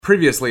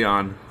Previously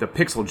on the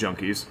Pixel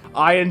Junkies.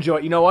 I enjoy.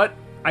 You know what?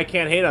 I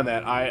can't hate on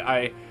that.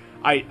 I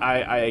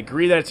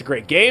agree that it's a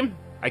great game.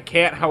 I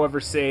can't, however,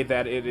 say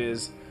that it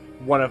is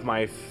one of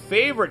my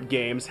favorite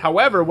games.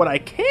 However, what I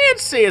can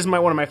say is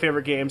one of my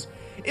favorite games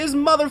is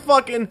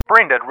motherfucking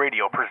Braindead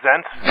Radio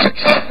presents. And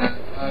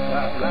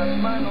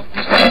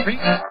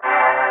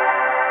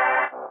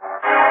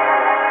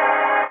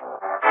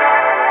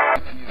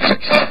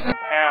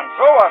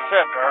so I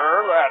said to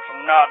her, that's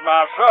not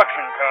my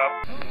suction cup.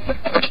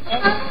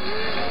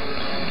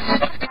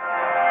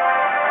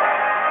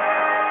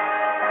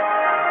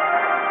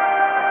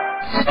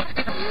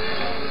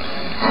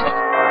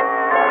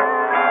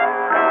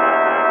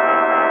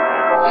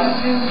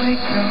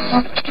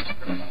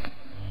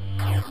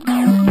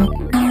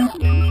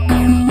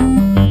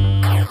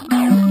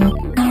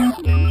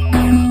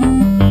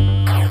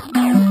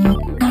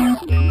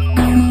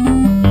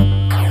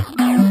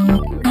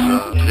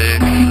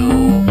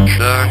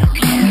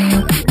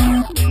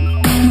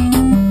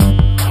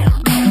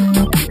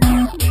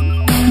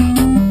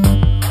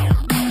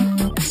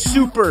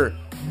 Super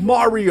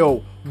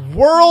Mario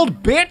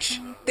World, bitch!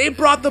 They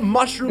brought the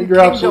Mushroom You're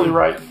absolutely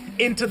right.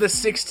 into the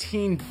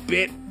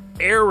 16-bit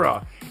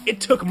era. It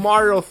took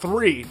Mario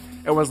 3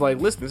 and was like,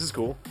 listen, this is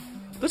cool.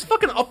 Let's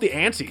fucking up the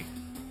ante.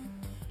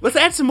 Let's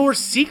add some more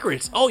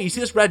secrets. Oh, you see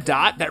this red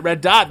dot? That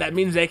red dot, that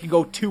means they can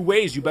go two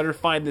ways. You better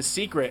find this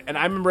secret. And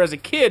I remember as a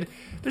kid,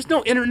 there's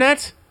no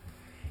internet.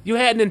 You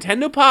had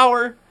Nintendo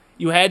Power,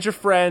 you had your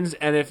friends,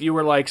 and if you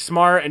were like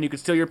smart and you could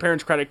steal your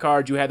parents' credit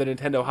card, you had the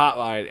Nintendo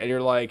hotline. And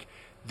you're like,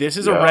 this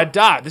is a red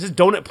dot. This is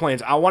Donut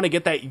Plains. I want to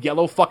get that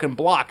yellow fucking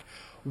block.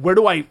 Where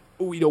do I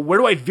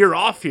veer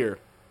off here?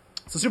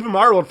 So Super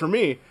Mario World for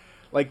me,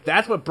 like,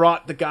 that's what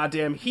brought the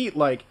goddamn heat.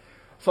 Like,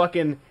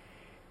 fucking,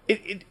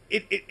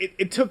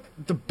 it took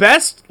the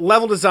best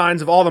level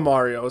designs of all the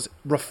Marios,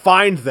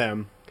 refined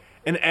them,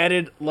 and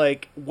added,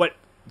 like, what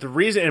the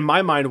reason in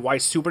my mind why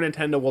Super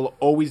Nintendo will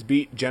always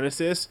beat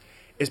Genesis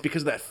is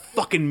because of that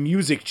fucking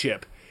music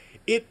chip.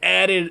 It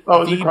added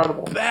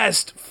incredible.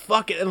 Best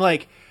fucking,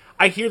 like,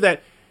 I hear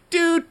that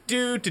do.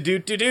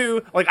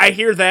 Like, I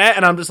hear that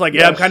and I'm just like,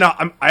 yeah, yes.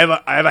 I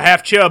have a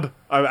half chub.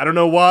 I don't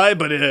know why,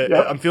 but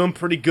I'm feeling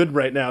pretty good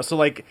right now. So,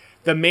 like,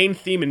 the main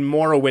theme in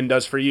Morrowind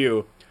does for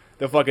you,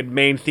 the fucking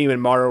main theme in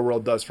Mario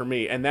World does for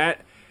me, and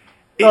that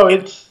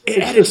it's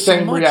the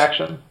same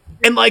reaction.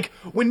 And, like,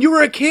 when you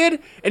were a kid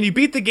and you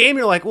beat the game,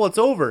 you're like, well, it's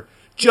over.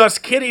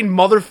 Just kidding,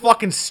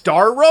 motherfucking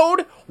Star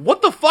Road?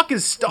 What the fuck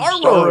is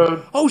Star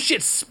Road? Oh,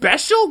 shit,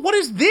 special? What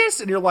is this?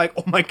 And you're like,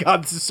 oh, my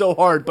God, this is so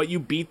hard. But you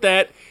beat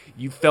that.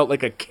 You felt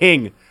like a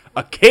king.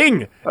 A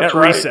king at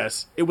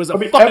recess. It was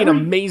fucking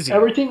amazing.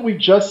 Everything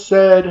we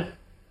said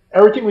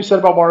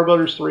about Mario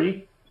Brothers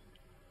 3,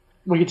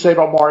 we could say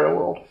about Mario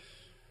World.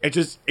 It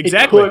just,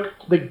 exactly. It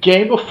took the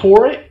game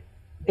before it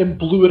and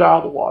blew it out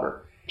of the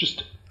water.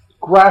 Just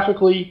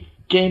graphically,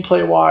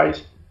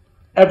 gameplay-wise,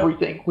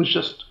 everything was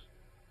just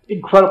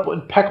incredible,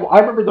 impeccable. I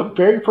remember the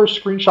very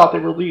first screenshot they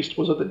released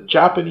was of the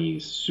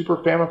Japanese Super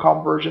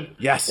Famicom version.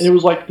 Yes. And it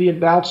was like the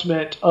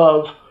announcement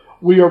of,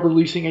 we are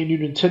releasing a new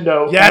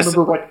Nintendo. Yes. I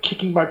remember like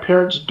kicking my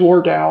parents'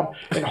 door down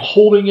and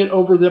holding it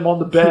over them on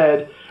the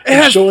bed. It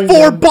has showing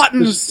 4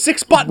 buttons,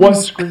 6 buttons. One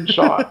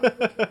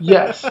screenshot.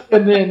 Yes.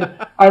 And then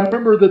I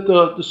remember that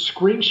the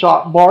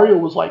screenshot, Mario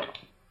was like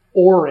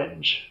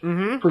orange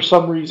for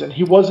some reason.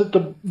 He wasn't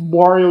the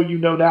Mario you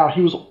know now. He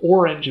was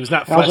orange. He was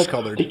not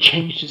flesh-colored. They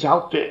changed his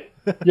outfit.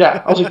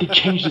 Yeah. I was like, they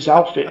changed his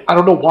outfit. I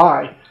don't know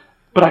why.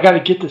 But I got to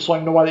get this so I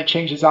know why they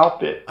changed his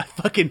outfit.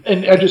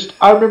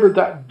 I remember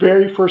that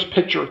very first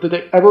picture that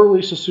they ever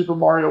released of Super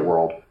Mario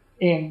World.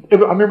 And I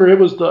remember it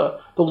was the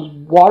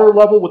water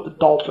level with the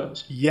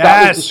dolphins. Yes.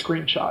 That was the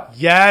screenshot.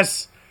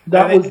 Yes.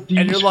 That was the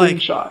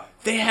screenshot.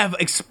 Like, they have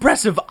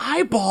expressive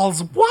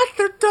eyeballs. What?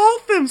 They're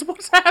dolphins.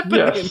 What's happening?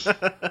 Yes.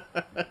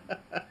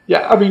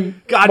 Yeah, I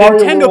mean, God,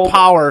 Mario Nintendo World,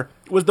 Power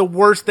was the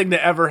worst thing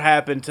to ever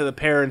happen to the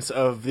parents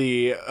of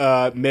the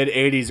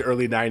mid-'80s,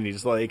 early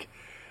 90s. Like,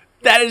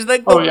 that is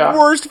like the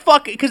worst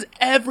fucking... Because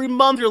every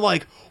month you're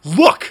like,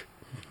 look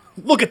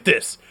at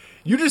this.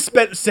 You just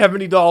spent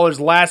 $70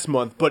 last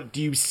month, but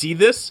do you see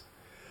this?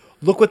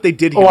 Look what they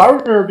did here. Oh, I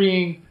remember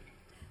being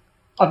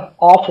an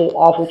awful,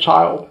 awful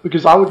child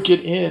because I would get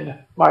in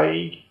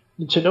my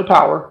Nintendo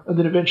Power and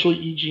then eventually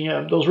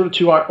EGM. Those were the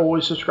two I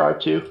always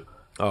subscribed to.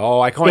 Oh,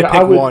 I can only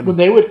pick one. When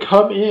they would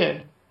come,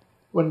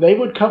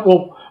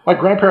 well, my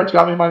grandparents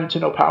got me my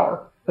Nintendo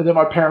Power. And then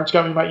my parents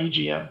got me my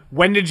EGM.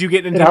 When did you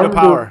get Nintendo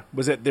Power?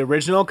 Was it the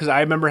original? Because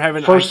I remember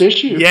having... First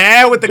issue.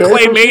 Yeah, with the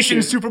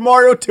claymation Super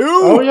Mario 2.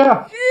 Oh,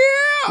 yeah.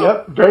 Yeah.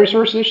 Yep, very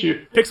first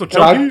issue. Pixel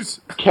Junkies.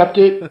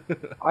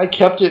 I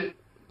kept it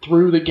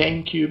through the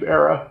GameCube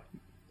era.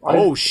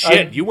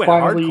 You went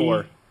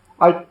hardcore.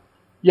 I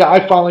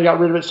finally got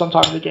rid of it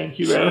sometime in the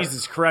GameCube era.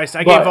 Jesus Christ,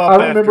 I gave up.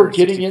 I remember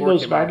getting in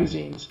those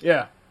magazines.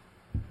 Yeah.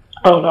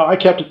 Oh, no, I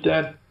kept it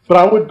then. But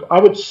I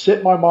would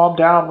sit my mom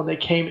down when they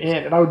came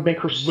in, and I would make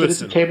her sit at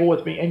the table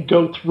with me and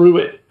go through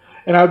it.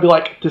 And I would be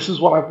like, this is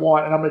what I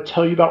want, and I'm going to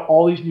tell you about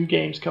all these new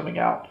games coming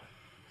out.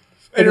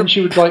 And then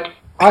she would like,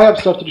 I have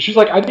stuff to do. She's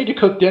like, I need to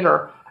cook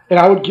dinner. And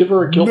I would give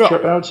her a guilt No.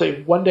 trip. And I would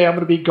say, one day I'm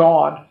going to be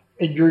gone,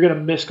 and you're going to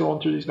miss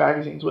going through these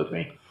magazines with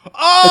me.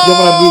 Oh! And then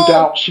when I moved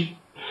out, shit.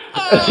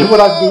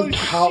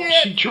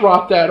 she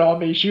dropped that on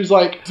me. She was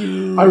like,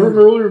 Dude. I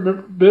really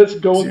remember this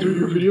going through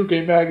your video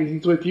game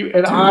magazines with you,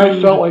 and I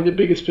felt like the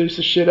biggest piece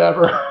of shit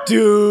ever.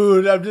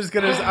 Dude, I was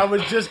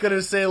just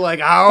gonna say, like,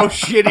 how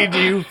shitty do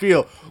you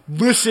feel?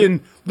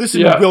 Listen,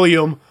 Yeah.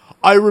 William.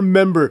 I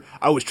remember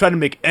I was trying to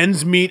make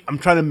ends meet. I'm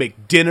trying to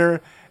make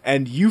dinner,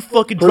 and you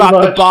fucking Pretty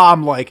dropped the much.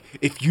 bomb. Like,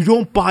 if you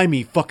don't buy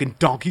me fucking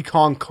Donkey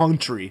Kong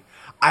Country,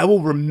 I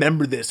will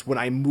remember this when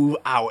I move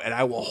out, and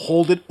I will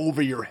hold it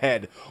over your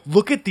head.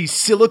 Look at these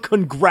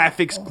Silicon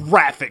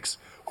graphics.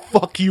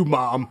 Fuck you,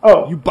 Mom.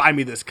 Oh. You buy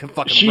me this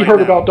fucking She right heard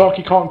now. about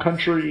Donkey Kong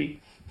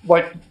Country.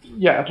 Like,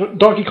 yeah,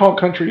 Donkey Kong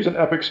Country is an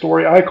epic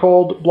story. I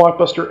called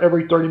Blockbuster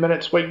every 30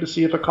 minutes waiting to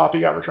see if a copy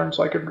got returned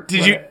so I could Did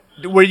rent you? it.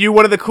 Were you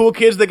one of the cool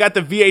kids that got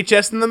the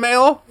VHS in the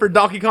mail for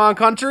Donkey Kong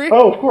Country?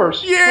 Oh, of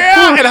course.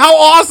 Yeah, and how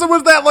awesome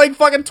was that, like,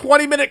 fucking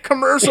 20-minute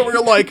commercial where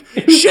you're like,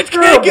 shit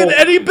can't get terrible.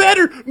 any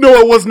better? No,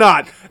 it was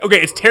not.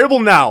 Okay, it's terrible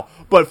now,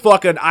 but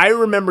fucking, I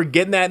remember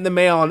getting that in the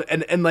mail,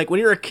 and like,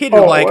 when you're a kid,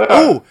 you're like, yeah.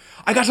 oh,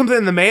 I got something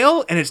in the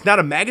mail, and it's not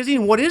a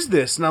magazine? What is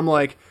this? And I'm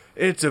like,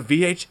 it's a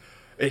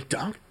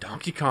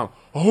Donkey Kong.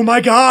 Oh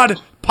my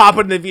god! Pop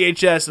it in the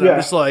VHS, and I'm Yeah.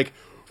 just like,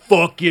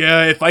 fuck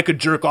yeah, if I could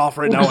jerk off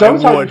right now, Because that I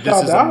was how we would. This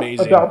found is out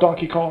amazing. about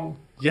Donkey Kong.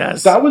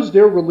 Yes. That was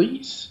their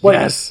release. Like,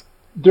 Yes.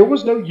 There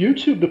was no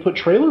YouTube to put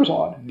trailers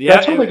on. Yeah,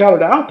 That's how they got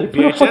it out. They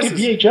put a fucking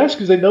VHSs. VHS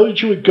because they know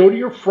that you would go to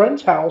your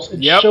friend's house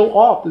and Yep. show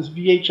off this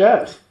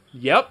VHS.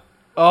 Yep.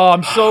 Oh,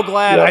 I'm so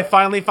glad Yeah. I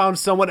finally found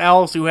someone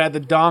else who had the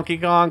Donkey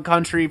Kong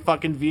Country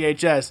fucking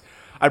VHS.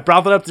 I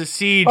brought it up to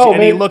Siege, Oh,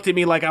 and he man. looked at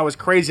me like I was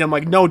crazy. I'm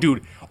like, no,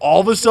 dude.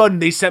 All of a sudden,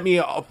 they sent me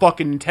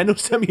Nintendo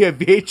sent me a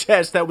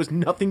VHS that was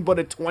nothing but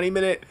a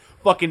 20-minute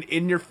fucking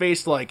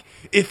in-your-face, like,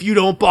 if you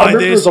don't buy remember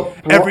this, there was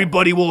a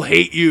everybody will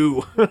hate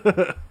you.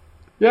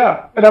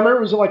 Yeah, and I remember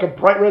it was in like a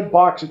bright red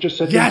box that just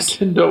said Yes.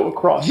 Nintendo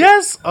across it.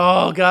 Yes.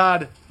 Oh,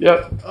 God.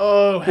 Yep.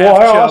 Oh, half Well,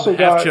 I chub. also Half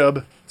got-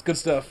 chub. It's good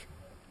stuff.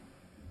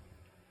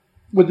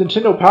 With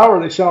Nintendo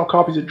Power, they sent out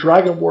copies of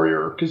Dragon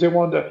Warrior because they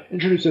wanted to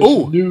introduce this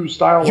Ooh, new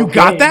style you of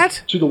got game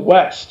that? to the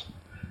West.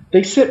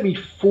 They sent me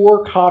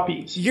 4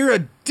 copies. You're a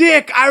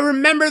dick. I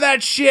remember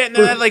that shit. And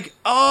then I like, So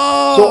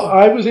oh.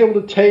 I was able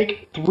to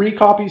take 3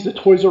 copies to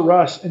Toys R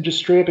Us and just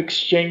straight up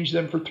exchange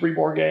them for 3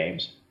 more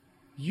games.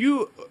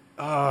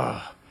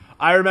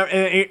 I remember,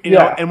 and, you know,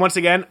 Yeah. and once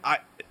again,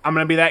 I'm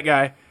gonna be that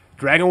guy.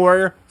 Dragon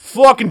Warrior,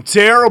 fucking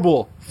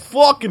terrible,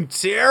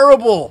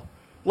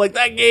 Like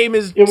that game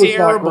is It was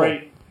terrible. not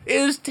great. It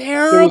is It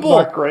terrible.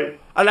 was not great.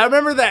 And I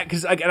remember that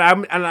because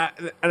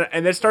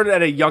and it started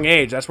at a young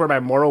age. That's where my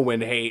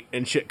Morrowind hate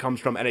and shit comes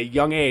from. At a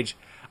young age,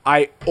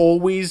 I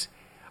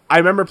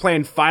remember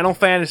playing Final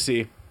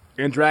Fantasy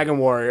and Dragon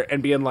Warrior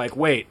and being like,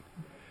 wait,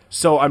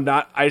 so I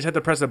just have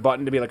to press a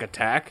button to be like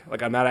attack?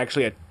 Like I'm not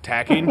actually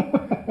attacking?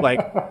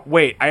 Like,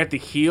 wait, I have to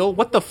heal?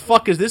 What the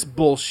fuck is this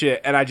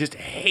bullshit? And I just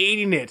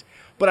hating it.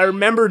 But I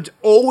remembered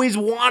always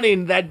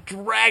wanting that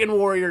Dragon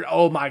Warrior.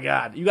 Oh my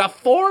god. You got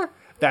 4?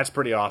 That's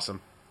pretty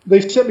awesome. They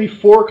sent me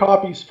 4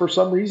 copies for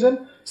some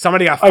reason.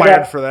 Somebody got I fired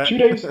got for that. 2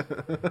 days.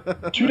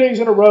 2 days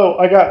in a row,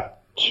 I got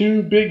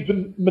 2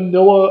 big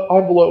manila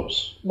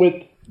envelopes with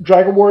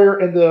Dragon Warrior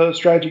and the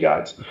strategy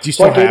guides. Do you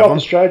So I still gave have out them?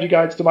 the strategy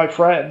guides to my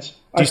friends.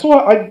 Do you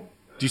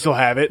still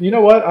have it? You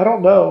know what? I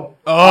don't know.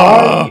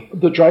 Oh.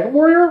 The Dragon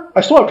Warrior?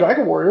 I still have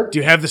Dragon Warrior. Do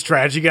you have the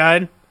strategy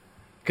guide?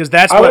 Because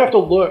that's I would what. have to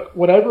look.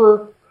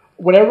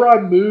 Whenever I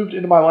moved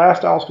into my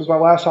last house, because my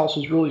last house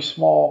was really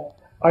small,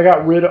 I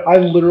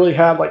literally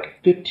had like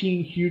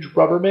 15 huge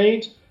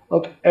Rubbermaids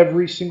of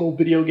every single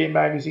video game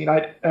magazine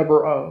I'd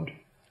ever owned.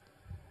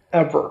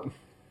 Ever.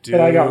 Dude.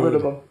 And I got rid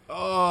of them.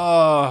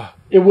 Oh,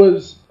 It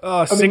was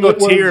single it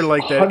was tier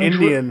like the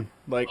Indian.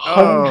 Like,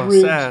 oh,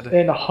 hundreds sad.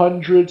 and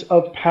hundreds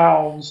of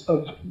pounds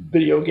of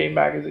video game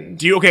magazines.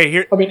 Do you, okay,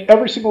 here. I mean,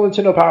 every single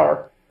Nintendo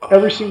Power,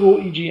 every single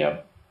EGM.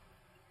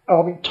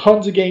 I mean,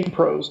 tons of Game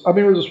Pros. I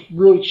remember this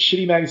really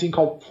shitty magazine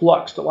called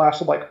Flux that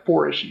lasted like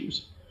 4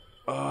 issues.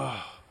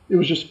 It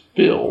was just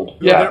filled.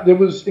 Yeah, it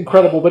was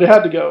incredible, but it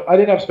had to go. I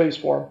didn't have space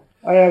for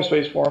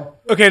them.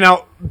 Okay,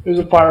 now, It was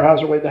a fire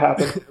hazard waiting to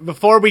happen.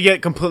 before we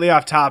get completely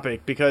off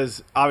topic,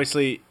 because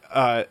obviously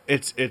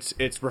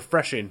it's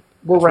refreshing.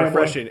 We're it's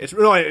rambling.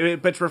 refreshing.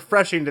 But it's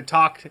refreshing to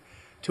talk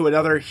to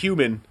another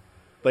human,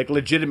 like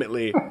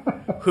legitimately,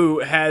 who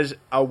has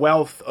a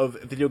wealth of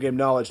video game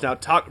knowledge. Now,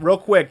 talk real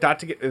quick.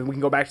 And we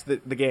can go back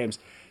to the games.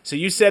 So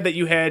you said that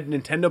you had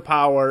Nintendo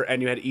Power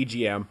and you had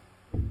EGM.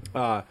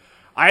 I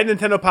had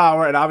Nintendo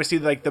Power, and obviously,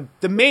 like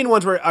the main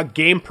ones were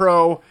Game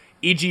Pro,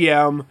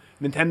 EGM,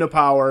 Nintendo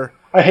Power.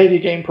 I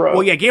hated Game Pro.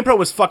 Well, yeah, Game Pro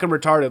was fucking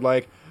retarded.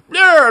 Like,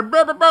 yeah,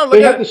 blah, blah, blah,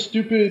 They like had the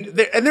stupid...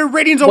 and their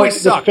ratings always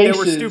like, the sucked. They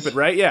were faces. stupid,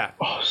 right? Yeah.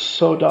 Oh,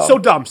 so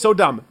dumb. So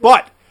dumb.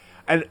 But,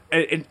 and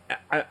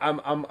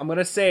I'm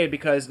gonna say it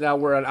because now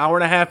we're an hour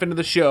and a half into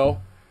the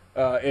show.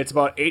 It's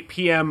about 8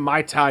 p.m.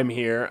 my time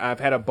here. I've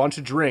had a bunch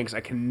of drinks. I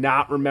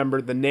cannot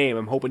remember the name.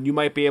 I'm hoping you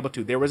might be able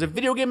to. There was a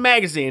video game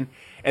magazine,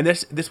 and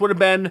this would have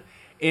been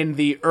in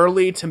the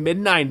early to mid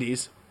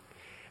 90s,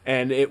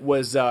 and it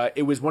was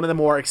one of the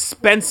more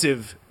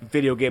expensive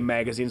video game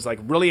magazines, like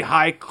really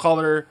high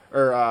color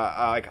or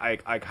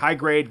like high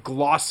grade,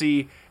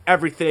 glossy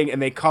everything,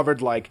 and they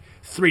covered like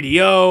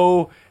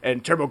 3DO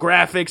and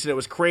TurboGrafx, and it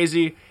was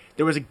crazy.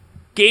 There was a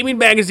gaming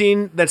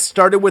magazine that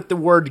started with the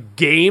word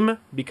game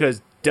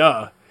because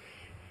duh.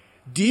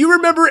 Do you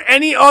remember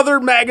any other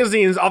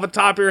magazines off the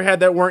top of your head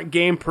that weren't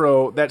Game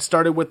Pro that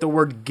started with the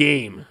word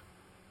game?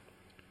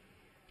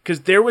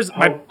 Because there was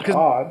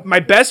my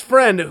best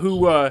friend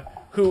who I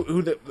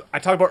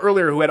talked about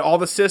earlier, who had all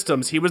the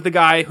systems. He was the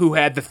guy who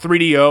had the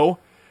 3DO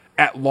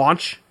at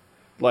launch,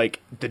 like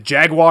the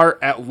Jaguar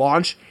at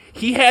launch.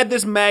 He had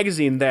this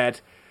magazine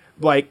that,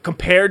 like,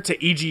 compared to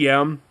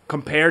EGM,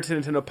 compared to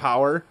Nintendo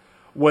Power,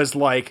 was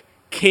like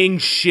king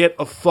shit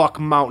of fuck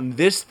mountain.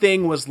 This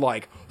thing was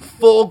like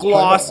full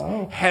gloss,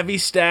 heavy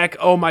stack.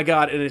 Oh my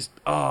god!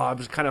 I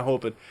was kind of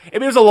hoping. I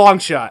mean, it was a long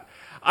shot.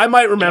 I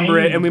might remember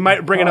it, and we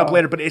might bring it up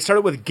later. But it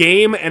started with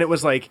game, and it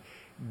was like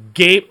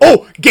game.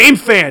 Oh, Game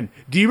Fan.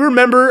 Do you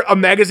remember a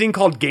magazine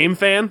called Game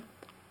Fan?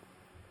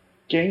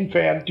 Game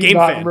Fan. Do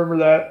not remember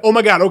that. Oh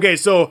my god. Okay,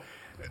 so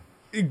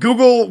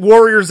Google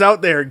warriors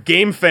out there,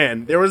 Game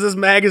Fan. There was this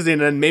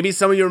magazine, and maybe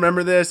some of you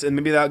remember this, and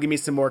maybe that'll give me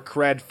some more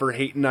cred for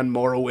hating on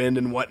Morrowind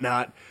and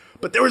whatnot.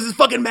 But there was this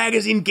fucking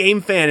magazine,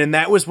 Game Fan, and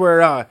that was where,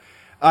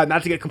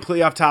 not to get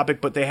completely off topic,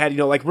 but they had,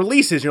 like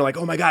releases, and you're like,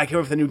 oh my god, I can't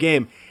wait for the new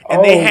game.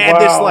 And they had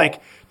this,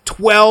 like,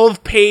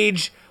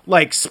 12-page,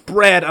 like,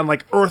 spread on,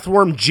 like,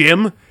 Earthworm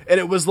Jim, and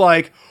it was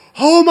like,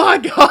 oh my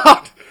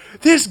god!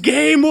 This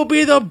game will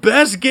be the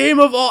best game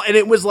of all. And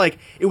it was like,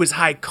 it was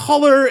high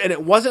color, and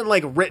it wasn't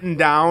like written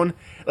down.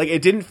 Like,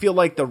 it didn't feel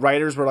like the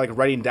writers were like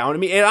writing down to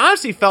me. It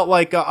honestly felt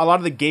like a lot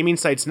of the gaming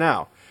sites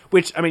now,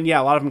 which, I mean,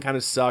 yeah, a lot of them kind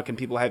of suck and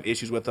people have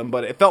issues with them,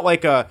 but it felt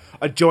like a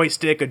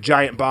joystick, a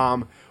giant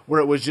bomb, where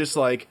it was just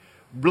like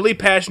really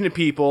passionate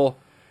people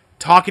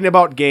talking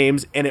about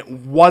games, and it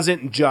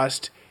wasn't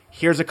just,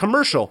 here's a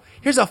commercial.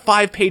 Here's a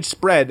 5-page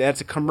spread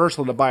that's a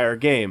commercial to buy our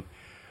game.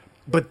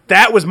 But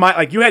that was my,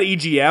 like, you had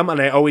EGM,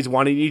 and I always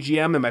wanted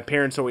EGM, and my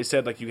parents always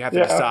said, like, you have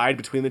to decide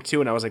between the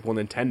two, and I was like, well,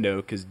 Nintendo,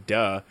 because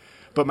duh.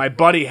 But my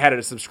buddy had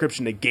a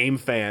subscription to Game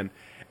Fan,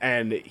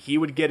 and he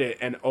would get it,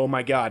 and oh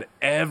my god,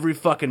 every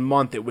fucking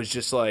month it was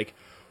just like,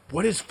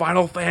 what is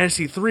Final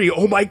Fantasy 3?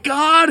 Oh my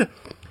god!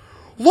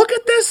 Look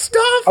at this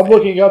stuff! I'm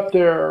looking up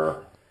their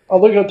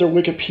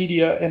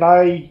Wikipedia, and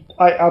I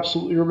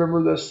absolutely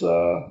remember this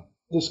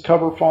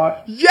cover font.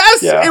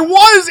 Yes, it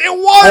was!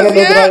 I don't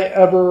know that I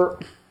ever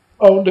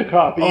owned a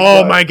copy.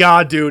 Oh my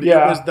god, dude.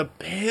 Yeah. It was the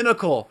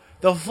pinnacle.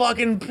 The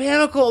fucking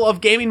pinnacle of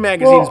gaming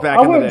magazines back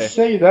in the day. I wouldn't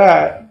say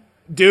that.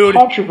 Dude.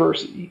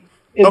 Controversy.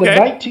 In the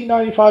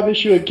 1995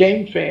 issue of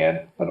Game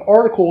Fan, an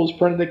article was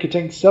printed that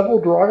contained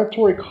several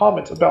derogatory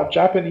comments about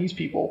Japanese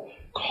people,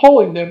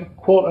 calling them,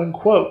 quote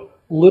unquote,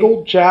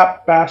 little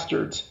Jap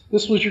bastards.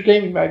 This was your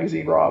gaming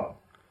magazine, Rob.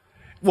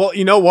 Well,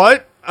 you know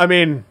what? I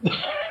mean,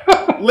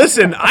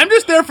 listen, I'm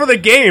just there for the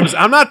games.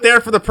 I'm not there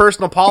for the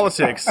personal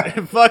politics.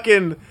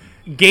 Fucking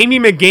Gamey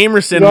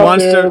McGamerson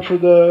wants to. For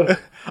the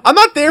I'm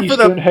not there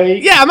Eastern for the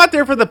hate. Yeah, I'm not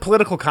there for the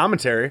political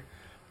commentary.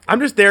 I'm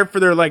just there for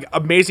their like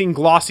amazing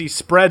glossy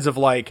spreads of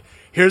like,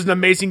 here's an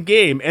amazing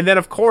game, and then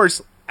of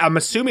course I'm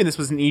assuming this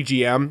was an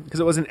EGM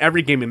because it was in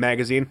every gaming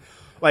magazine.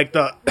 Like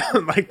the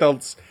like the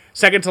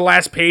second to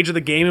last page of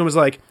the game, it was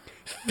like,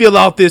 fill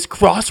out this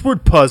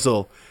crossword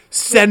puzzle,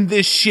 send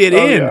this shit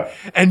in,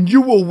 and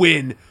you will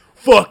win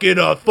fucking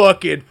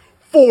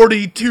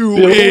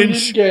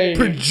 42-inch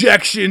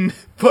projection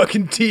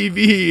fucking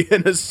TV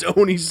and a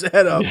Sony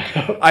setup.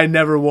 Yeah. I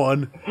never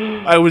won.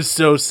 I was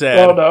so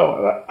sad. Oh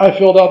no, I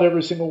filled out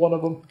every single one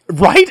of them.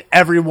 Right?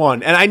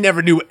 Everyone. And I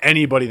never knew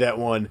anybody that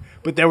won.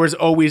 But there was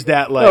always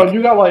that like, no,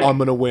 you got like, I'm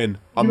going to win.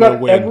 I'm going to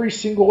win. Every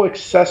single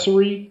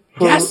accessory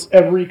for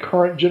every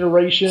current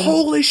generation.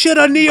 Holy shit,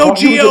 a Neo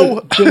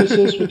Geo!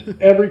 Genesis with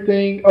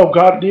everything. Oh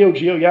god, Neo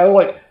Geo.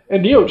 Yeah,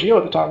 and Neo Geo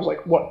at the time was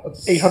like, what,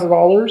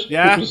 $800?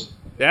 Yeah. Which was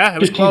yeah,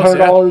 it was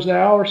 $1,500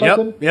 now or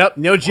something? Yep.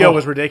 Neo Geo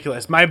was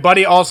ridiculous. My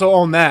buddy also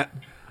owned that.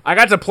 I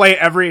got to play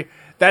every...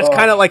 That's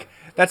kind of like...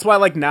 That's why,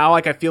 like, now,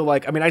 like, I feel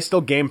like... I mean, I still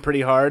game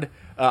pretty hard.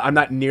 I'm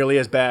not nearly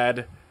as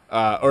bad,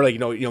 or, like, you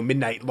know,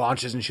 midnight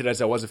launches and shit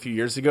as I was a few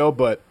years ago,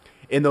 but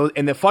in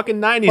the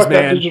fucking 90s, like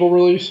man... That digital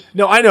release?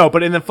 No, I know,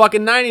 but in the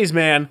fucking 90s,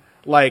 man,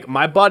 like,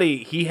 my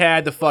buddy, he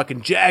had the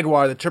fucking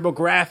Jaguar, the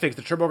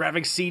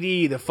TurboGrafx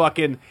CD, the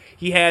fucking...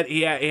 He had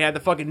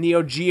the fucking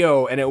Neo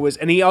Geo, and it was...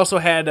 And he also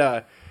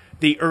had...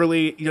 the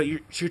early, you know,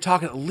 you're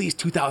talking at least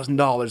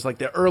 $2,000, like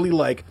the early,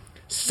 like,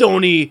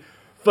 Sony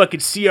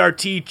fucking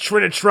CRT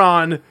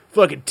Trinitron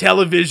fucking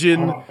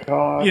television,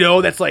 you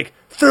know, that's like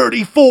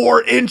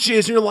 34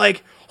 inches, and you're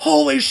like,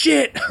 holy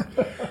shit,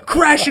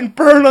 Crash and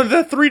Burn on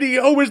the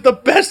 3DO is the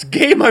best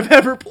game I've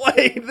ever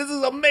played. This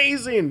is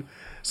amazing.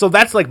 So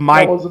that's like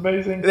my... That was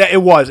amazing.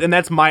 It was, and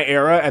that's my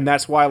era, and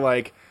that's why,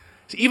 like,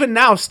 So even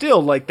now,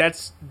 still, like,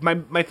 that's my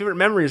favorite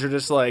memories are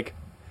just like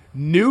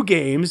new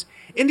games,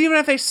 and even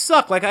if they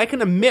suck, like, I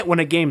can admit when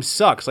a game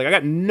sucks. Like, I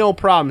got no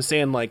problem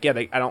saying like, yeah,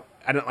 I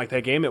didn't like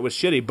that game. It was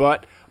shitty,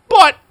 but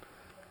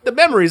the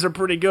memories are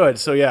pretty good.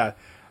 So yeah.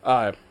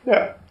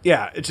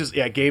 Yeah, it's just,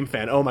 game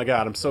fan. Oh my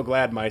god, I'm so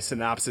glad my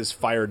synopsis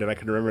fired and I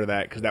can remember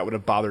that, because that would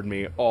have bothered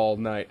me all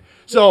night.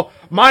 So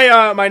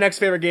my next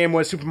favorite game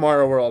was Super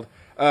Mario World.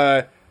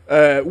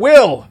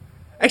 Will,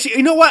 actually,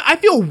 you know what? I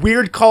feel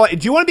weird calling.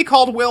 Do you want to be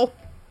called Will?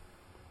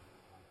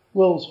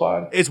 Will's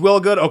fine. Is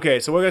Will good? Okay,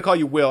 so we're gonna call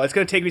you Will. It's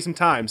gonna take me some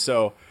time.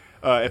 So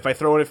if I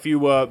throw in a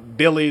few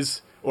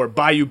Billies or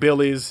Bayou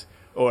Billies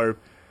or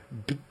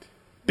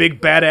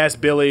Big Badass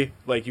Billy,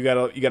 like, you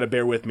gotta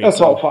bear with me. That's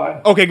all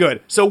fine. Okay,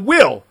 good. So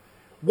Will,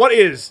 what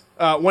is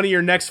one of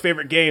your next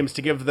favorite games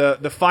to give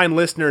the fine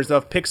listeners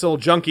of Pixel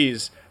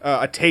Junkies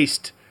a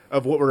taste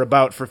of what we're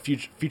about for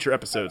future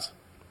episodes?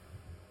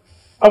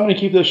 I'm going to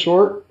keep this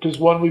short because,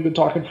 one, we've been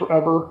talking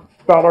forever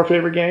about our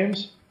favorite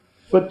games,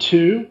 but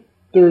two,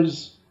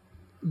 there's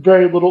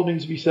very little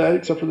needs to be said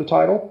except for the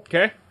title.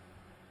 Okay.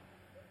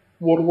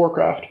 World of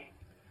Warcraft.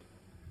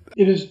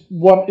 It is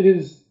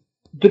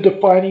the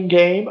defining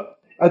game.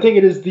 I think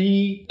it is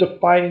the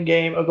defining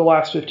game of the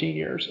last 15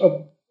 years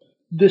of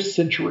this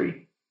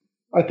century.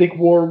 I think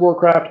World of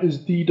Warcraft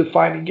is the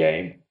defining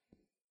game.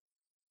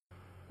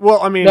 Well,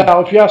 I mean,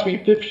 now if you ask me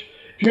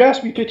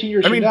 15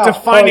 years from now, it's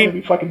probably going to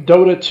be fucking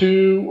Dota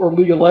 2 or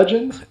League of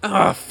Legends.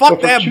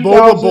 Fuck that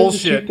MOBA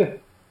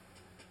bullshit.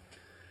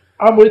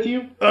 I'm with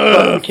you.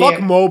 Fuck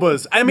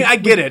MOBAs. I mean, I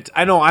get it.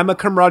 I know I'm a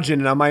curmudgeon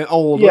and I'm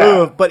old.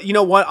 Yeah. But you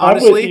know what?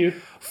 Honestly,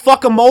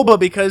 fuck a MOBA,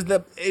 because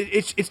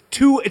it's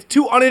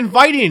too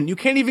uninviting. You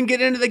can't even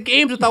get into the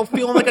games without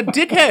feeling like a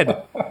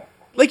dickhead.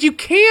 Like, you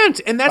can't,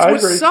 and that's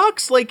what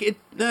sucks. Like it.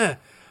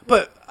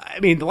 But I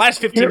mean, the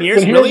last 15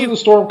 years, Heroes really. of the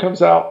Storm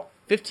comes out.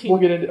 15. We'll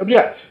get into.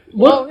 Yeah.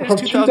 Look, from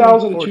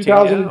 2000 to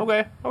 2000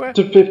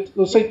 to 50,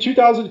 let's say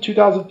 2000 to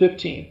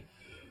 2015.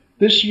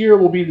 This year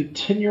will be the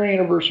 10-year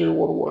anniversary of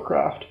World of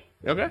Warcraft.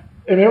 Okay.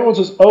 And everyone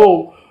says,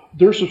 "Oh,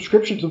 their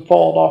subscriptions have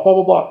fallen off." Blah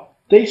blah blah.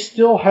 They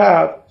still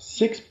have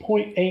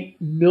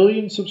 6.8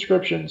 million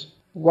subscriptions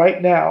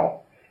right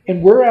now,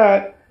 and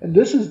and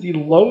this is the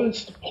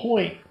lowest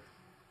point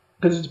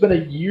because it's been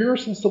a year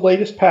since the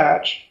latest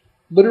patch,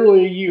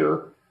 literally a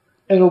year,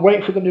 and they're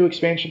waiting for the new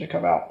expansion to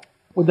come out.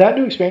 When that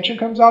new expansion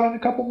comes out in a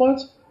couple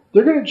months,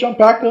 they're going to jump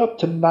back up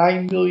to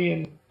 9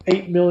 million,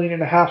 8 million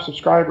and a half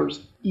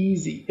subscribers,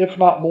 easy, if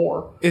not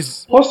more.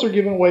 Plus, they're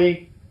giving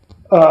away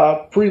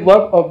a free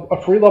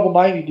level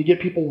 90 to get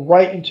people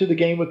right into the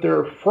game with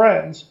their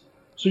friends.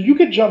 So you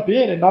could jump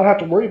in and not have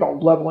to worry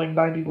about leveling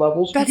 90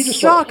 levels. You can just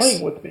start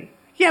playing with me.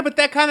 Yeah, but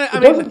that kind of... It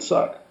doesn't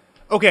suck.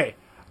 Okay,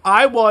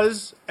 I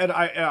was, and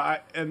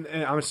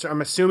I'm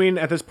assuming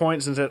at this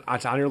point, since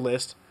it's on your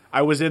list,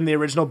 I was in the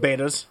original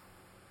betas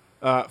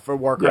for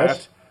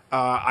Warcraft. Yes.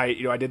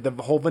 I did the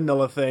whole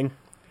vanilla thing.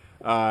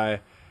 And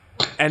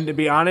to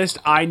be honest,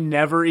 I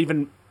never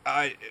even...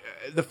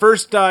 the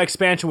first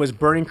expansion was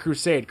Burning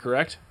Crusade,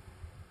 correct?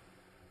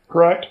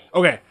 Correct.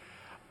 Okay.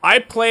 I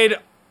played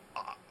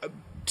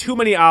too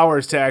many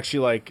hours to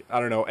actually,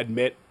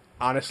 admit,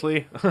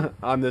 honestly,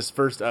 on this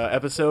first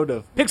episode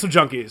of Pixel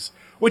Junkies,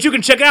 which you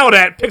can check out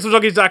at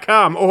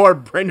pixeljunkies.com or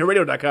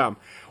brandnewradio.com,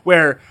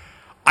 where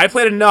I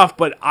played enough,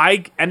 but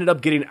I ended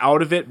up getting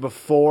out of it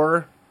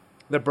before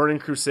the Burning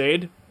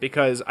Crusade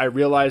because I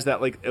realized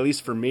that, at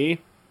least for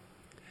me,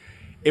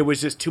 it was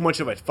just too much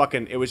of a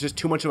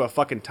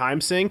fucking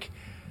time sink.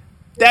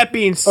 That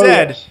being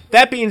said,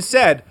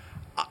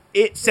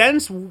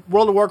 since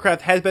World of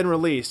Warcraft has been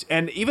released,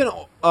 and even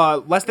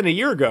less than a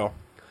year ago,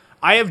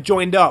 I have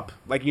joined up,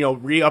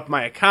 re-upped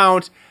my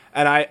account,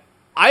 and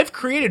I've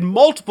created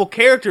multiple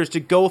characters to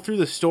go through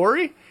the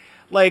story.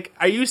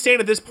 Are you saying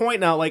at this point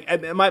now,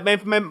 and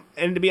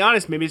to be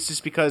honest, maybe it's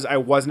just because I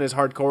wasn't as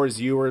hardcore as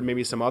you or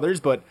maybe some others,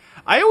 but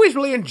I always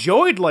really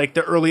enjoyed,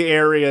 the early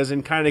areas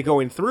and kind of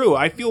going through.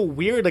 I feel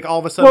weird, all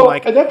of a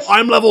sudden,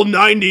 I'm level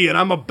 90 and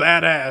I'm a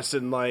badass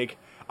and,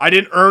 I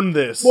didn't earn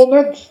this.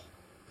 Well,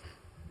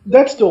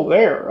 that's still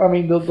there. I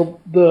mean,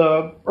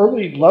 the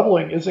early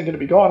leveling isn't going to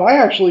be gone.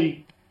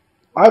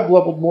 I've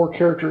leveled more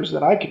characters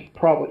than I could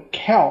probably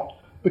count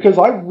because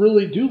I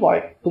really do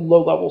like the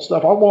low level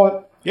stuff. I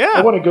want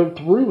to go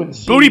through and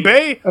see Booty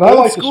Bay, and I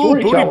like the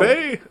storytelling.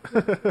 Booty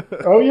Bay.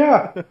 Oh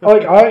yeah,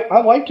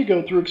 I like to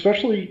go through,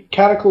 especially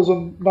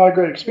Cataclysm. Not a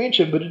great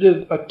expansion, but it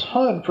did a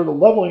ton for the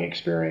leveling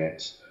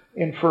experience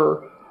and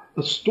for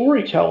the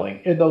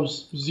storytelling in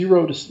those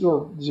 1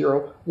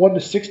 to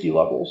 60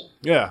 levels.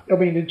 Yeah, I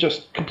mean, it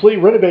just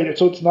completely renovated,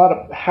 so it's not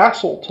a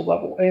hassle to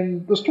level,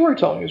 and the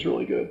storytelling is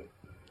really good.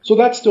 So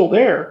that's still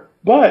there.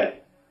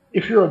 But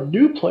if you're a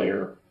new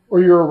player or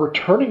you're a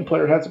returning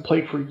player that hasn't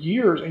played for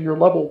years and you're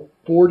level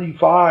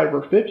 45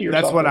 or 50 or something.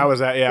 That's what I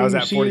was at. Yeah, I was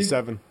at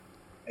 47.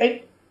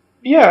 And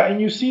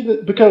you see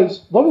that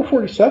because level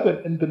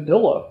 47 in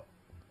vanilla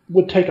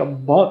would take a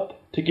month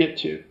to get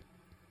to.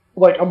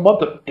 A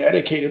month of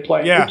dedicated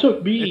playing. Yeah,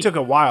 it took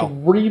a while.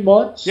 3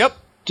 months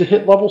to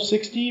hit level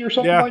 60 or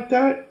something like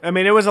that. I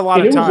mean, it was a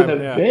lot of time. It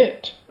was an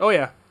event. Oh,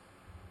 yeah.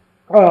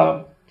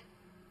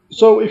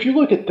 So if you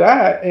look at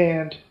that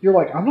and you're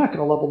like, I'm not going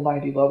to level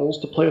 90 levels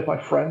to play with my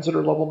friends that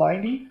are level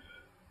 90,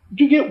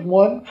 you get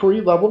one free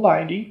level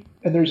 90,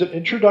 and there's an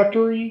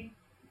introductory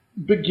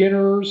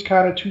beginner's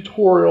kind of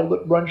tutorial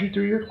that runs you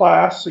through your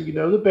class so you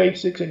know the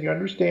basics and you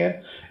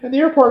understand. And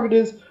the other part of it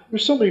is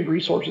there's so many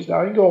resources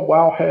now. You can go on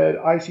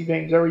Wowhead, Icy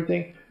Veins,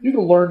 everything. You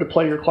can learn to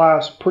play your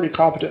class pretty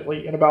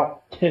competently in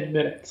about 10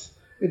 minutes.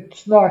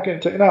 It's not going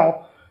to take...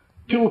 Now,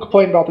 people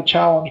complain about the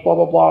challenge, blah,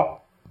 blah, blah.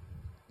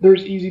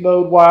 There's easy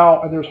mode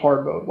WoW and there's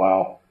hard mode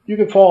WoW. You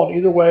can fall in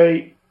either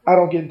way. I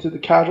don't get into the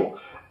casual.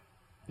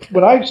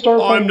 When I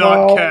start playing I'm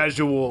not WoW,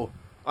 casual.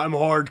 I'm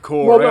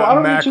hardcore. Well, no, I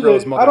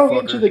don't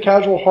get into the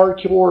casual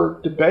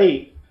hardcore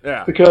debate.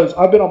 Yeah. Because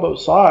I've been on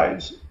both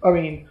sides. I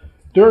mean,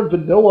 during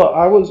vanilla,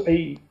 I was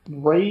a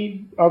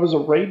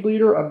raid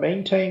leader, a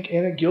main tank,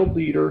 and a guild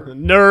leader.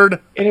 Nerd.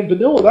 And in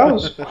vanilla, that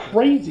was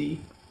crazy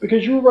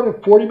because you were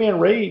running 40-man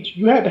raids.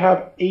 You had to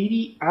have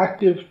 80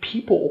 active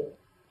people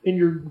in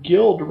your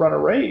guild to run a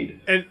raid.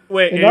 And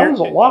that was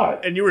a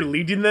lot. And you were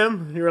leading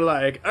them? You were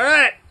like, all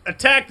right,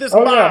 attack this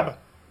mob. Yeah.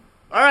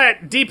 All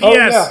right, DPS. Oh,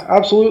 yeah,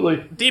 absolutely.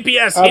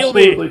 DPS, heal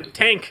me.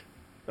 Tank.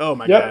 Oh,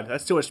 my God.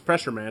 That's too much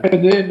pressure, man.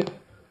 And then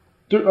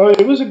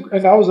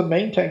and I was a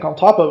main tank on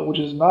top of it, which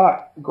is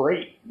not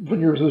great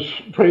when you're this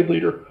raid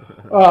leader.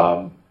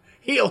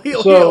 Heal.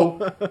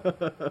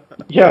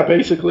 Yeah,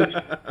 basically.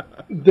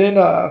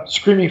 Then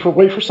screaming for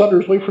wait for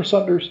Sunders.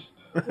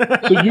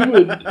 So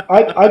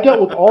I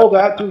dealt with all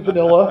that through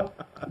vanilla.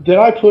 Then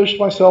I pushed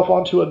myself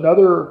onto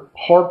another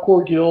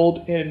hardcore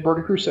guild in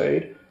Burning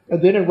Crusade.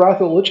 And then in Wrath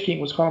of the Lich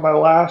King was kind of my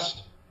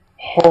last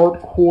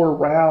hardcore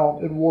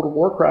round in World of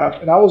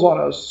Warcraft. And I was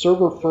on a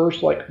server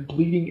first, like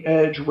bleeding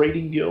edge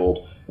raiding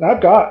guild. And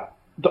I've got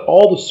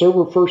all the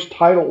server first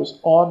titles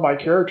on my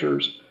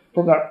characters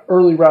from that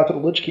early Wrath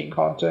of the Lich King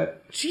content.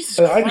 Jesus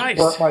and Christ. I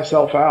just burnt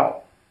myself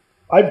out.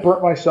 I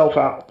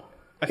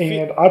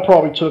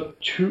probably took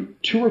two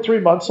or 3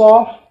 months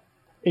off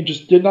and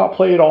just did not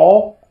play at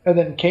all. And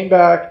then came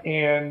back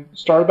and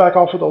started back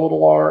off with a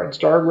little R and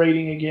started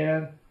raiding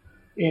again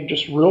and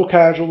just real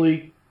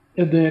casually.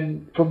 And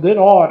then from then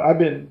on, I've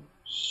been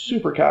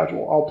super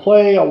casual. I'll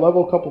play, I'll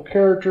level a couple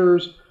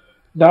characters.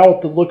 Now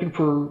with the looking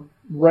for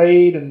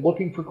raid and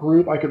looking for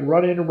group, I can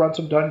run in and run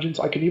some dungeons.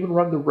 I can even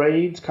run the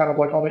raids kind of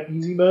like on the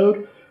easy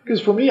mode. Because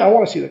for me, I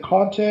want to see the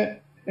content.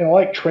 And I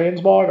like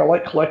transmog. I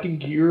like collecting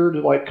gear to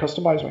like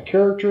customize my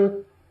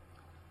character.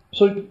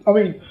 So, I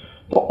mean,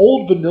 the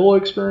old vanilla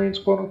experience,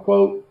 quote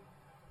unquote,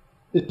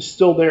 is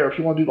still there if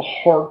you want to do the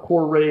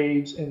hardcore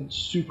raids and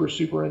super,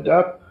 super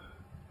in-depth.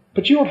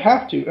 But you don't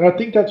have to. And I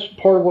think that's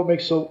part of what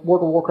makes World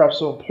of Warcraft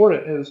so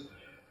important is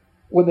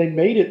when they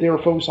made it, they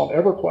were focused on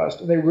EverQuest.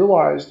 And they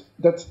realized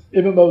that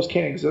MMOs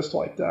can't exist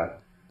like that.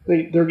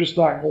 They're just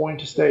not going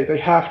to stay. They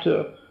have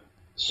to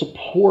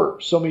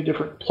support so many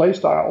different play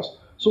styles.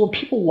 So when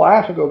people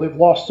laugh and go, they've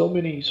lost so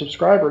many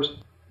subscribers,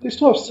 they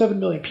still have 7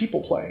 million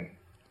people playing.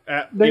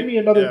 Name me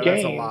another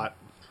game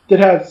that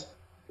has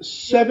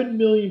 7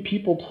 million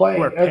people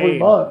playing every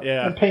month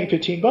and paying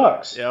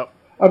 $15. Yep.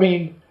 I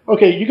mean,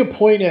 okay, you can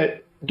point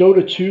at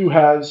Dota 2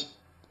 has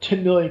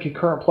 10 million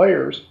concurrent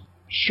players.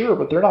 Sure,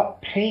 but they're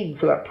not paying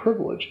for that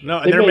privilege. No,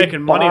 and they're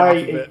making money off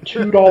of it. A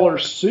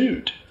 $2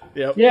 suit.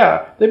 Yep.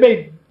 Yeah, they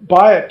may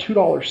buy a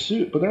 $2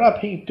 suit, but they're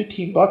not paying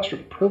 $15 for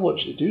the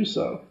privilege to do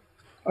so.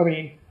 I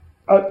mean,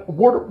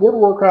 World of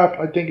Warcraft,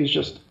 I think, is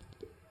just...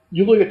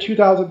 You look at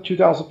 2000,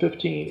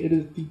 2015, it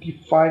is the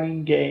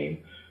defining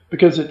game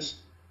because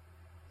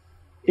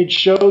it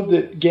showed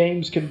that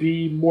games can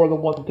be more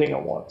than one thing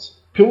at once.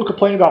 People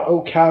complain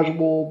about,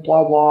 casual,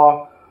 blah,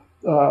 blah,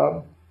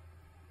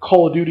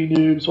 Call of Duty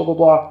noobs, blah, blah,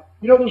 blah.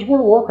 You know, there's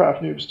World of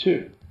Warcraft noobs,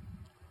 too.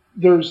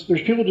 There's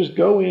people just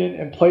go in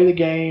and play the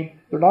game.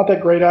 They're not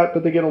that great at it,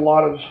 but they get a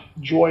lot of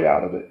joy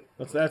out of it.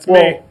 That's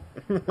me.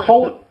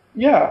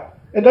 Yeah,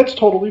 and that's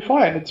totally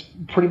fine. It's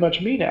pretty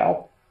much me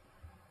now.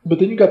 But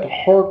then you got the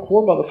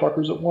hardcore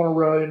motherfuckers that want to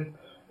run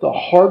the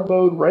hard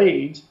mode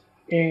raids,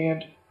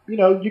 and you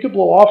know, you could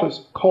blow off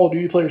as Call of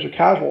Duty players are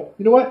casual.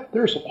 You know what?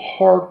 There's some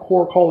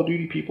hardcore Call of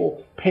Duty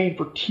people paying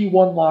for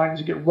T1 lines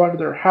to get run to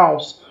their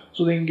house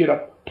so they can get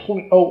a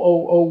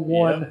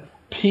 .0001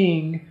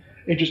 ping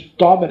and just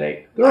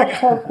dominate. They're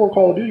hardcore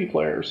Call of Duty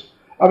players.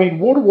 I mean,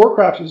 World of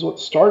Warcraft is what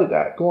started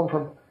that, going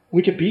from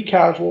we could be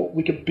casual,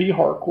 we could be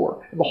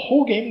hardcore. And the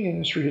whole gaming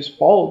industry has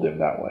followed them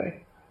that way.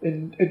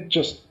 And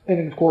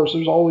of course,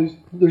 there's all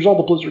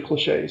the Blizzard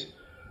cliches.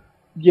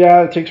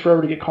 Yeah, it takes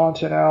forever to get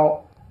content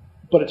out,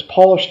 but it's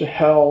polished to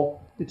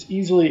hell. It's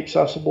easily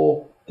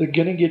accessible. They're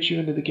going to get you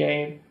into the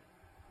game.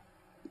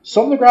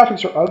 Some of the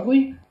graphics are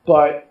ugly,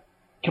 but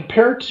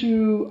compared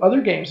to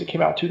other games that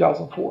came out in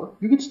 2004,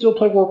 you can still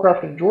play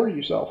Warcraft and enjoy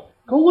yourself.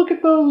 Go look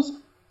at those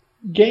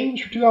games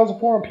from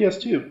 2004 on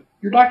PS2.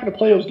 You're not going to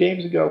play those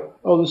games and go,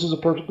 oh, this is a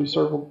perfectly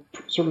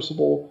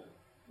serviceable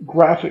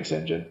graphics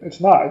engine.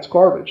 It's not. It's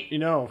garbage. You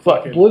know,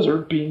 but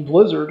Blizzard, being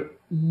Blizzard,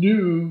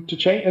 knew to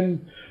change,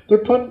 and they're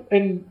putting.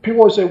 And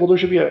people always say, well, there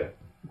should be a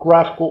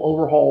graphical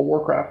overhaul of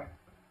Warcraft.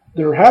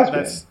 There has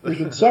been. There's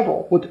been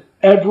several. With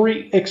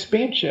every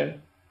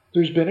expansion,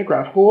 there's been a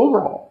graphical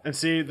overhaul. And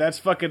see, that's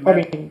fucking.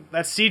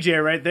 That's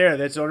CJ right there.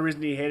 That's the only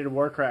reason he hated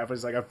Warcraft.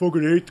 Was like, I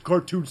fucking hate the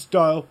cartoon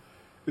style.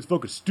 It's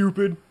fucking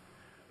stupid.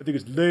 I think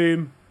it's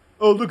lame.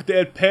 Oh, look at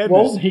that pandas.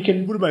 Well, he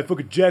can. What am I,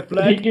 fucking Jack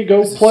Black? He can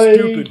go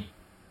play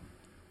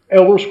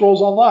Elder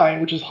Scrolls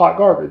Online, which is hot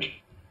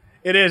garbage.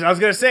 It is. I was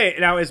gonna say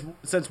now,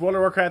 since World of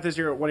Warcraft is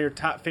one of your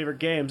top favorite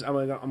games,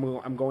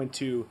 I'm going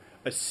to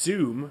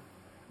assume.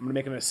 I'm going to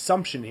make an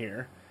assumption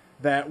here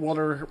that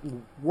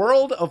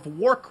World of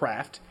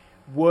Warcraft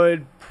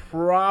would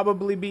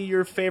probably be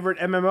your favorite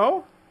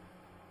MMO?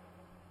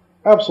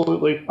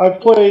 Absolutely. I've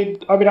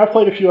played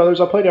a few others.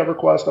 I played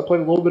EverQuest. I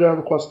played a little bit of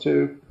EverQuest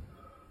 2.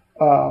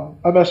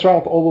 I messed around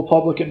with Old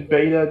Republic and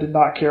beta, did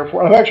not care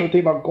for it. I'm actually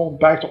thinking about going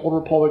back to Old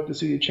Republic to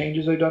see the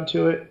changes they've done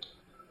to it.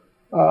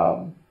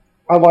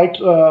 I liked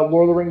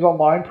Lord of the Rings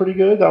Online pretty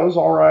good. That was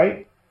all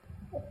right.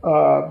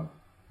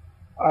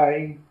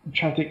 I'm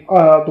trying to think.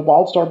 The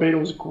WildStar beta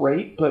was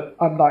great, but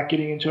I'm not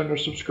getting into under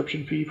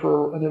subscription fee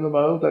for an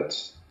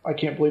MMO. I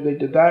can't believe they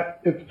did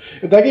that. If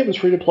that game was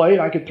free to play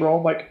and I could throw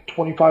in like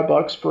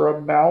 $25 for a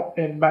mount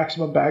and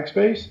maximum bag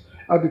space,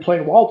 I'd be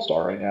playing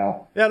WildStar right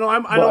now. Yeah, no,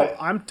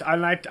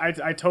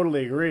 I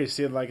totally agree.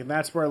 See, like, and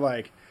that's where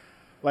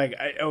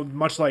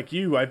much like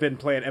you, I've been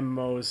playing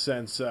MMOs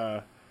since.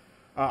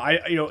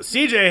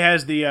 CJ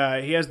has he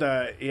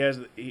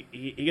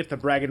gets the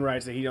bragging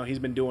rights that he's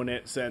been doing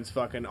it since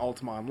fucking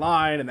Ultima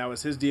Online, and that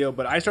was his deal.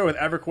 But I started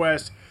with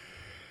EverQuest,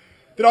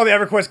 did all the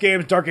EverQuest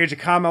games, Dark Age of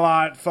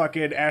Camelot,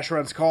 fucking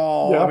Asheron's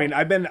Call. Yeah. I mean,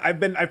 I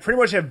pretty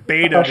much have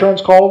beta.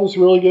 Asheron's Call was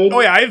really good. Oh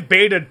yeah, I've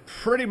baited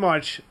pretty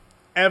much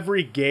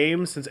every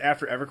game since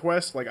after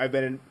EverQuest. Like, I've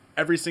been in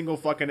every single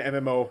fucking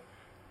MMO,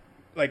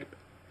 like,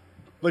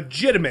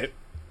 legitimate.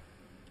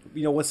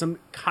 With some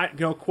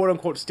quote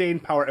unquote staying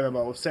power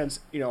MMO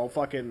since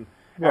fucking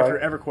after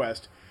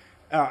EverQuest,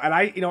 and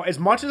I as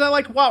much as I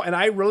liked WoW, and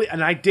I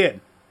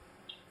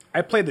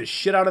played the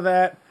shit out of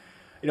that.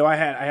 I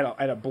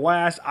had a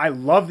blast. I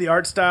love the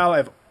art style.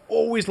 I've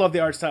always loved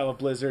the art style of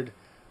Blizzard,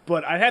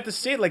 but I'd have to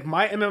say, like,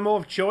 my MMO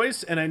of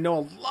choice, and I know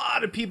a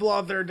lot of people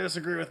out there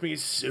disagree with me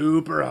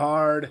super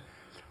hard,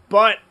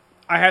 but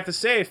I have to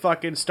say,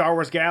 fucking Star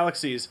Wars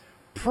Galaxies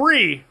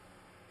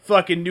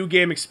fucking new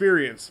game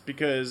experience,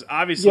 because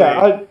obviously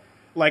I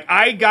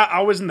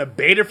was in the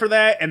beta for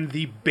that, and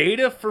the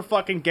beta for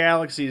fucking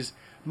Galaxies,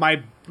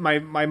 my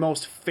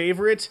most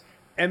favorite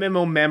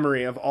MMO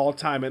memory of all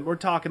time, and we're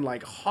talking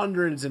like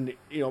hundreds and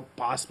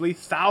possibly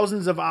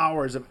thousands of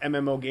hours of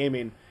MMO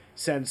gaming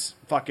since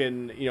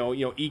fucking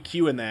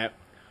EQ and that,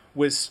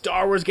 was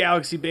Star Wars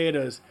Galaxy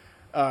betas.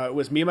 It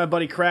was me and my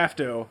buddy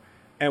Crafto.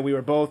 And we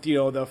were both,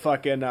 the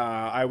fucking.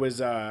 I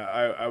was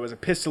a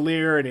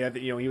pistolier, and he had,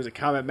 he was a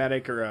combat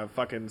medic or a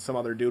fucking some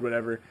other dude,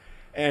 whatever.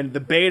 And the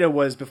beta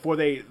was before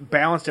they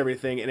balanced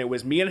everything, and it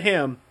was me and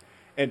him,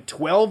 and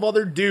 12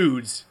 other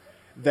dudes.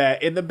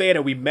 That in the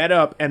beta we met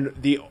up, and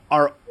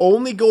our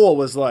only goal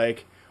was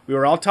like we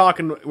were all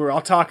talking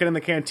in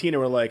the canteen,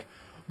 and we're like,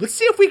 let's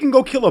see if we can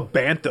go kill a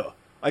bantha.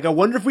 Like, I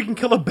wonder if we can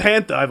kill a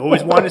bantha. I've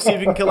always wanted to see if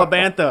we can kill a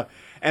bantha,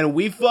 and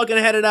we fucking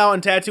headed out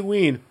on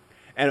Tatooine.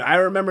 And I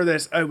remember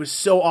this. It was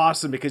so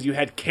awesome because you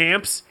had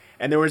camps,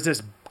 and there was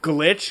this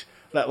glitch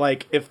that,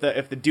 like, if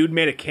the dude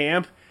made a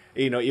camp,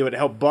 it would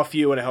help buff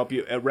you and help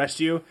you arrest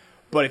you.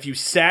 But if you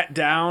sat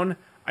down,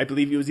 I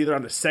believe it was either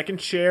on the second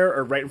chair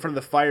or right in front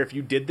of the fire. If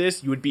you did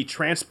this, you would be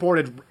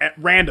transported at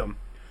random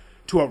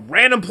to a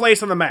random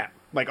place on the map.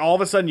 Like, all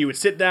of a sudden, you would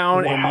sit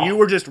down, and you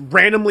were just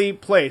randomly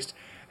placed.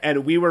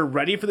 And we were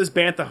ready for this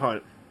bantha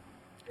hunt,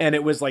 and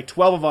it was like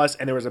 12 of us,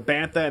 and there was a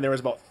bantha, and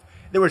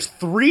there was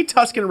 3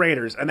 Tusken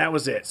Raiders, and that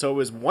was it. So it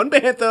was 1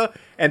 bantha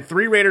and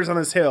 3 Raiders on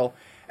this hill,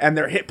 and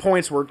their hit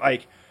points were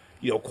like,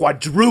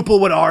 quadruple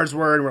what ours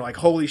were, and we're like,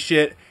 holy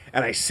shit.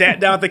 And I sat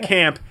down at the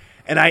camp,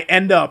 and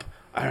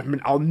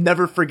I'll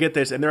never forget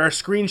this, and there are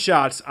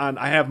screenshots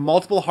I have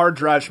multiple hard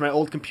drives from my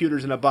old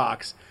computers in a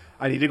box.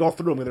 I need to go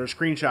through them, and there are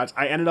screenshots.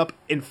 I ended up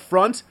in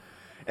front,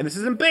 and this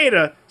is in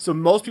beta, so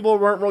most people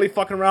weren't really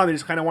fucking around. They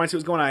just kind of wanted to see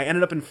what's going on. I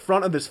ended up in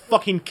front of this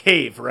fucking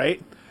cave, right?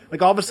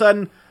 Like, all of a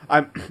sudden,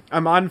 I'm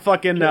on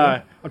fucking,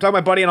 I'm talking to my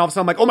buddy, and all of a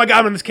sudden I'm like, oh my god,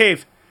 I'm in this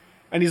cave.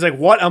 And he's like,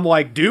 what? I'm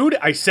like, dude,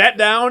 I sat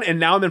down, and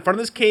now I'm in front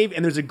of this cave,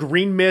 and there's a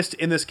green mist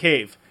in this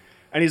cave.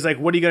 And he's like,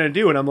 what are you going to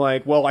do? And I'm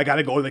like, well, I got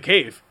to go to the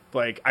cave.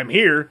 Like, I'm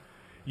here.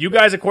 You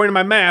guys, according to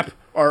my map,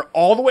 are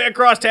all the way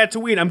across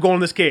Tatooine. I'm going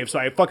to this cave. So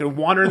I fucking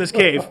wander in this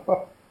cave,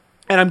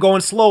 and I'm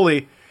going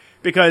slowly,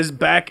 because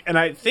and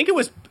I think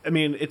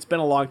it's been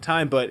a long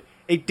time, but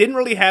it didn't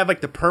really have,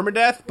 like, the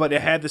permadeath, but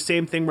it had the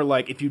same thing where,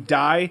 like, if you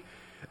die,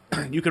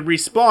 you could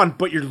respawn,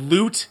 but your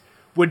loot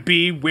would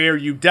be where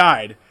you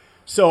died.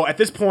 So at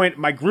this point,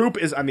 my group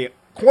is on the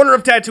corner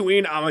of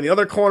Tatooine. I'm on the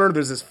other corner.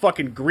 There's this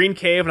fucking green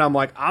cave, and I'm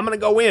like, I'm going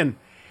to go in.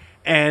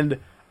 And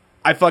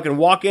I fucking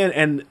walk in,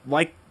 and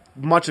like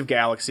much of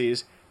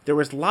Galaxies, there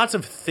was lots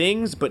of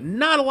things, but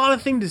not a lot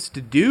of things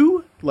to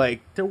do.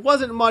 Like, there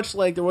wasn't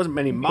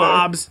many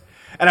mobs.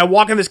 And I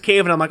walk in this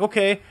cave, and I'm like,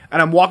 okay.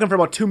 And I'm walking for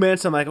about 2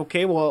 minutes. I'm like,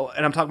 okay, well,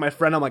 and I'm talking to my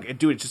friend. I'm like,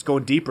 dude, it's just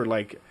going deeper.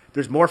 Like,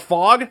 there's more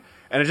fog,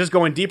 and it's just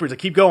going deeper. So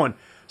keep going.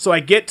 So I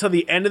get to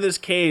the end of this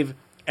cave,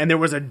 and there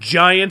was a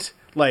giant,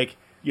 like,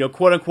 you know,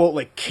 quote unquote,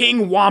 like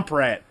king womp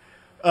rat.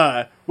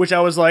 Which I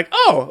was like,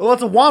 oh, well,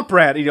 it's a womp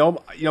rat. You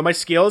know, my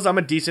skills, I'm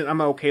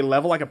an okay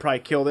level. I could probably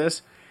kill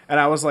this. And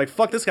I was like,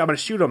 fuck this guy, I'm gonna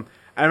shoot him.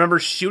 I remember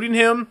shooting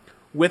him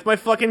with my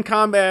fucking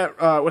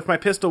combat, with my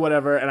pistol,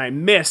 whatever, and I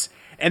miss.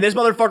 And this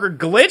motherfucker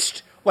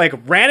glitched, like,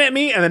 ran at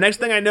me, and the next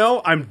thing I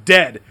know, I'm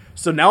dead.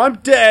 So now I'm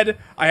dead,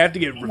 I have to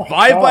get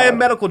revived by a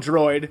medical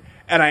droid,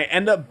 and I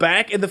end up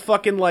back in the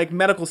fucking, like,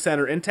 medical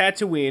center in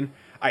Tatooine.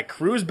 I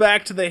cruise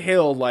back to the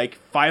hill, like,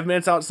 5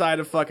 minutes outside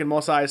of fucking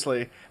Mos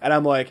Eisley, and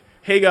I'm like,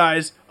 hey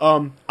guys,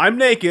 I'm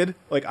naked,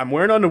 like, I'm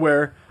wearing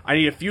underwear, I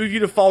need a few of you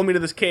to follow me to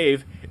this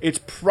cave, it's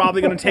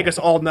probably gonna take us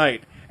all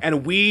night.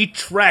 And we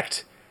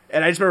trekked.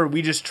 And I just remember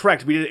we just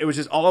trekked. It was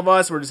just all of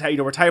us. We're just, you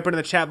know, we're typing in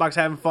the chat box,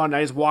 having fun.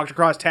 I just walked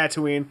across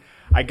Tatooine.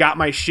 I got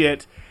my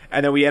shit,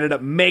 and then we ended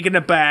up making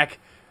it back,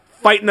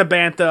 fighting the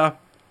bantha.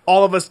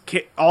 All of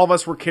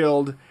us were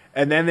killed,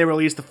 and then they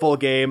released the full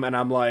game. And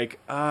I'm like,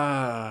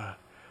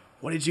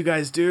 what did you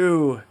guys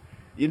do?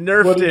 You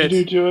nerfed it. What did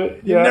you do to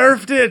it? You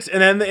nerfed it,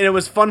 and then it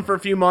was fun for a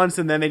few months,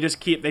 and then they just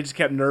kept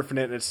nerfing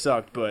it, and it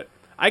sucked. But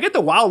I get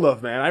the WoW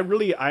love, man. I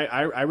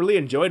really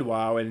enjoyed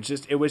WoW, and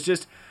it was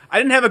just. I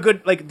didn't have a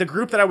good, like, the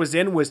group that I was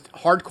in was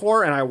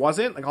hardcore, and I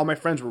wasn't. Like, all my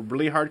friends were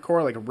really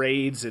hardcore, like,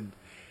 raids and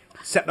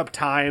setting up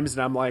times,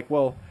 and I'm like,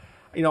 well,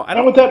 you know, I don't...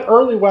 And with that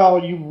early WoW,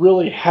 you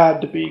really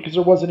had to be, because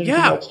there wasn't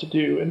anything else to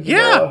do in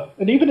Vanilla.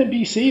 And even in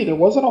BC, there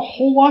wasn't a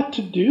whole lot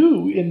to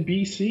do in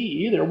BC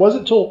either. It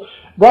wasn't until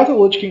Wrath of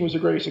the Lich King was the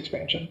greatest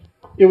expansion.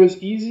 It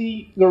was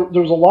easy, there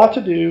was a lot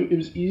to do, it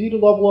was easy to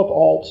level up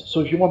alts,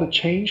 so if you wanted to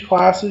change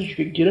classes, you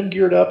could get them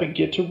geared up and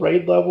get to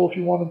raid level if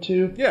you wanted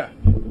to. Yeah.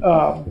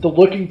 The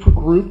looking for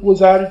group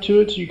was added to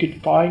it, so you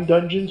could find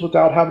dungeons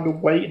without having to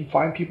wait and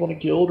find people in a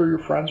guild or your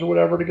friends or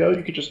whatever to go.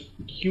 You could just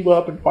queue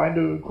up and find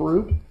a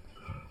group.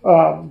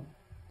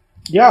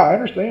 Yeah, I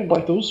understand.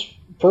 Like, those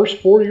first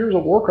 4 years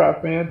of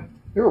Warcraft, man,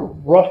 they were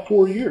rough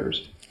 4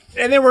 years.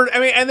 And they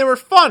were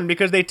fun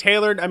because they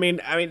tailored. I mean,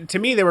 to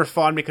me, they were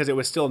fun because it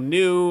was still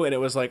new and it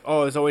was like,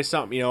 oh, there's always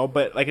something, you know.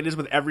 But like it is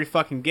with every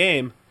fucking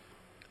game,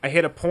 I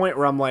hit a point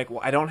where I'm like, well,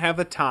 I don't have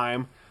the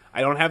time,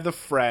 I don't have the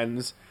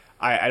friends,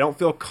 I don't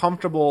feel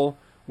comfortable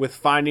with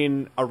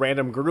finding a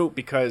random group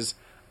because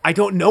I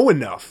don't know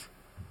enough.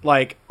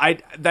 Like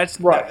that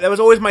was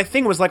always my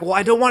thing. Was like, well,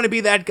 I don't want to be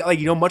that guy, like,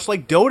 you know, much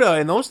like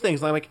Dota and those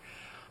things. Like,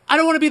 I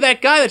don't want to be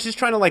that guy that's just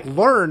trying to like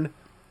learn.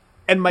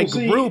 And my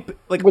group,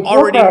 like,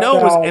 already Warcraft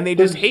knows, now, and they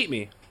just hate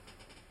me.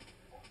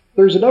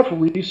 There's enough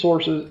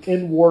resources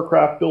in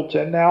Warcraft built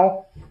in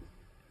now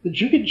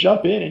that you could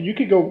jump in and you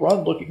could go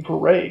run looking for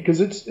raid, because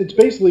it's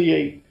basically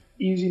a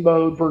easy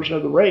mode version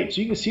of the raid.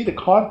 So you can see the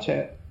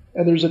content,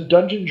 and there's a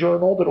dungeon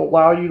journal that'll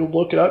allow you to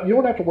look it up. You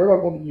don't have to worry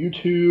about going to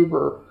YouTube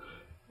or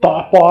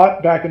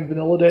ThoughtBot back in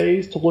vanilla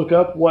days to look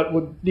up what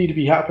would need to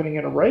be happening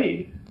in a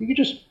raid. You could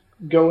just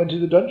go into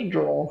the dungeon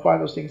journal and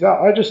find those things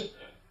out.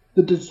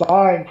 The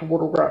design for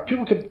World of Warcraft,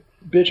 people can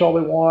bitch all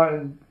they want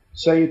and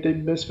say they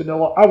miss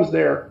vanilla. I was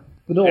there.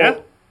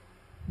 Vanilla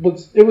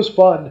was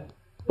fun,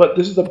 but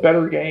this is a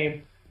better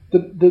game.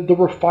 The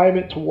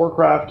refinement to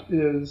Warcraft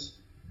is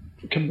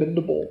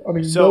commendable. I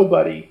mean,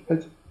 nobody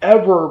has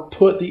ever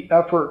put the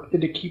effort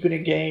into keeping a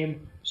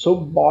game so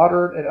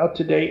modern and up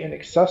to date and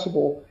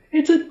accessible.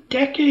 It's a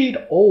decade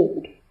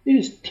old. It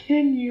is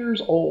 10 years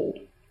old.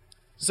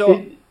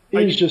 So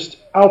it is just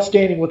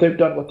outstanding what they've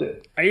done with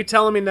it. Are you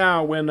telling me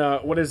now when,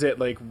 what is it,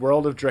 like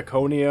World of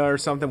Draconia or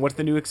something? What's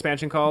the new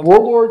expansion called?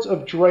 Warlords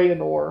of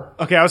Draenor.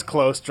 Okay, I was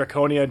close.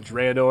 Draconia,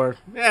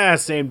 Draenor.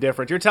 Same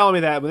difference. You're telling me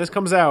that when this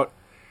comes out,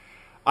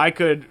 I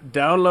could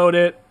download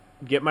it,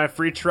 get my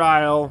free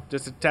trial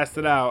just to test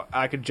it out.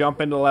 I could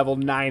jump into level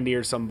 90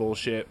 or some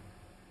bullshit.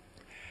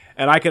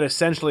 And I could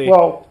essentially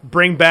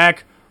bring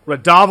back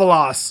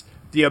Radavalos,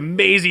 the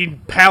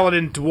amazing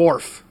paladin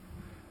dwarf.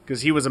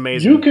 Because he was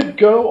amazing. You could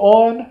go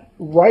on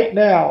right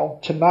now,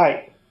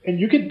 tonight, and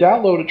you could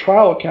download a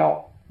trial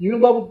account. You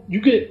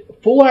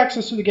get full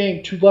access to the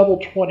game to level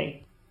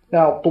 20.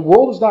 Now, the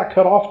world is not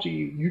cut off to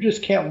you. You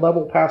just can't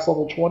level past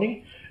level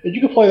 20. And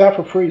you can play that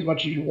for free as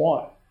much as you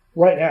want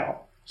right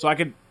now. So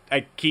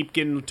I keep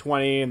getting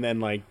 20 and then,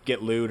 like,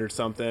 get loot or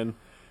something.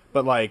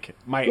 But, like,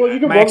 my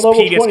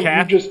XP gets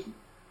capped?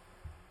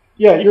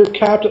 You're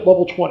capped at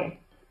level 20.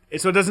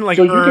 So it doesn't, like,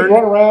 so you can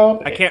run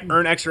around. I can't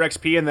earn extra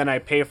XP, and then I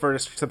pay for a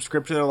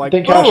subscription. They're like,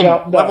 then cash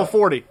out. No. Level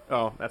 40.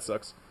 Oh, that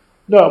sucks.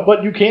 No,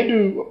 but we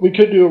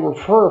could do a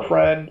refer a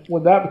friend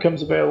when that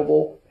becomes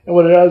available. And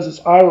what it does is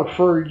I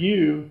refer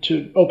you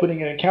to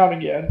opening an account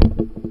again.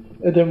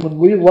 And then when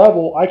we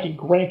level, I can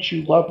grant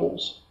you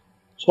levels.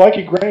 So I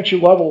can grant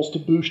you levels to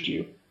boost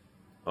you.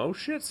 Oh,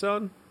 shit,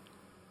 son.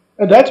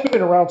 And that's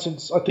been around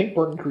since, I think,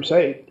 Burning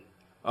Crusade.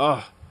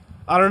 Oh,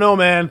 I don't know,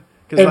 man.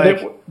 And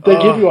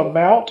they give you a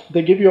mount.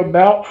 They give you a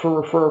mount for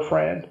refer a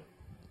friend.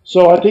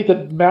 So I think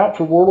the mount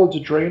for Warlords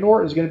of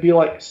Draenor is going to be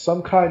like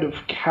some kind of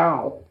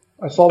cow.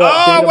 I saw that.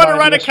 Oh, I data want to mine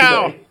ride a yesterday.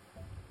 cow.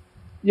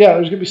 Yeah,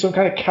 there's gonna be some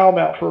kind of cow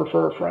mount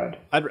for a friend.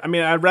 I'd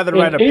rather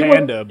And ride a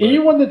panda. But...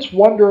 anyone that's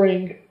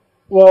wondering,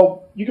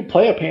 well, you can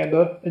play a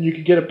panda and you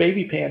can get a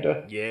baby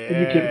panda. Yeah.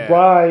 And you can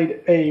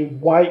ride a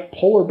white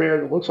polar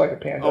bear that looks like a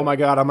panda. Oh my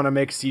god, I'm gonna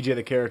make CJ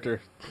the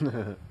character.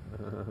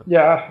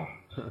 Yeah,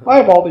 I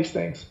have all these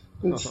things.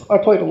 I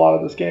played a lot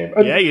of this game.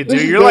 Yeah, you do.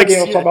 This is You're the like, game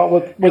I was talking about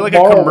with you're like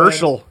Morrowind. a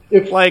commercial.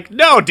 Like,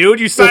 no,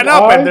 dude, you sign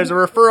up and there's a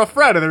refer a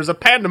friend and there's a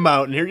panda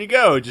mount and here you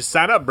go. Just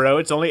sign up, bro.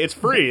 It's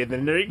free and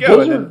then there you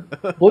go.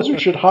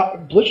 Blizzard should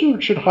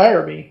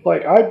hire me.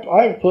 Like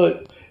I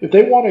put, if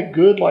they want a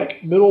good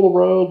like middle of the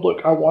road,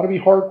 look, I want to be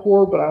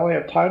hardcore, but I only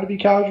have time to be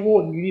casual,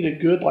 and you need a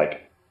good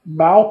like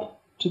mouth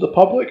to the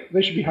public,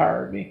 they should be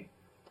hiring me.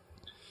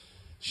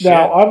 Shit.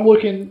 Now I'm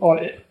looking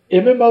on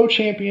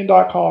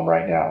MMOchampion.com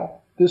right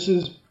now. This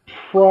is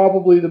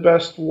probably the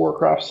best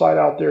Warcraft site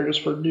out there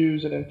just for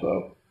news and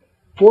info.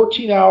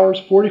 14 hours,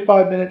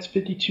 45 minutes,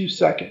 52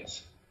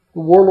 seconds. The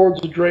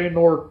Warlords of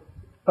Draenor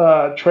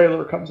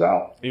trailer comes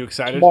out. Are you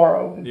excited?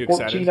 Tomorrow in 14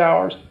 excited?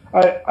 Hours.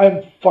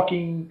 I'm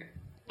fucking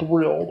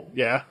thrilled.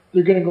 Yeah.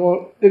 They're going to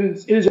go.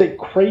 It is a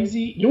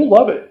crazy, you'll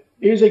love it.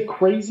 It is a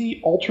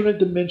crazy alternate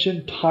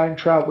dimension time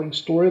traveling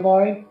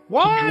storyline to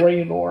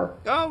Draenor.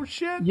 Oh,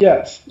 shit.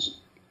 Yes.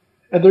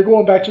 And they're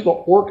going back to the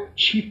Orc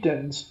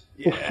chieftains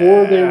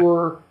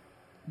before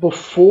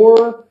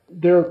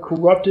they're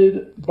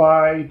corrupted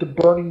by the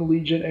Burning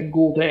Legion and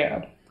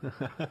Gul'dan.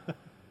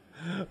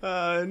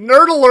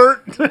 Nerd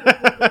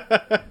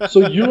alert!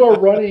 So you are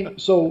running.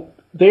 So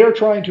they are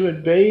trying to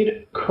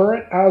invade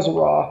current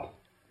Azeroth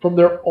from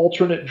their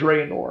alternate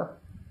Draenor.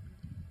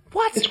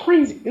 What? It's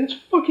crazy. It's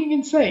fucking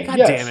insane. God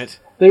damn it.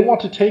 They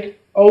want to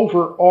take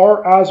over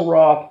our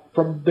Azeroth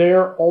from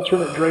their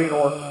alternate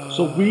Draenor.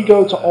 So we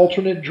go to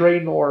alternate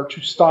Draenor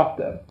to stop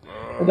them.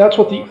 And that's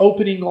what the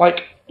opening,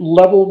 like,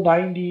 level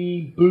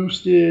 90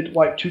 boosted,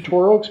 like,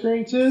 tutorial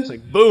experience is. It's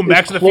like, boom,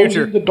 Back to the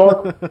Future. The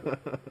dark...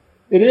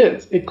 It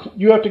is.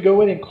 You have to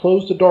go in and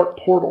close the dark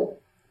portal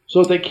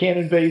so that they can't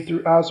invade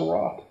through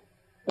Azeroth.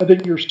 And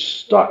then you're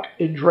stuck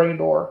in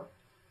Draenor.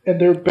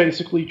 And they're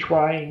basically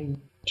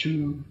trying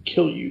to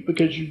kill you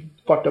because you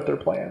fucked up their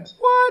plans.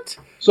 What?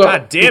 So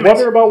God damn you're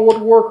wondering about World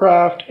of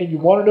Warcraft and you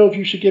want to know if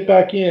you should get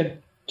back in,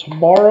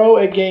 tomorrow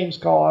at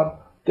Gamescom,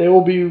 they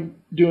will be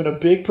doing a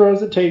big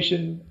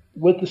presentation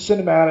with the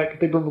cinematic.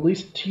 They've been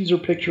releasing teaser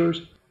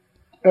pictures.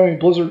 I mean,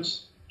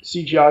 Blizzard's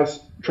CGI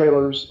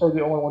trailers are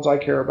the only ones I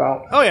care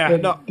about. Oh, yeah.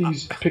 And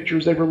these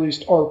pictures they've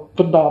released are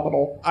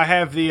phenomenal. I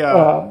have the,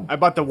 I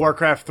bought the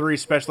Warcraft 3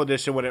 Special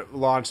Edition when it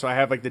launched, so I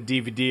have, like, the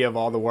DVD of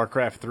all the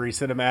Warcraft 3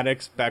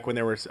 cinematics back when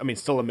they were, I mean,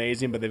 still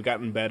amazing, but they've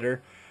gotten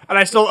better. And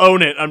I still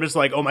own it. I'm just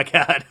like, oh, my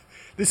God,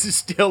 this is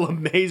still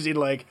amazing.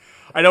 Like,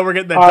 I know we're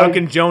getting that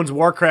Duncan Jones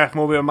Warcraft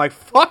movie. I'm like,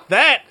 fuck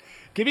that.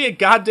 Give me a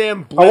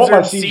goddamn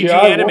Blizzard CG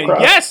anime.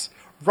 Warcraft. Yes!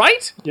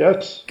 Right?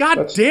 Yes.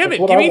 God damn it.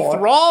 Give me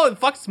Thrall and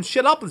fuck some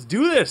shit up. Let's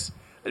do this.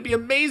 That'd be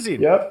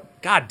amazing.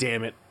 Yep. God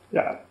damn it.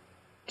 Yeah.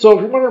 So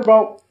if you're wondering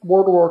about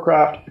World of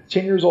Warcraft, it's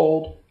 10 years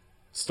old.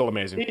 Still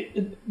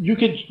amazing. You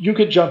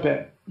could jump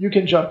in. You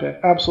can jump in.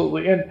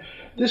 Absolutely. And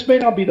this may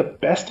not be the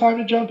best time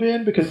to jump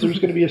in because there's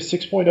going to be a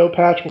 6.0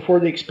 patch before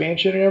the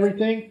expansion and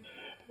everything.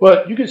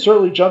 But you can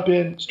certainly jump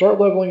in, start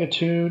leveling a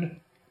tune,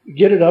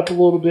 get it up a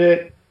little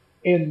bit,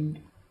 and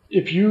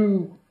if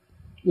you...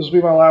 This will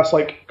be my last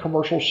like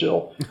commercial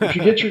shill. If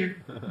you get your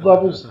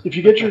levels, if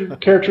you get your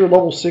character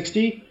level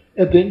 60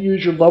 and then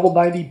use your level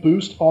 90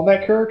 boost on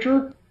that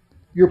character,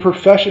 your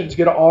professions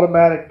get an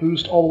automatic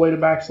boost all the way to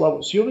max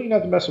level. So you don't even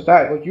have to mess with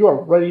that. Like you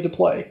are ready to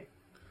play.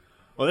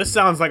 Well, this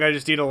sounds like I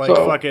just need to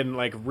fucking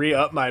like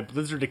re-up my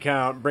Blizzard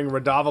account, bring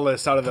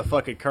Radovalis out of the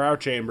fucking cryo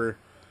chamber,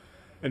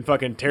 and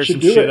fucking tear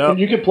some shit up. And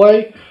you can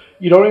play.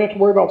 You don't even have to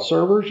worry about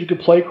servers. You can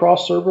play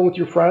cross server with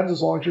your friends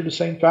as long as you're the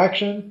same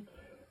faction.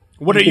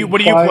 What do you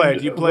play?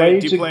 Do you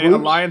play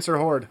Alliance or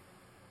Horde?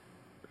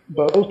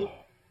 Both.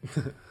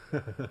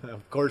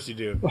 Of course you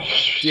do.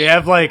 Do you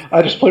have like?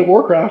 I just play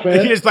Warcraft, man.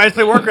 I just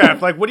play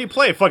Warcraft. Like, what do you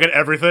play? Fucking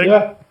everything.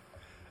 Yeah.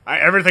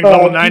 Everything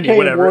level 90, DK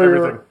whatever. Warrior,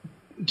 everything.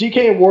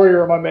 DK and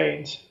Warrior are my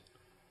mains.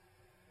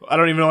 I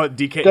don't even know what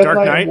DK. Death Dark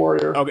Knight Knight. And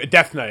Warrior. Okay,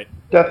 Death Knight.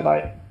 Death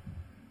Knight.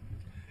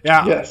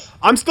 Yeah. Yes.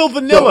 I'm still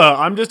vanilla.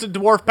 I'm just a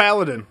dwarf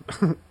paladin.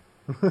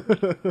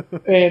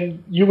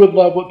 And you would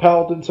love what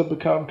paladins have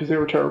become because they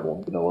were terrible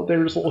in vanilla. They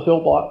were just little hill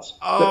bots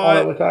that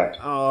auto-attacked.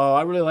 Oh,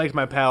 I really liked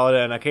my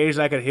paladin.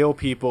 Occasionally I could heal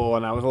people,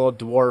 and I was a little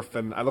dwarf,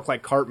 and I looked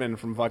like Cartman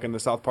from fucking the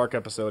South Park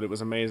episode. It was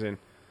amazing.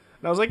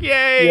 And I was like,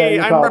 yay,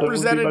 yeah, I'm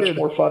represented. Would be much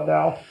more fun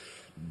now.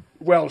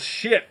 Well,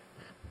 shit.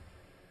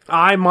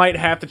 I might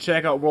have to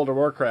check out World of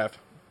Warcraft.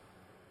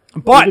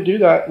 But we could do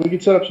that. We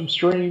could set up some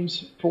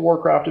streams for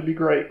Warcraft. It'd be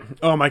great.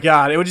 Oh my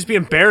God, it would just be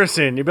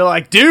embarrassing. You'd be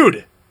like,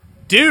 dude,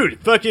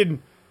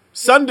 fucking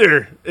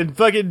Sunder and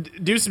fucking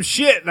do some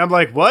shit. And I'm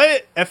like,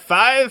 what?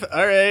 F5?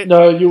 All right.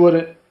 No, you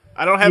wouldn't.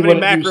 I don't have any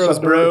macros,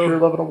 bro. If you're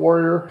loving a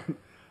warrior.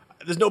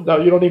 No,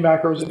 you don't need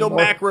macros anymore. No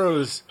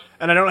macros.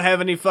 And I don't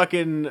have any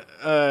fucking,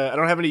 I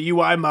don't have any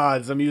UI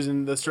mods. I'm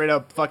using the straight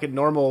up fucking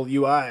normal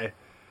UI.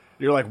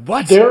 You're like,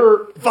 what?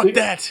 Fuck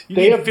that. You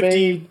they need have 50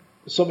 made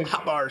some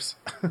hot bars.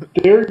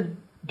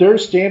 their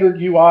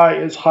standard UI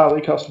is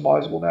highly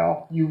customizable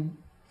now.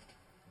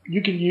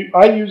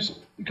 I use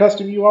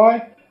custom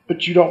UI,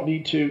 but you don't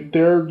need to.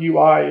 Their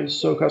UI is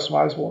so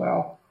customizable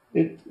now.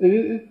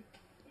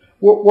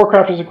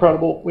 Warcraft is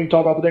incredible. We can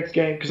talk about the next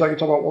game because I can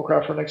talk about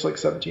Warcraft for the next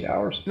 17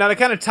 hours. Now to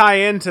kind of tie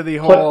into the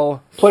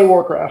whole play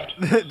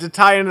Warcraft. To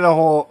tie into the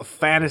whole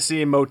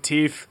fantasy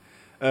motif,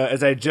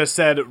 as I just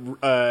said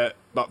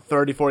about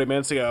 30, 40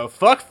 minutes ago,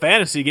 fuck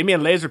fantasy. Give me a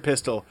laser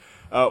pistol.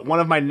 One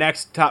of my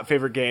next top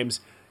favorite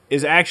games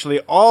is actually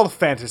all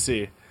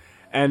fantasy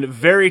and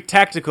very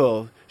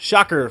tactical.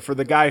 Shocker for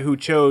the guy who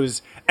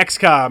chose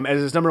XCOM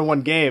as his number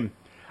one game.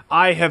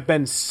 I have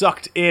been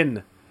sucked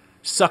in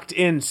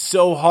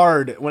so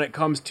hard when it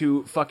comes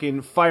to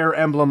fucking Fire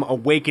Emblem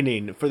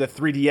Awakening for the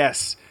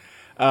 3DS.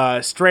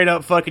 Straight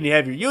up fucking, you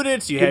have your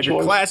units, you have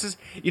your classes,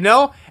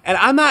 and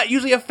I'm not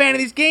usually a fan of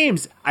these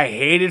games. I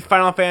hated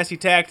Final Fantasy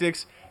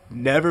Tactics,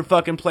 never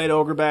fucking played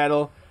Ogre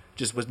Battle,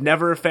 just was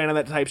never a fan of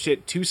that type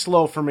shit, too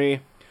slow for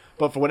me.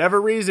 But for whatever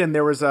reason,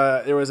 there was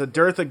a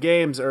dearth of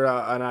games, or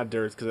not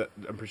dearth, because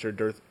I'm pretty sure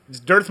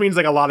dearth means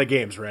like a lot of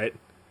games, right?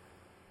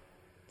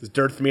 Does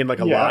dearth mean like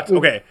a lot?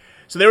 Okay.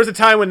 So there was a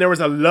time when there was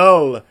a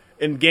lull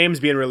in games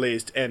being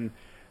released, and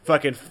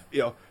fucking,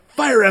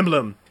 Fire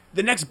Emblem,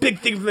 the next big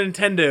thing from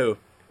Nintendo.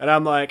 And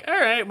I'm like, all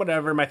right,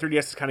 whatever. My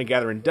 3DS is kind of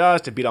gathering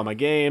dust. I beat all my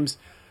games.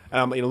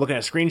 And I'm, looking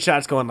at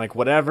screenshots going like,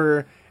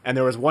 whatever. And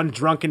there was one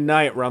drunken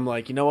night where I'm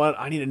like, you know what?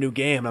 I need a new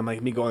game. I'm like,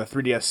 let me go in the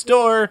 3DS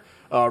store.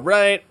 All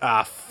right.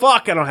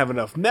 Fuck, I don't have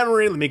enough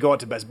memory. Let me go out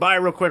to Best Buy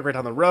real quick right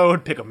down the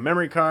road, pick up a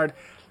memory card.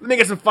 Let me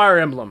get some Fire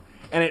Emblem.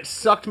 And it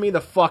sucked me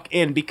the fuck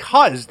in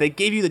because they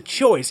gave you the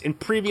choice in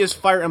previous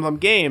Fire Emblem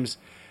games,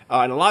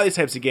 and a lot of these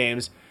types of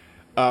games,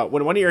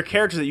 when one of your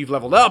characters that you've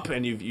leveled up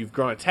and you've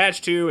grown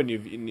attached to and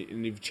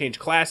you've changed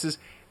classes,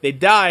 they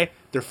die,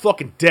 they're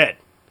fucking dead.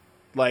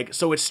 Like,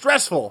 so it's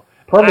stressful.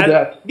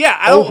 Permadeath.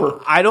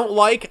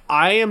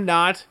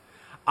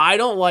 I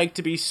don't like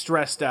to be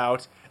stressed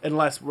out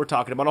unless we're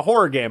talking about a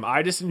horror game.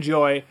 I just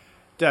enjoy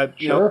to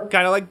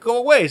kind of like go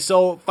away.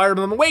 So Fire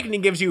Emblem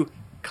Awakening gives you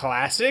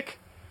classic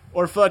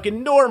or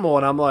fucking normal,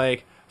 and I'm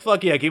like,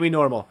 fuck yeah, give me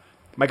normal.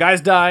 My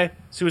guys die,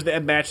 as soon as the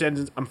match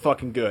ends, I'm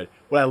fucking good.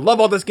 What I love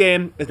about this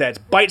game is that it's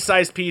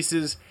bite-sized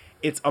pieces,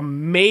 it's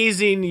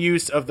amazing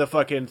use of the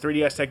fucking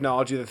 3DS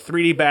technology, the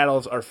 3D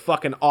battles are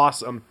fucking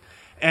awesome,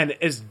 and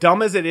as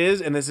dumb as it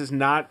is, and it's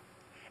not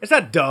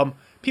dumb,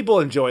 people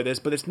enjoy this,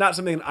 but it's not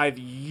something I've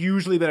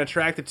usually been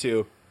attracted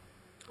to.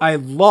 I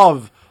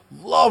love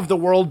the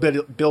world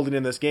building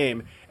in this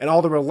game, and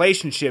all the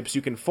relationships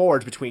you can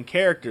forge between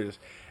characters.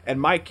 And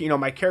my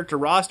character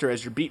roster,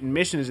 as you're beating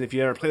missions, and if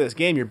you ever play this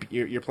game,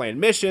 you're playing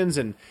missions,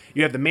 and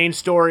you have the main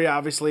story,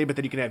 obviously, but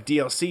then you can have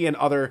DLC and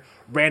other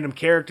random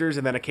characters,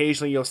 and then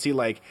occasionally you'll see,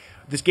 like,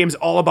 this game's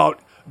all about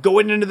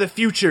going into the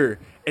future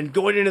and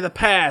going into the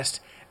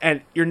past,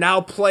 and you're now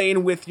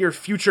playing with your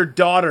future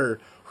daughter,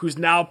 who's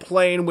now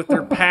playing with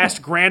their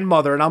past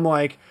grandmother, and I'm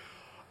like,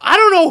 I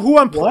don't know who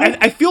I'm playing.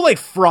 I feel like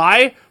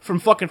Fry from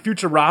fucking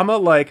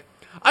Futurama. Like,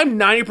 I'm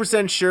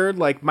 90% sure,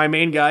 like, my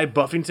main guy,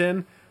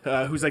 Buffington,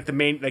 who's like the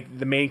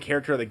main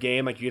character of the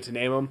game, like you get to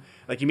name him,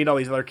 like you meet all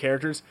these other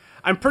characters.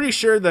 I'm pretty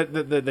sure that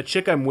the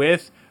chick I'm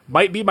with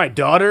might be my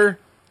daughter,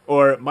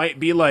 or it might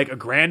be like a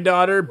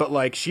granddaughter, but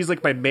like she's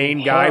like my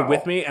main guy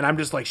with me, and I'm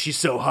just like, she's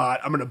so hot,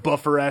 I'm gonna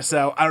buff her ass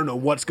out. I don't know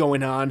what's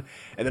going on,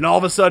 and then all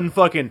of a sudden,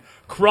 fucking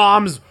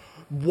Crom's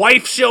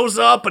wife shows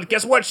up, but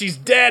guess what? She's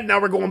dead.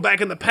 Now we're going back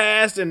in the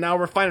past, and now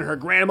we're finding her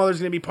grandmother's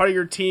gonna be part of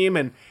your team,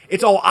 and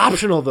it's all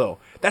optional though.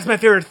 That's my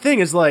favorite thing,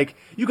 is like,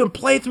 you can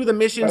play through the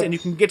missions and you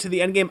can get to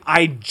the end game.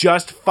 I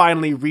just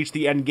finally reached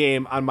the end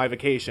game on my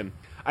vacation.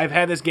 I've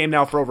had this game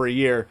now for over a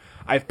year.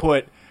 I've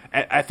put,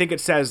 I think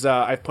it says,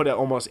 I've put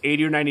almost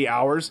 80 or 90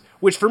 hours,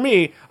 which for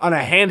me, on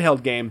a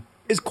handheld game,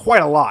 is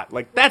quite a lot.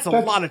 Like, that's a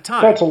lot of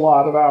time. That's a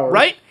lot of hours.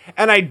 Right?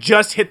 And I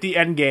just hit the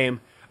end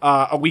game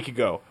a week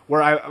ago,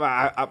 where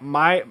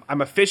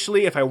I'm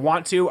officially, if I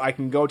want to, I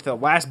can go to the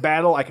last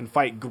battle, I can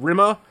fight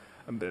Grima.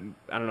 I don't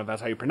know if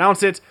that's how you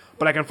pronounce it,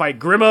 but I can fight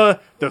Grima,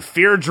 the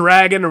Fear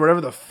Dragon, or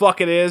whatever the fuck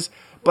it is,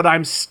 but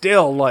I'm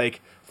still like,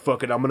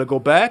 fuck it, I'm gonna go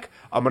back,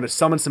 I'm gonna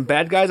summon some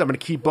bad guys, I'm gonna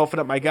keep buffing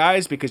up my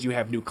guys, because you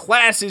have new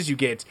classes, you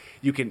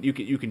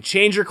can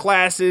change your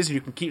classes, you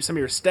can keep some of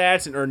your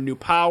stats and earn new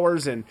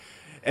powers, and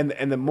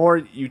the more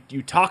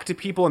you talk to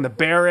people in the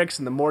barracks,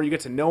 and the more you get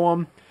to know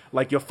them,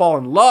 like, you'll fall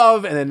in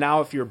love, and then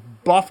now if you're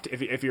buffed,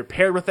 if you're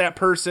paired with that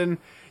person,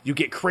 you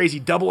get crazy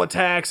double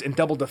attacks and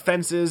double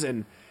defenses,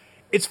 and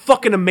it's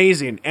fucking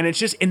amazing, and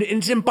it's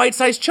in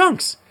bite-sized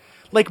chunks.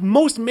 Like,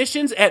 most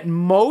missions, at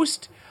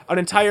most, an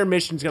entire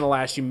mission's gonna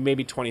last you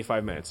maybe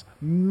 25 minutes.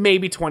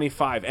 Maybe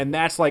 25, and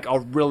that's, like, a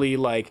really,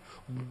 like,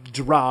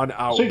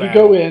 drawn-out So you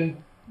battle. go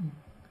in,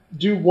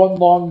 do one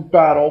long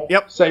battle,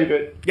 save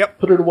it,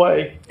 put it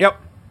away,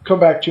 come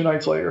back 2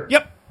 nights later.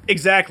 Yep,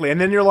 exactly,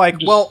 and then you're like,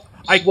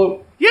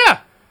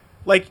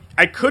 like,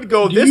 I could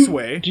go this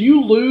way. Do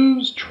you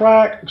lose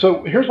track?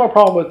 So here's my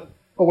problem with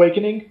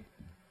Awakening,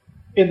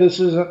 and this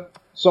isn't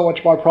so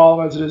much my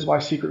problem as it is my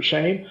secret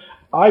shame.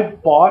 I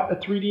bought a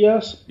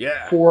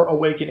 3DS for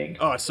Awakening.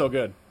 Oh, it's so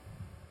good.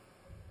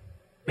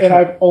 And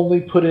I've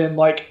only put in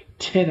like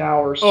 10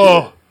 hours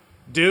to it.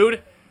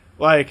 Dude.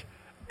 Like,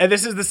 and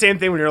this is the same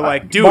thing when you're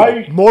like, dude,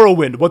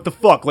 Morrowind, what the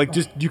fuck? Like,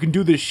 just, you can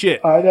do this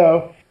shit. I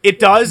know. It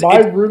does. My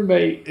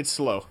roommate. It's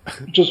slow.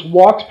 just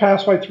walks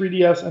past my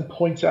 3DS and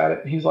points at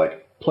it. And he's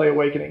like, play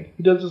Awakening.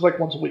 He does this like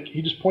once a week.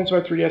 He just points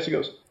at my 3DS and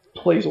goes,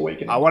 plays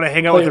Awakening. I want to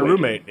hang out with your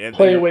roommate.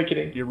 Play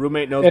Awakening. Your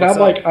roommate knows and what's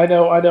I'm like, I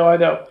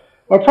know.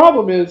 My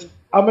problem is,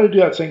 I'm going to do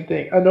that same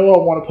thing. I know I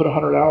want to put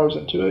 100 hours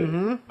into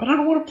it, but I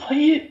don't want to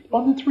play it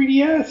on the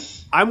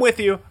 3DS. I'm with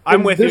you.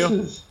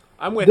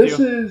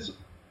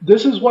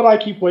 This is what I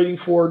keep waiting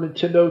for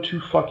Nintendo to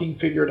fucking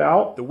figure it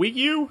out. The Wii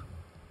U?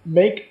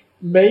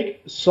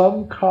 Make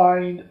some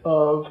kind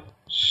of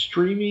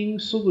streaming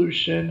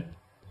solution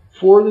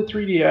for the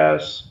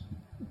 3DS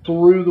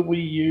through the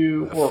Wii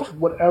U or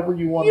whatever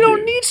you want to do. You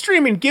don't need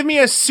streaming. Give me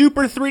a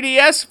Super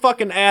 3DS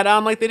fucking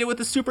add-on like they did with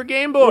the Super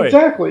Game Boy.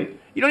 Exactly.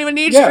 You don't even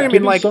need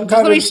streaming. Like, just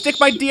let me stick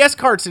my DS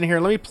carts in here.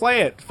 Let me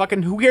play it.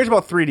 Fucking, who cares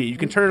about 3D? You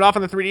can turn it off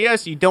on the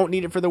 3DS. You don't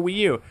need it for the Wii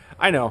U.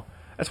 I know.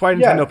 That's why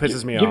Nintendo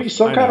pisses me off. Give me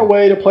some kind of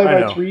way to play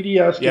my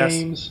 3DS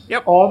games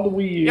on the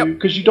Wii U.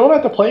 Because you don't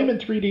have to play them in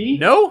 3D.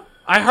 No,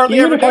 I hardly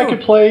ever do. Even if I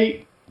could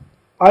play...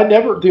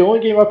 The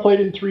only game I played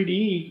in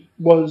 3D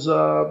was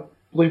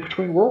Link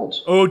Between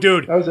Worlds. Oh,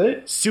 dude. That was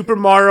it. Super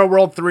Mario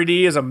World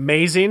 3D is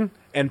amazing.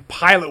 And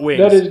Pilot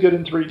Wings. That is good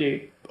in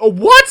 3D. Oh,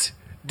 what?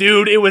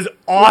 Dude, it was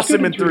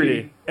awesome in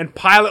 3D. And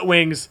Pilot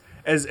Wings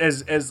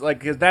as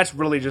like, cause that's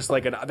really just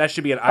like that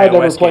should be an iOS game. I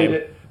never played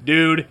it.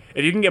 Dude,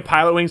 if you can get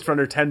Pilot Wings for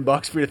under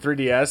 $10 for your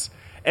 3DS,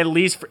 at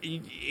least for,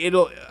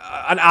 it'll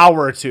an hour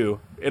or two,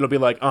 it'll be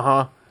like,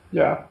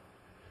 yeah,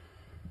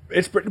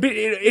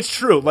 it's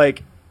true.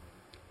 Like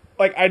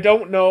I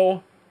don't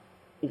know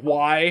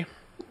why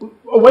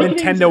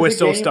Nintendo is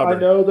so stubborn. I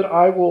know that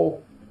I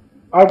will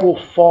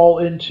fall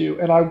into,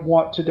 and I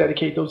want to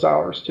dedicate those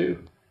hours to.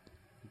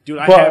 Dude,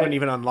 I haven't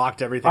even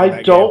unlocked everything.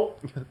 I don't.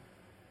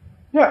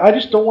 Yeah, I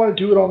just don't want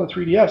to do it on the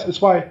 3DS.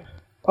 It's why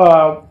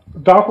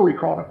Valkyrie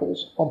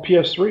Chronicles on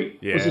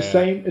PS3 was the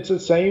same. It's the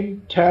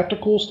same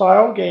tactical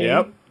style game.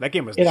 Yep, that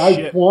game was. And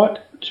I want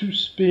to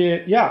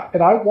spend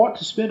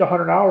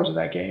 100 hours in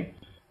that game,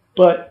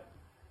 but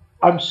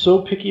I'm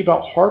so picky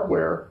about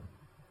hardware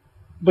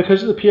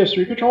because of the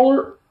PS3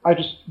 controller. I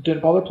just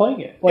didn't bother playing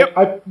it. Like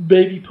I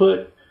maybe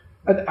put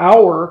an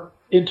hour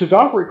into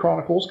Valkyrie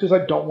Chronicles because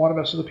I don't want to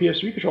mess with the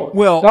PS3 controller.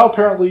 Well, now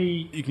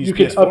apparently you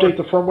can update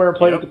the firmware and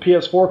play with the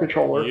PS4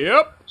 controller.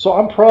 Yep. So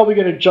I'm probably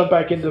going to jump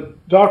back into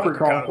Valkyrie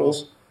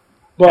Chronicles.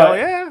 But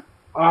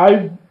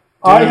I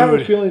have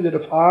a feeling that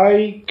if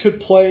I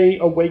could play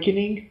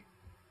Awakening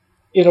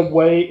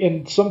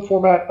in some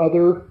format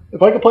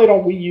if I could play it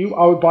on Wii U,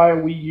 I would buy a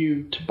Wii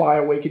U to buy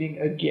Awakening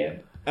again.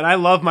 And I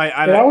love my...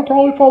 And I would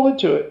probably fall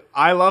into it.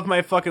 I love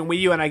my fucking Wii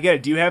U, and I get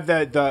it. Do you have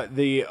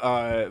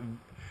the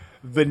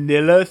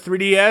vanilla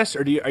 3DS,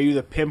 or are you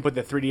the pimp with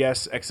the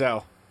 3DS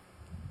XL?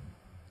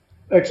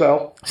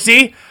 XL.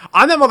 See?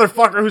 I'm that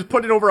motherfucker who's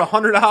put in over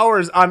 100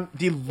 hours on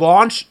the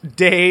launch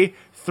day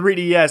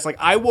 3DS. Like,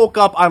 I woke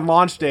up on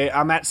launch day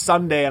on that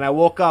Sunday, and I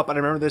woke up, and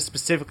I remember this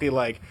specifically,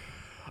 like,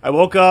 I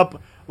woke up,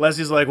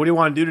 Leslie's like, what do you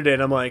want to do today?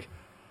 And I'm like,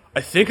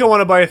 I think I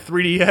want to buy a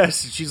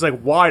 3DS. And she's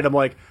like, why? And I'm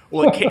like,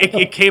 well,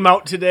 it came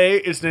out today.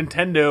 It's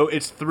Nintendo.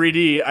 It's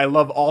 3D. I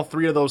love all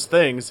three of those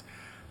things.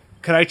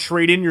 Can I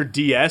trade in your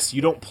DS?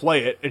 You don't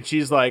play it. And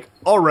she's like,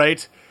 all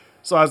right.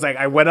 So I was like,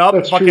 I went up.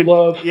 That's true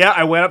love. Yeah,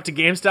 I went up to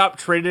GameStop,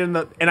 traded in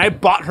and I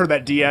bought her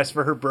that DS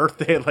for her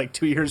birthday like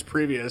 2 years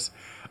previous.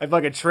 I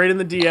fucking traded in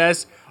the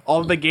DS,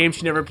 all of the games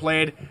she never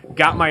played,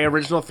 got my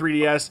original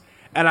 3DS,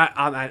 and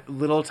on that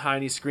little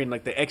tiny screen,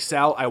 like the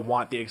XL, I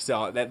want the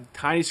XL. That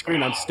tiny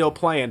screen, I'm still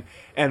playing.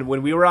 And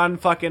when we were on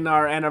fucking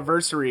our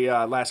anniversary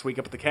last week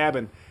up at the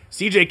cabin,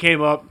 CJ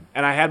came up,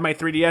 and I had my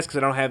 3DS because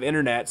I don't have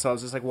internet, so I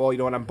was just like, well, you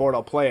know what, I'm bored,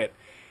 I'll play it.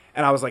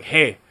 And I was like,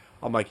 hey,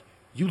 I'm like,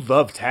 you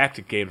love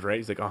tactic games, right?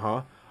 He's like,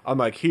 uh-huh. I'm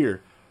like,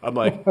 here. I'm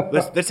like,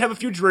 let's have a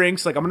few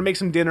drinks. Like, I'm going to make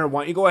some dinner.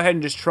 Why don't you go ahead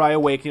and just try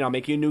Awakening? I'll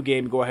make you a new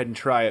game. Go ahead and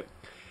try it.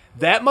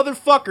 That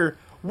motherfucker,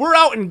 we're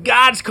out in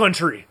God's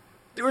country.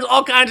 There was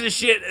all kinds of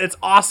shit. It's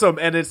awesome,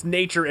 and it's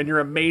nature, and you're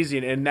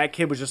amazing. And that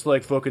kid was just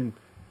like, fucking,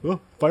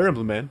 oh, Fire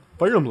Emblem, man.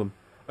 Fire Emblem.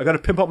 I got to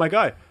pimp out my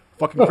guy.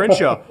 Fucking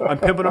Crenshaw. I'm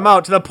pimping him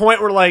out to the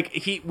point where,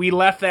 like, we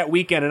left that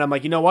weekend, and I'm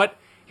like, you know what?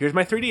 Here's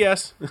my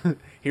 3DS.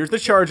 Here's the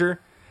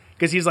charger.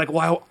 Because he's like,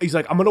 wow. He's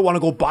like, I'm going to want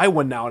to go buy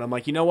one now. And I'm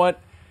like, you know what?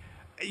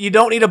 You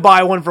don't need to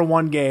buy one for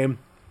one game.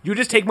 You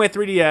just take my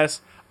 3DS.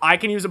 I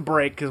can use a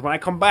break, because when I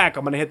come back,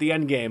 I'm going to hit the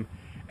end game.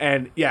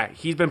 And, yeah,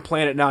 he's been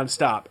playing it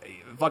nonstop.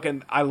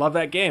 Fucking, I love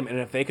that game. And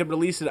if they could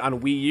release it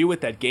on Wii U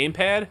with that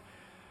gamepad,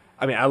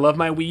 I mean, I love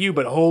my Wii U,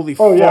 but holy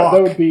fuck. Oh, yeah,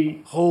 that would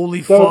be...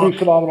 Holy fuck. That would be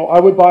phenomenal. I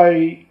would buy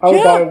a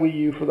Wii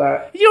U for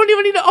that. You don't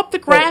even need to up the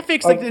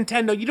graphics like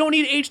Nintendo. You don't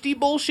need HD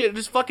bullshit.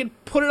 Just fucking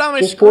put it on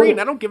my screen.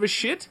 I don't give a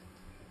shit.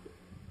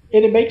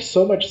 And it makes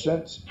so much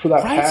sense for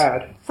that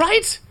pad.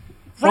 Right?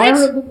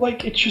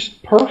 Like, it's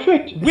just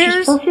perfect.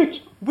 It's just perfect.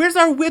 Where's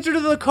our Wizard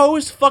of the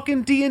Coast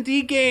fucking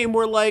D&D game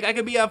where, like, I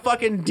could be a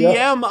fucking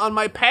DM on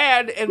my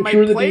pad and if my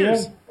you're the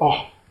players? DM,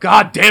 oh,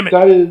 God damn it.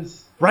 that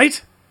is...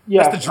 Right?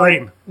 Yeah. That's the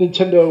dream.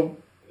 Nintendo...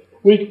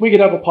 We could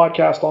have a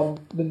podcast on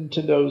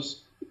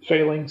Nintendo's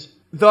failings.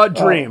 The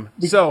dream.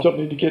 We so don't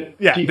need to get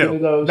deep into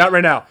those. Not right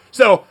now.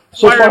 So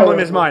Fire Emblem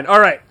is mine. All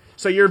right.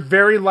 So your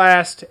very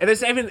last, and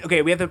it's even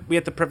okay. We have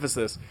to preface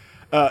this.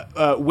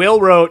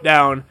 Will wrote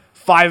down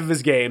 5 of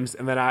his games,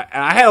 and then I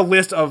had a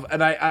list of,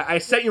 and I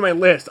sent you my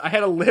list. I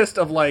had a list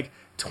of like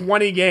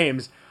 20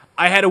 games.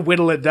 I had to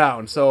whittle it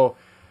down. So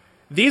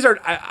these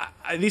are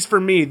these for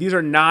me. These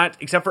are not,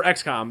 except for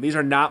XCOM. These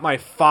are not my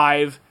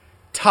 5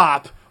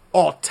 top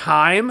all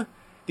time.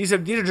 These are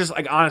just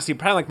like honestly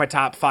probably like my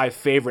top 5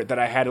 favorite that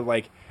I had to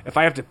like if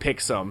I have to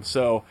pick some.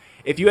 So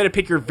if you had to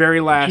pick your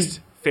very last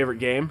favorite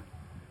game,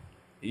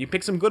 you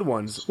pick some good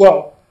ones.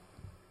 Well,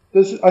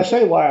 I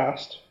say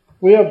last.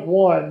 We have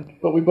one,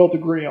 but we both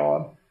agree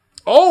on.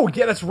 Oh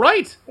yeah, that's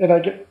right.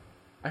 And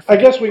I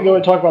guess we can go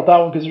and talk about that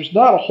one because there's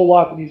not a whole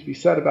lot that needs to be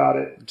said about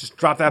it. Just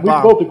drop that we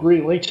bomb. We both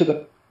agree. Link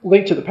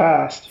to the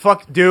Past.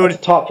 Fuck, dude. That's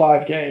a top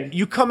 5 game.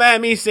 You come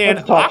at me saying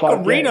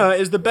Ocarina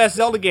is the best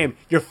Zelda game.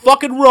 You're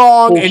fucking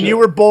wrong, Bullshit. and you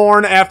were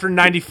born after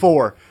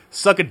 94.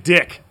 Suck a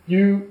dick.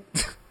 You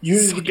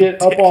need to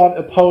get up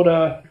on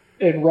Epona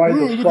and ride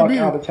the fuck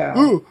out of town.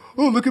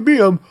 Oh, look at me.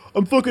 I'm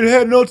fucking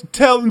heading out to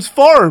Talon's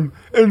farm,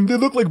 and they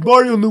look like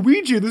Mario and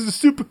Luigi. This is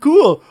super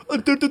cool.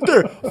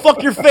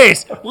 Fuck your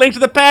face. Link to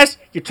the Past,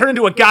 you turn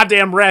into a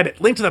goddamn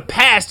rabbit. Link to the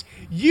Past,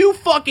 you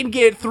fucking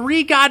get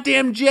 3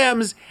 goddamn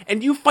gems,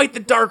 and you fight the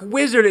Dark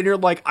Wizard, and you're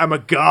like, I'm a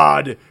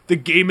god. The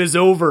game is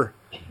over.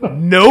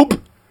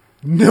 Nope.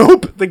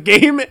 The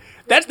game,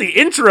 that's the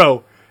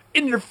intro.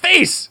 In your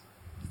face.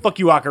 Fuck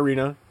you,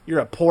 Ocarina. You're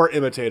a poor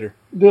imitator.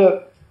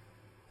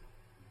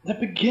 The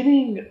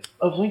beginning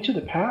of Link to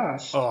the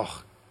Past.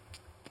 Oh.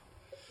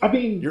 I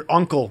mean... Your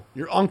uncle,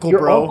 your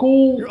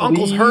bro. Your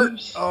uncle's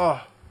hurt.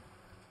 Oh.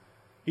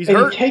 He's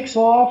hurt. He takes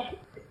off,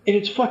 and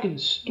it's fucking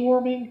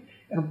storming,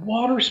 and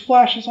water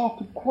splashes off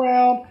the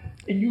ground,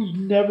 and you've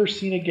never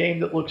seen a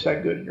game that looks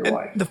that good in your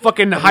life. The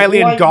fucking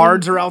Hylian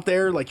guards are out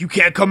there, like, you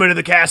can't come into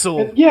the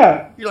castle. And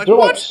yeah. You're like, they're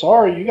what? Like,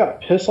 sorry, you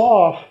gotta piss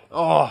off.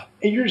 Oh.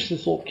 And you're just this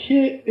little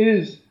kid.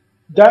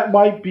 That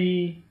might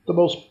be the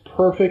most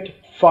perfect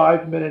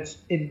 5 minutes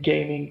in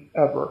gaming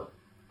ever.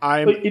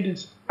 It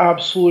is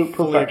absolute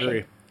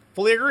perfection.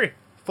 Fully agree.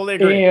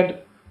 And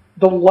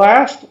the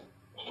last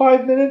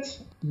 5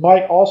 minutes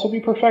might also be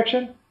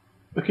perfection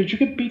because you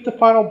could beat the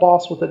final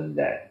boss with a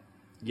net.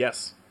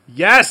 Yes.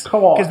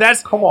 Come on.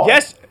 Come on.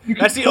 Yes.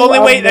 That's the only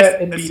way.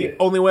 That's the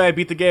only way I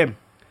beat the game.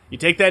 You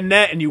take that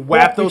net and you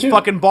whap those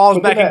fucking balls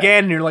back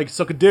again, and you're like,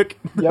 suck a dick.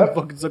 Yep.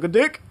 Fucking suck a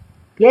dick.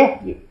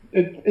 Yeah.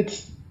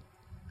 It's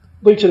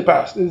Link to the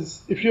Past.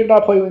 If you have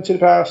not played Link to the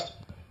Past,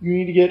 you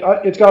need to get...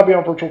 it's got to be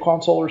on Virtual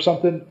Console or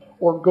something,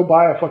 or go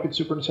buy a fucking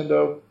Super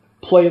Nintendo.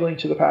 Play Link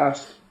to the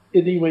Past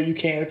any way you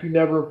can if you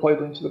never have played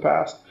Link to the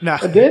Past. Nah.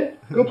 And then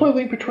go play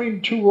Link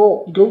Between Two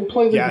Worlds. Go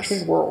play Link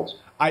Between Worlds.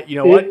 You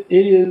know what?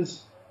 It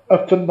is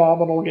a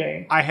phenomenal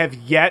game. I'm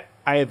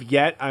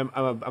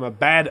a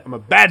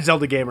bad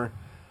Zelda gamer.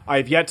 I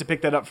have yet to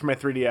pick that up for my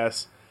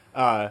 3DS.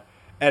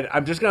 And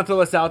I'm just going to throw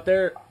this out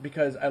there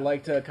because I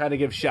like to kind of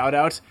give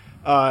shout-outs.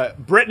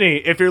 Brittany,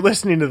 if you're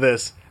listening to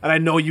this, and I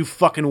know you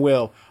fucking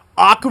will,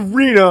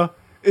 Ocarina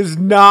is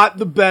not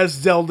the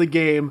best Zelda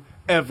game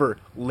ever.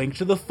 Link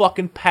to the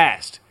fucking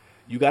Past.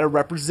 You got to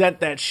represent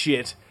that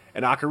shit.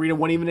 And Ocarina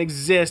wouldn't even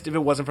exist if it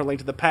wasn't for Link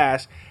to the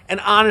Past. And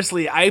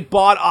honestly, I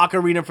bought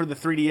Ocarina for the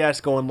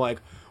 3DS going like,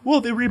 well,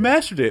 they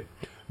remastered it.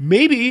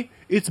 Maybe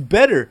it's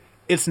better.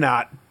 It's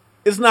not.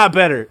 It's not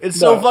better. It's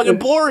so fucking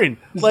boring.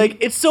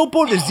 It's so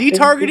boring. The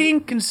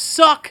Z-targeting can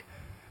suck.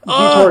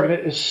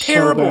 Z-targeting is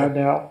terrible. So bad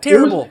now.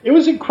 Terrible. It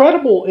was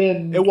incredible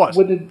in... It was.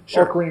 When did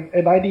Ocarina...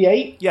 In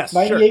 98? Yes,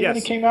 98 when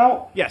it came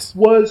out? Yes.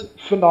 Was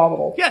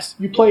phenomenal. Yes.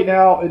 You play it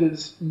now, it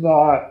is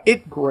not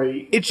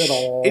great at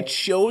all. It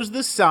shows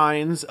the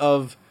signs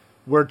of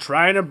we're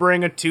trying to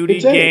bring a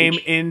 2D game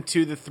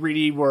into the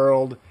 3D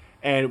world,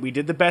 and we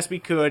did the best we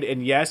could,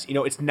 and yes,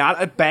 it's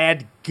not a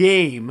bad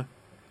game,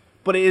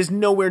 but it is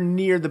nowhere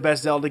near the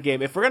best Zelda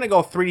game. If we're going to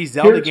go 3D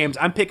Zelda games,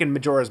 I'm picking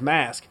Majora's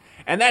Mask.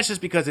 And that's just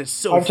because it's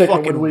so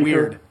fucking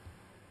weird.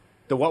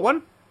 The what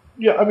one?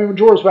 Yeah, I mean,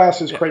 Majora's Mask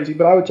is crazy,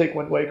 but I would take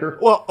Wind Waker.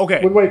 Well,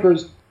 okay. Wind Waker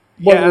is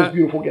one of those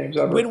beautiful games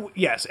ever.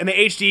 Yes, and the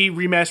HD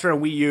remaster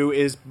on Wii U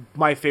is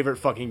my favorite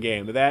fucking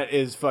game. That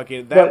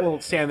will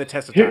stand the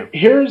test of time.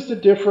 Here's the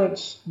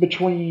difference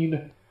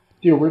between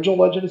the original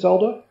Legend of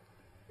Zelda,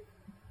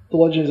 the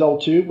Legend of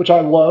Zelda 2, which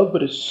I love,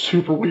 but it's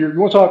super weird.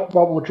 You want to talk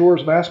about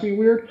Majora's Mask being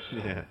weird?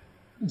 Yeah.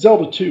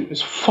 Zelda 2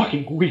 is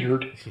fucking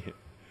weird.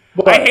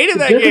 But I hated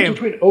that game. The difference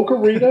between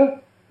Ocarina,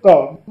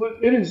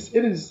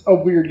 it is a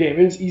weird game.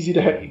 It is easy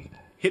to hate.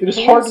 It is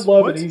hard to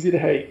love and easy to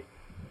hate.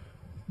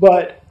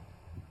 But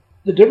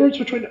the difference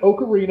between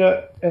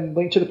Ocarina and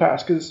Link to the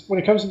Past, because when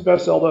it comes to the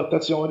best Zelda,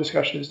 that's the only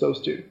discussion is those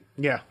two.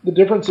 Yeah. The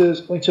difference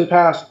is Link to the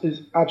Past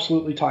is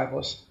absolutely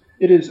timeless.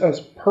 It is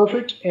as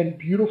perfect and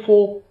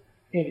beautiful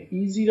and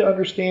easy to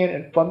understand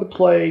and fun to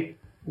play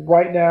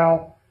right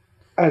now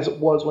as it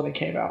was when it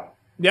came out.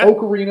 Yeah.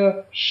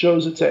 Ocarina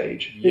shows its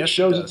age. Yes, it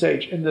shows it its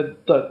age. And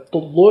the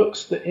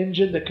looks, the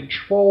engine, the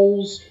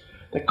controls,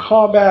 the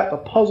combat, the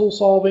puzzle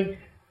solving,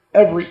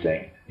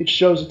 everything. It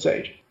shows its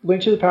age.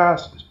 Link to the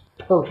Past is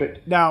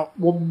perfect. Now,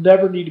 will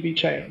never need to be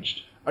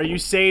changed. Are you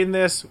saying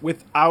this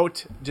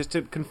without, just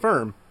to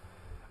confirm,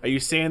 are you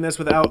saying this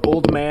without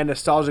old man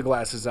nostalgia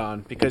glasses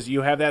on? Because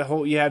you have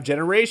you have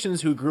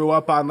generations who grew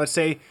up on, let's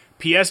say,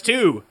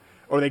 PS2,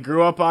 or they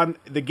grew up on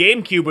the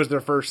GameCube was their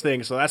first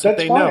thing, so that's what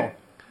they fine.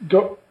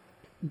 know.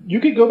 You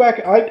could go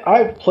back.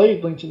 I've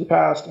played Link to the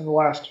Past in the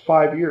last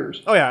 5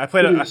 years. Oh yeah, I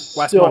played it last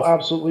still month.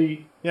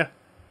 Absolutely. Yeah.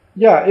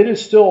 Yeah, it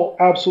is still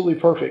absolutely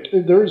perfect.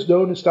 There is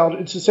no nostalgia.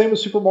 It's the same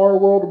as Super Mario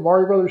World or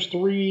Mario Brothers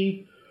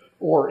 3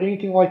 or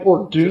anything like,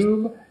 or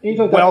Doom.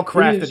 Anything like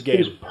well-crafted game.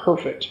 It is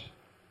perfect.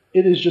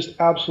 It is just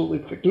absolutely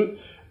perfect.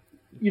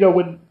 You know,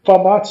 when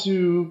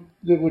Famitsu,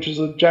 which is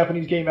a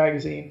Japanese game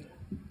magazine,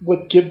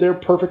 would give their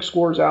perfect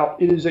scores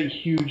out, it is a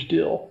huge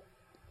deal.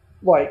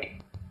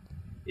 Like,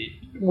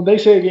 when they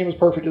say a game is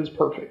perfect, it is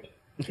perfect.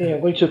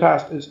 And Link to the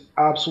Past is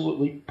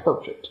absolutely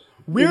perfect.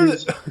 It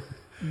is,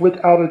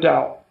 without a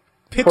doubt.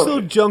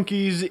 Pixel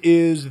Junkies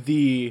is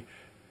the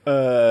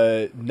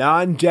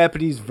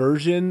non-Japanese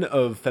version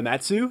of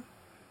Famitsu.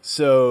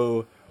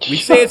 So we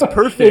say it's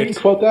perfect. You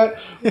quote that?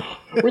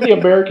 We're the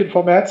American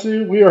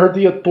Famitsu. We are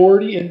the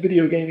authority in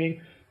video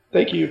gaming.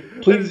 Thank you.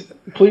 Please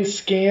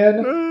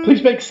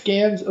make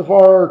scans of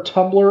our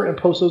Tumblr and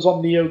post those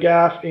on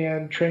NeoGAF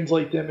and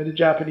translate them into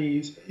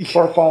Japanese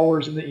for our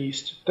followers in the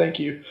East. Thank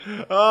you.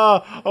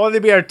 Oh, I want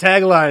to be our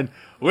tagline.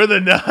 We're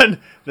the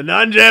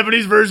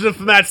non-Japanese version of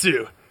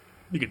Famitsu.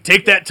 You can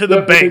take that to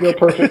the bank.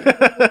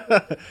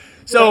 Perfect.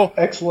 So,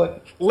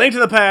 excellent. Link to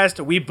the Past,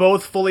 we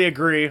both fully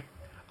agree.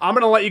 I'm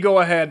going to let you go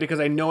ahead because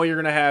I know you're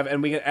going to have,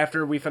 and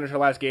after we finish our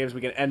last games, we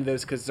can end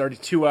this because it's already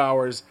 2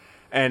 hours.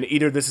 And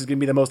either this is going to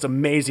be the most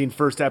amazing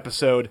first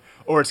episode,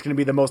 or it's going to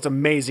be the most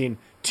amazing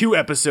 2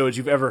 episodes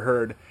you've ever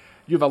heard.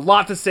 You have a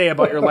lot to say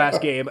about your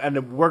last game,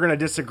 and we're going to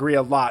disagree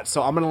a lot.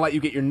 So I'm going to let you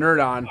get your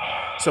nerd on.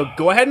 So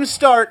go ahead and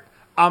start.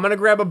 I'm going to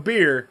grab a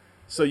beer.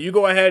 So you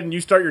go ahead and you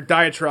start your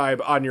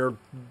diatribe on your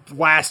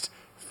last,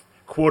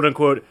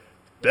 quote-unquote,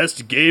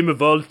 best game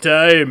of all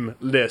time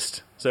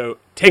list. So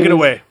take it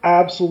away.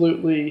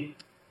 Absolutely.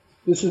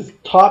 This is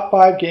top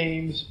 5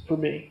 games for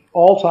me,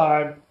 all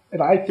time.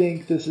 And I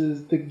think this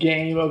is the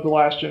game of the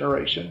last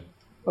generation,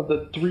 of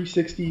the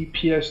 360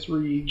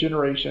 PS3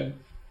 generation,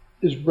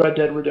 is Red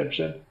Dead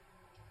Redemption.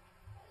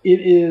 It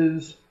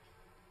is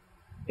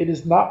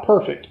not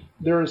perfect.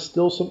 There is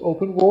still some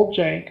open world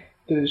jank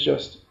that is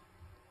just,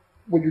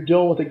 when you're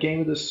dealing with a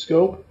game of this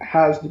scope,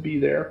 has to be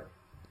there.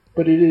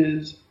 But it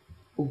is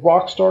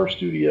Rockstar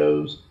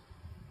Studios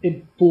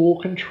in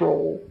full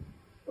control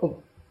of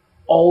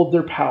all of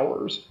their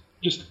powers.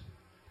 Just,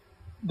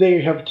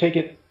 they have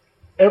taken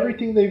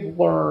everything they've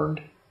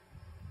learned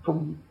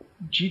from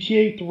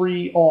GTA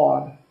 3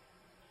 on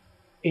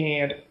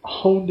and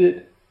honed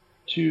it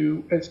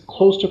to as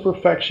close to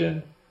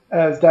perfection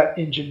as that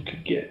engine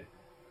could get.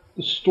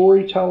 The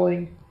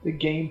storytelling, the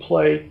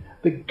gameplay,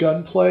 the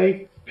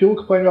gunplay. People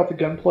complain about the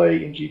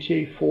gunplay in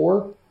GTA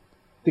 4.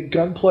 The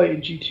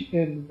gunplay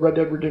in Red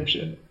Dead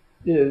Redemption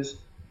is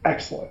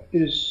excellent.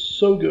 It is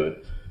so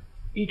good.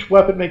 Each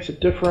weapon makes a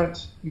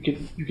difference. You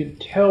can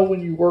tell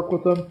when you work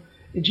with them.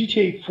 In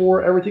GTA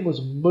 4, everything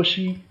was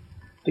mushy.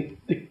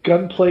 The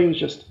gunplay was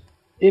just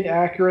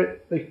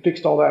inaccurate. They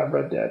fixed all that in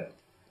Red Dead.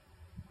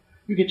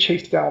 You could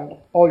chase down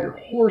all your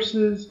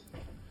horses.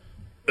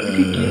 You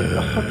could get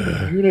a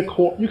fucking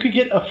unicorn. You could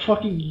get a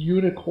fucking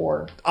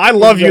unicorn. I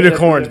love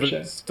unicorns, but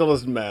it still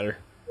doesn't matter.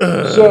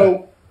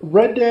 So,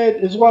 Red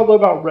Dead, this is what I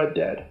love about Red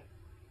Dead.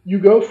 You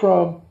go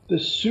from the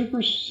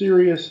super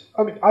serious...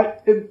 I mean,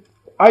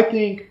 I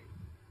think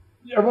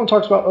everyone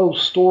talks about,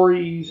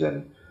 stories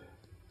and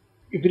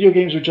video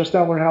games are just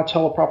now learning how to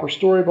tell a proper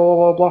story, blah,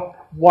 blah, blah, blah.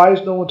 Why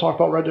does no one talk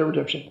about Red Dead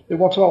Redemption? They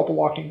want to talk about The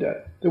Walking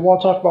Dead. They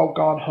want to talk about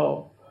Gone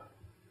Home.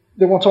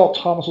 They want to talk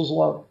about Thomas Was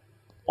Alone.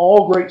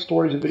 All great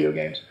stories in video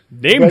games.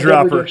 Name Red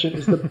dropper. Dead Redemption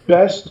is the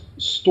best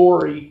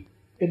story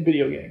in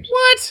video games.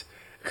 What?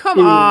 Come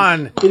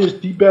on. It is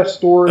the best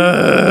story in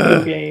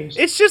video games.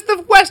 It's just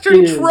the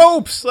Western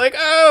tropes. Like,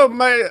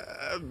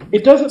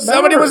 it doesn't matter.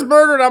 Somebody was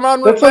murdered. I'm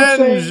on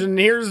revenge. And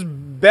here's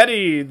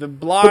Betty, the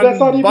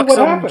blonde,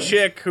 buxom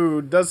chick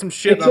who does some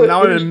shit.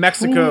 Now I'm in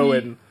Mexico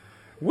and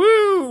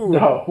woo!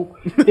 No,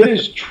 it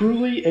is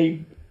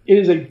truly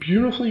a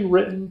beautifully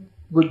written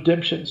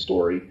redemption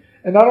story.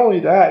 And not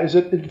only that,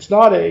 it's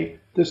not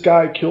this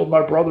guy killed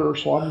my brother,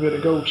 so I'm going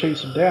to go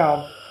chase him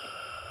down.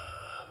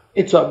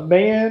 It's a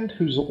man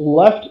who's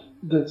left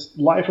this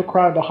life of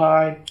crime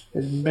behind,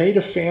 has made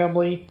a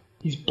family.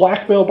 He's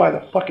blackmailed by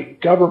the fucking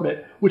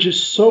government, which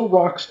is so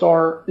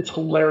Rockstar, it's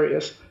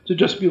hilarious to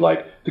just be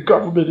like, the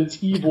government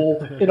is evil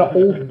in an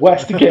old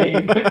West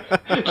game. Like,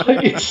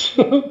 it's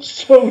so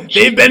genius.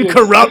 They've been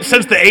corrupt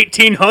since the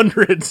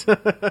 1800s.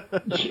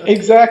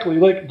 Exactly.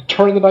 Like,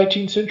 turn of the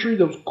 19th century,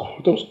 those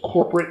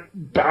corporate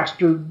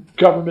bastard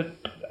government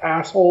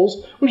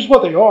assholes, which is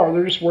what they are.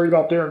 They're just worried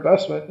about their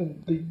investment,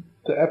 and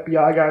the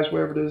FBI guys,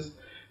 whatever it is,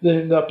 that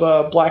end up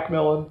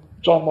blackmailing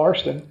John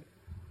Marston.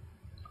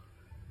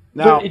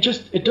 Now, but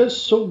it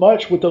does so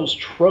much with those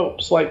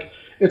tropes. Like,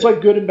 it's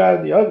like Good and Bad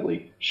and the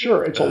Ugly.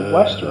 Sure, it's a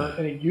Western,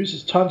 and it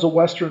uses tons of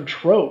Western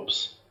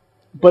tropes,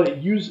 but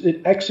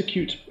it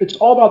executes. It's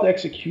all about the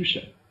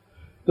execution.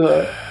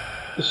 The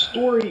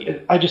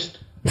story,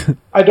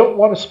 I don't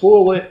want to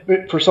spoil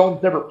it for someone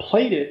who's never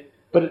played it,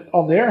 but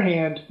on their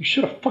hand, you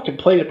should have fucking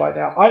played it by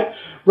now.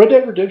 Red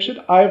Dead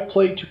Redemption, I've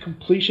played to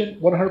completion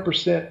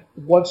 100%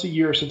 once a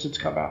year since it's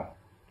come out.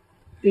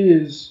 It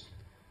is...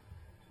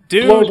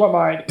 Dude, blows my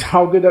mind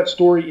how good that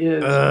story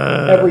is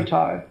every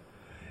time.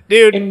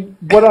 Dude. And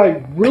what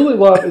I really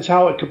love is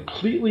how it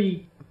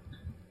completely...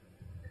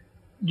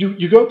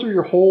 You go through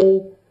your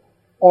whole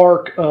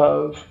arc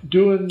of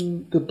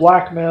doing the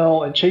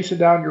blackmail and chasing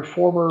down your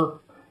former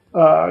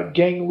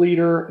gang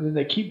leader, and then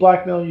they keep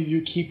blackmailing you,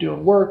 you keep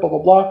doing work, blah, blah,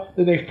 blah.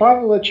 Then they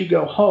finally let you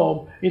go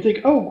home, and you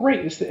think, oh,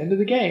 great, it's the end of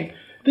the game.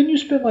 Then you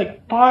spend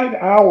like 5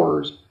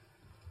 hours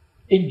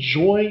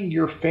enjoying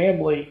your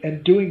family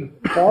and doing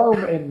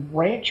farm and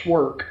ranch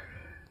work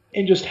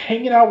and just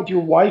hanging out with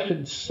your wife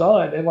and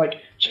son and like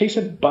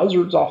chasing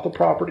buzzards off the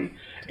property.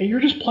 And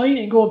you're just playing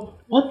it and going,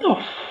 what the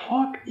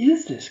fuck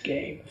is this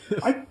game?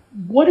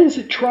 What is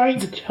it trying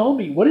to tell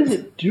me? What is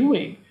it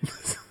doing?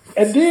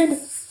 And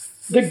then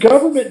the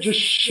government just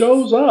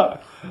shows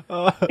up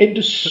and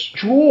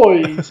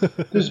destroys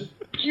this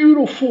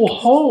beautiful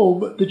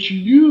home that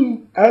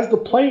you, as the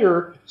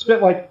player,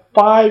 spent like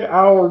 5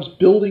 hours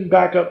building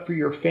back up for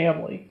your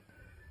family.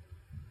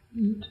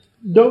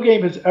 No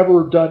game has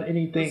ever done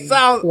anything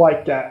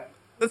like that.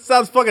 That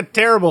sounds fucking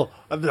terrible.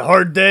 I've been a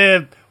hard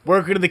day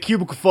working in the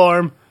cubicle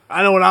farm.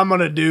 I know what I'm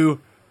going to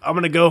do. I'm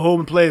going to go home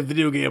and play a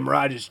video game where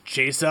I just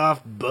chase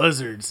off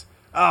buzzards.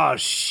 Oh,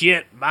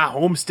 shit. My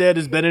homestead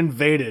has been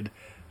invaded.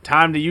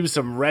 Time to use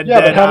some Red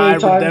Dead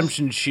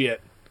Redemption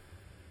shit.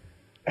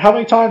 How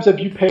many times have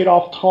you paid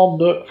off Tom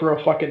Nook for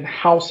a fucking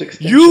house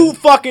extension? You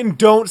fucking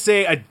don't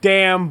say a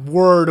damn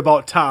word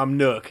about Tom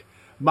Nook.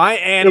 My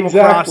Animal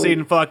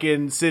Crossing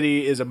fucking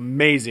city is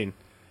amazing.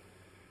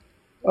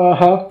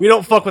 Uh-huh. We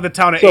don't fuck with the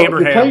town of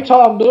Abraham. You play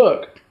Tom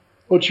Nook,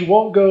 but you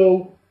won't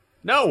go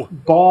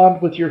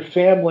bond with your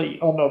family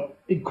on an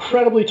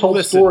incredibly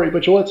told story,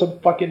 but you'll let some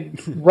fucking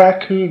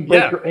raccoon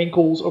break your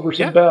ankles over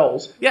some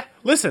bells. Yeah,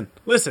 listen.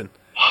 If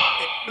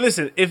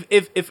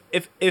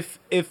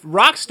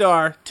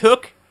Rockstar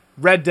took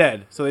Red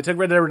Dead, so they took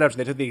Red Dead Redemption,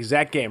 they took the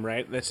exact game,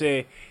 right? Let's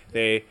say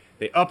they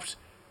upped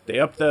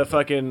the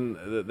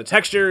fucking the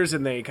textures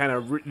and they kind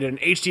of did an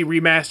HD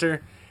remaster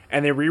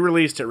and they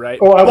re-released it, right?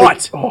 Hold on,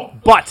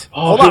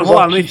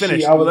 let me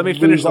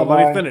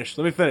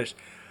finish.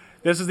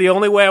 This is the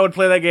only way I would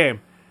play that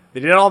game. They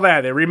did all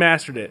that, they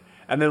remastered it,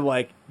 and then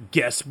like,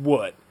 guess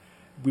what?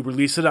 We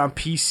released it on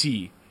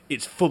PC.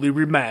 It's fully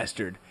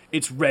remastered.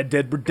 It's Red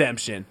Dead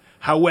Redemption.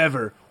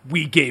 However,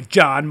 we gave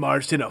John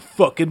Marston a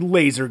fucking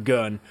laser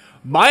gun.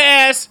 My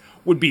ass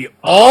would be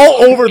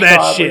all over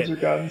that shit.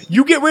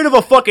 You get rid of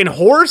a fucking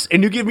horse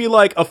and you give me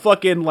like a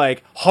fucking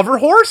like hover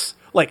horse?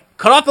 Like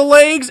cut off the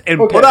legs and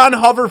put on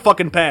hover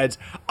fucking pads.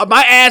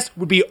 My ass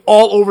would be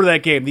all over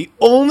that game. The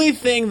only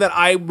thing that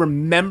I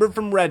remember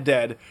from Red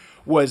Dead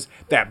was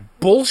that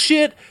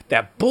bullshit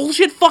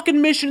fucking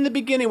mission in the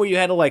beginning where you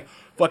had to like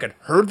fucking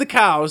herd the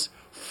cows.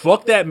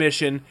 Fuck that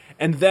mission.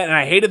 And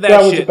I hated that shit.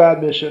 That was a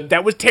bad mission.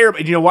 That was terrible.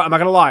 And you know what? I'm not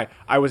going to lie.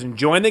 I was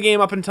enjoying the game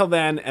up until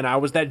then, and I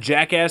was that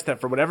jackass that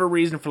for whatever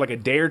reason, for like a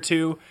day or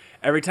two,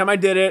 every time I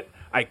did it,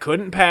 I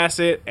couldn't pass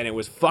it, and it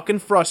was fucking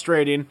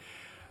frustrating.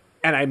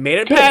 And I made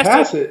it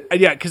past it.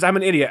 Yeah, because I'm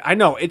an idiot. I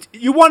know.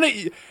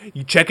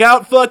 You check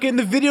out fucking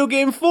the video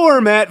game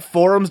forum at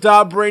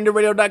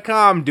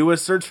forums.braindeadradio.com. Do a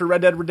search for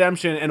Red Dead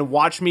Redemption and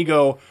watch me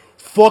go,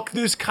 fuck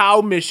this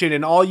cow mission,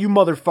 and all you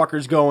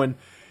motherfuckers going,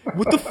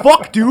 what the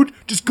fuck, dude?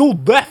 Just go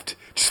left.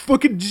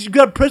 You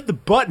gotta press the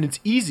button. It's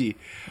easy.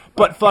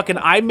 But fucking,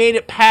 I made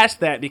it past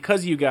that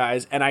because of you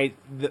guys, and I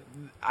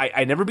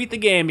never beat the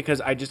game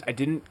because I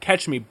didn't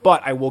catch me.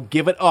 But I will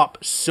give it up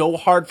so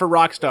hard for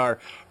Rockstar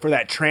for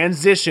that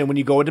transition when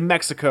you go into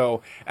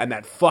Mexico and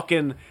that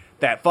fucking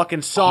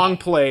song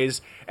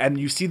plays and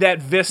you see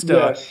that vista.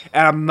 Yes.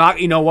 And I'm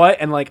not, you know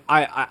what? And like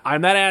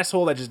I'm that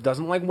asshole that just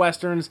doesn't like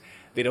westerns.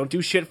 They don't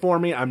do shit for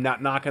me. I'm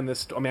not knocking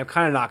this. I mean, I'm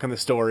kind of knocking the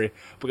story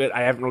because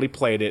I haven't really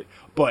played it.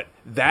 But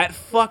that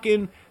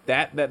fucking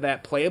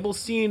that playable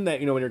scene that,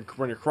 you know,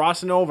 when you're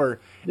crossing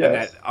over,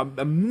 yes, and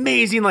that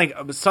amazing like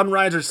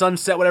sunrise or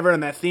sunset, whatever,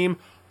 and that theme,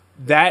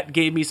 that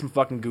gave me some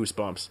fucking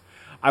goosebumps.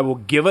 I will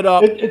give it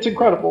up. It's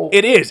incredible.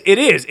 It is.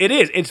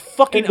 It's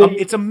fucking.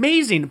 It's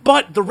amazing.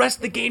 But the rest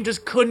of the game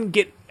just couldn't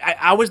get.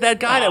 I was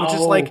that guy that was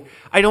just like,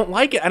 I don't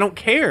like it. I don't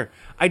care.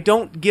 I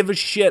don't give a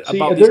shit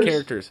about these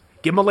characters.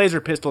 Give him a laser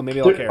pistol and maybe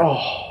I'll care.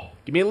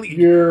 Give me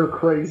you're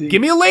crazy.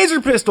 Give me a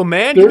laser pistol,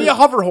 man. Give me a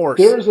hover horse.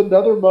 There's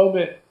another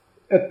moment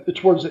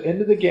towards the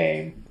end of the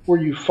game where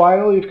you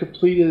finally have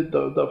completed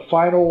the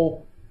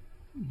final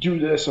do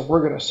this and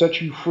we're going to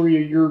set you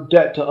free of your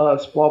debt to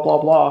us, blah,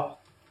 blah, blah.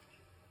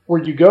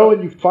 where you go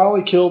and you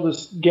finally kill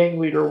this gang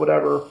leader or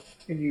whatever,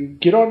 and you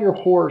get on your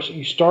horse and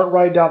you start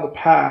riding down the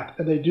path,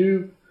 and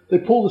they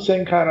pull the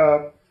same kind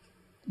of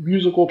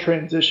musical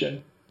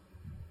transition.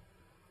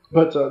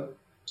 But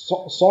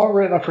song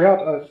written, I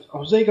forgot,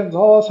 Jose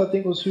Gonzalez, I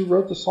think, was who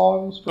wrote the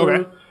songs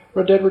for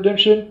Red Dead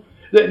Redemption.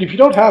 And if you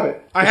don't have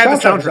it, I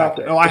have the soundtrack. Out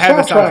there. Oh, I have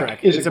the soundtrack.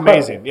 It's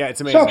amazing. Yeah, it's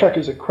amazing. The soundtrack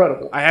is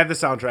incredible. I have the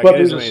soundtrack. But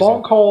there's a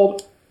song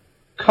called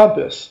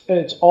Compass, and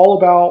it's all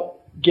about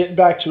getting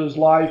back to his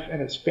life and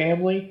his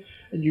family.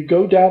 And you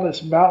go down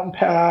this mountain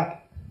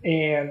path,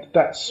 and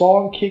that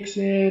song kicks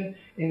in,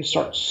 and it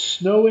starts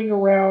snowing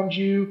around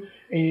you,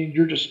 and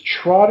you're just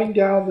trotting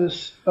down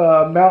this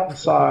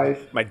mountainside.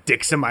 My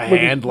dick's in my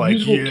hand,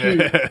 like,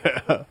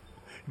 yeah.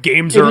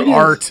 Games and are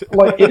art.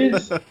 Like, it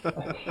is.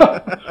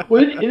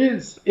 Well,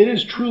 it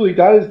is truly,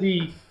 that is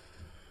the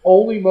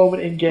only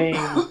moment in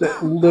games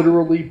that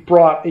literally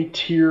brought a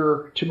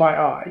tear to my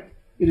eye.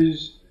 It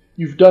is,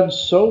 you've done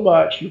so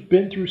much, you've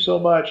been through so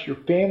much, your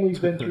family's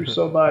been through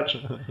so much,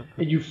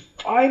 and you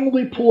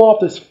finally pull off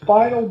this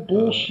final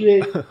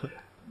bullshit,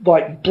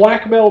 like,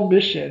 blackmail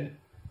mission,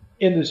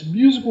 and this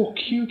musical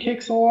cue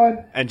kicks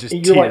on, and just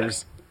and you're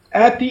tears.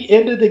 Like, at the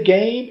end of the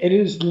game, and it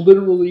is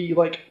literally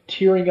like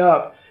tearing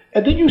up.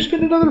 And then you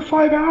spend another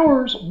 5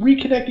 hours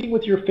reconnecting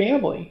with your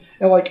family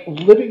and like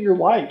living your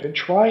life and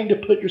trying to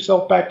put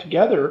yourself back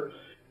together.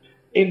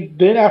 And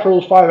then after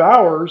those 5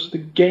 hours, the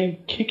game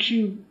kicks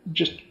you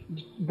just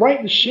right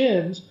in the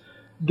shins.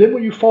 Then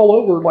when you fall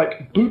over,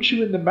 like boots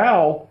you in the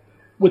mouth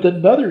with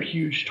another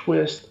huge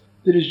twist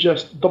that is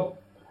just the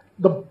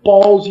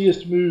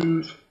ballsiest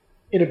move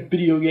in a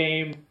video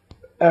game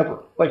ever.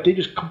 Like, they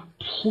just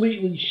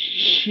completely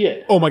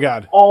shit. Oh my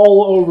god!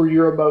 All over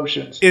your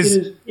emotions. It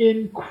is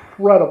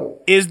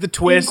incredible. Is the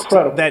twist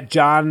that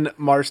John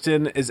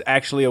Marston is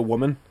actually a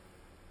woman?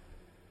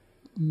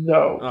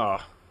 No.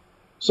 Oh.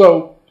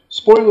 So,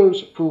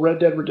 spoilers for Red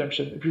Dead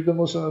Redemption. If you've been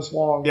listening this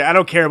long, yeah, I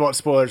don't care about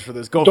spoilers for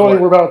this. Go. Don't for even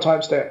it. worry about a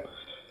timestamp.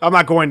 I'm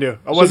not going to.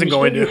 I wasn't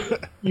going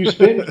to. You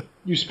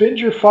spend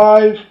your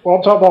 5. Well,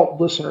 I'm talking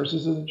about listeners.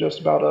 This isn't just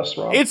about us,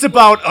 Rob. It's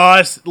about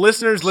us.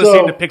 Listeners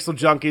listening to Pixel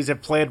Junkies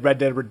have played Red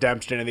Dead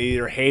Redemption, and they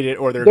either hate it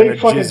or they're going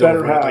to jizz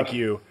over it like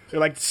you. They're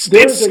like,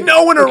 it's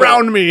snowing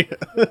around me.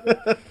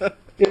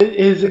 It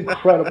is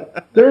incredible.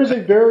 There is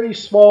a very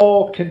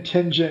small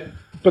contingent,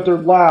 but they're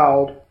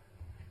loud,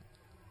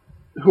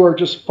 who are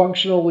just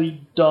functionally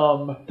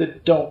dumb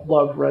that don't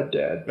love Red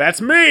Dead.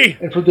 That's me.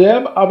 And for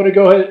them, I'm going to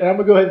go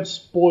ahead and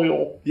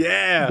spoil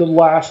the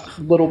last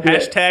little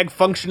bit. Hashtag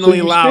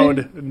functionally loud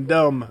and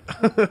dumb.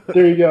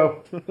 There you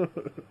go.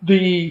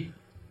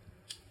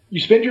 You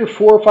spend your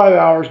 4 or 5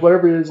 hours,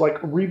 whatever it is, like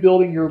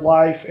rebuilding your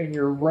life and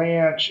your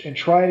ranch and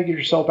trying to get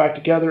yourself back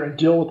together and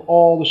deal with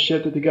all the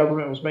shit that the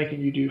government was making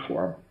you do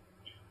for them.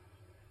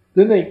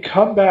 Then they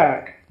come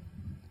back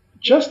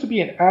just to be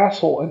an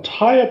asshole and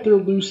tie up their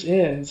loose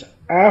ends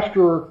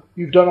after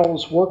you've done all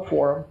this work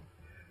for them.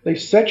 They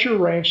set your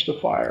ranch to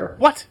fire.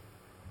 What?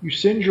 You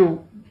send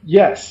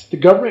yes, the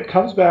government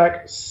comes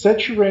back,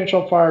 sets your ranch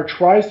on fire,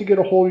 tries to get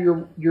a hold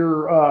of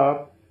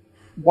your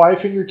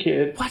wife and your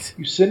kid. What?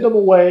 You send them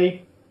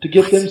away to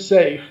get them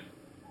safe.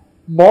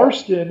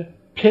 Marston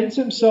pins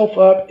himself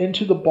up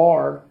into the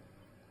barn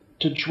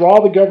to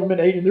draw the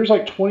government agent. There's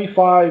like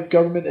 25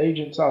 government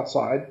agents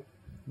outside.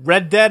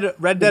 Red Dead Eye,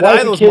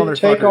 those motherfuckers.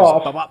 Take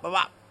off. Bop, bop,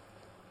 bop.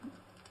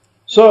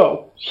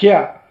 So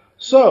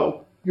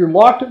you're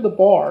locked in the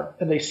barn,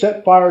 and they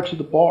set fire to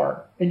the barn,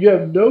 and you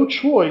have no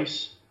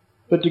choice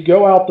but to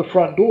go out the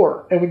front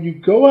door. And when you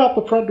go out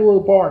the front door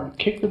of the barn, you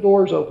kick the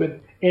doors open,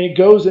 and it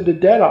goes into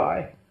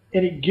Deadeye,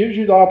 and it gives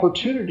you the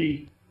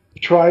opportunity to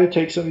try to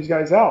take some of these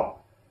guys out.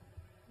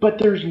 But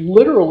there's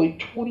literally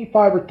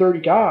 25 or 30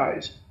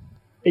 guys,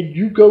 and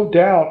you go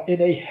down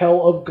in a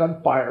hell of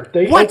gunfire.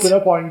 They open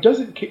up on you. It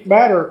doesn't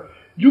matter.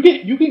 You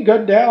can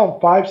gun down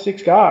 5,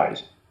 6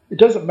 guys. It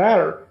doesn't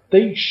matter.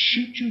 They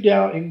shoot you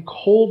down in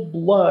cold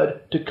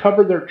blood to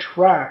cover their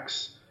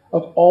tracks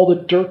of all the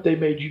dirt they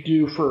made you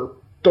do for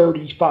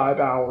 35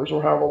 hours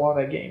or however long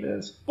that game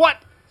is. What?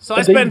 So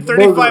I spent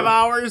 35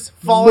 hours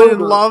falling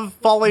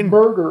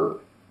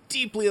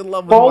deeply in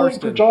love with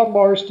Marston. For John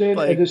Marston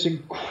and this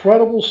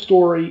incredible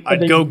story.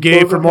 I'd go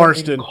gay for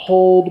Marston. In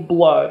cold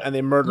blood. And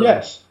they murder him.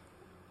 Yes.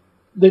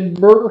 They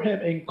murder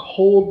him in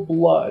cold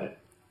blood.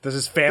 Does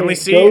his family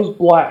see it? Goes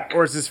black.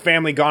 Or is his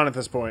family gone at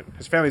this point?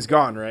 His family's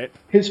gone, right?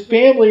 His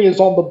family is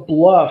on the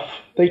bluff.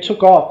 They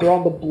took off. They're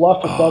on the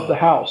bluff above the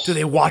house. Do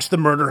they watch the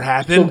murder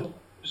happen?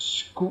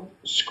 So,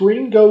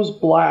 screen goes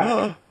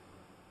black.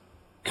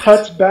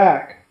 Cuts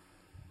back.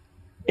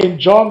 And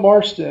John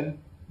Marston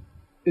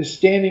is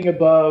standing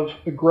above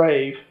a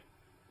grave.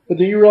 But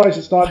then you realize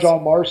it's not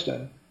John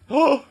Marston.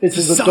 It's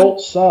his adult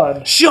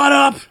son. Shut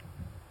up!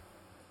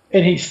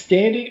 And he's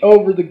standing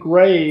over the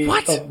grave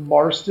of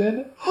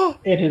Marston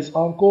and his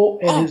uncle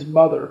and his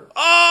mother.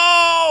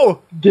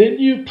 Oh! Then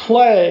you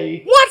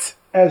play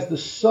as the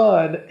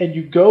son, and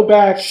you go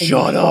back and you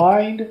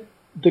find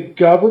the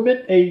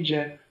government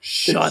agent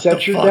Shut set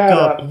the your fuck dad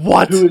up.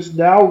 What? Who is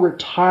now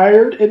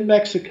retired in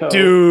Mexico.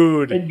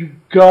 Dude. And you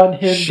gun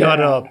him Shut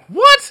down. up.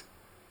 What?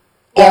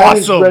 That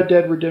is Awesome. Red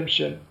Dead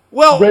Redemption.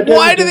 Well, Red Dead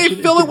why do they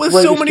Redemption fill is it the with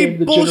so greatest many game of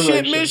the bullshit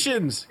generation.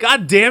 missions?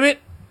 God damn it.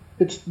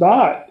 It's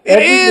not. It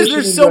Every is. mission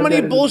There's in so Red many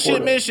Dead is bullshit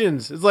important.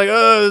 missions. It's like,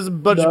 there's a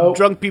bunch of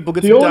drunk people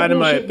get The some only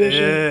dynamite. bullshit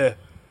mission-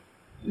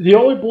 The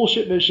only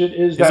bullshit mission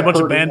is There's that a bunch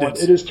of herding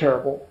bandits. one. It is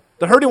terrible.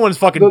 The herding one's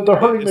fucking. The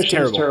herding it's mission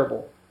terrible. is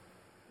terrible.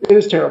 It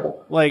is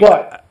terrible. Like,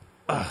 but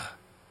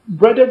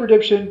Red Dead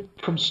Redemption,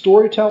 from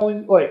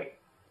storytelling, like,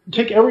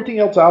 take everything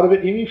else out of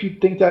it. Even if you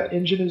think that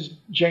engine is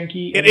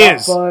janky and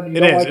not fun,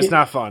 you don't like It's it,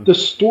 not fun. The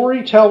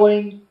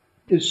storytelling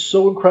is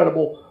so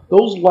incredible.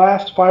 Those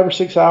last 5 or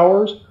 6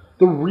 hours,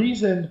 the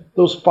reason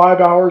those 5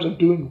 hours of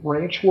doing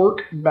ranch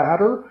work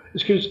matter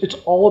is because it's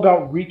all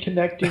about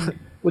reconnecting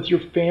with your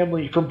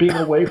family from being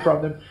away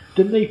from them.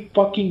 Then they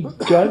fucking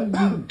gun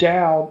you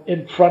down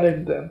in front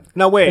of them.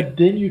 Now wait. And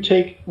then you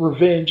take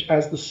revenge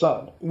as the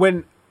son.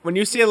 When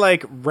you say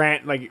like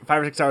 5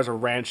 or 6 hours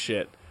of ranch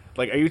shit,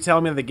 like, are you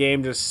telling me that the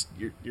game just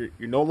you're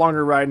no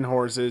longer riding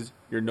horses,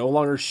 you're no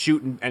longer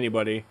shooting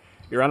anybody,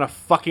 you're on a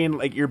fucking,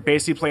 like, you're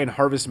basically playing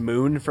Harvest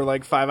Moon for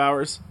like 5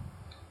 hours?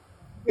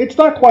 It's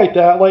not quite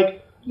that.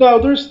 Like, no,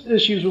 there's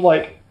issues with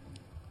like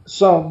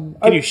some.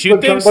 Can you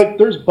shoot things? Like,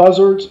 there's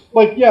buzzards.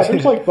 Like, yeah,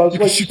 there's like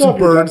buzzards, like shoot stuff some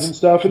birds and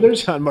stuff. And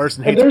there's John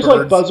Marston and hates there's birds.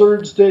 like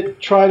buzzards that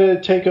try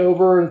to take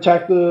over and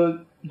attack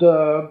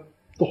the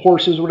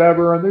horses or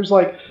whatever. And there's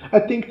like, I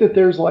think that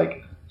there's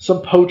like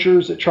some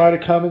poachers that try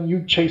to come and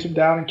you chase them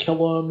down and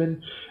kill them.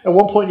 And at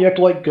one point you have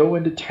to like go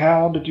into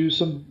town to do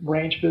some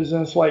ranch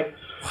business. Like,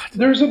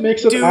 there's a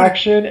mix of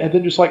action and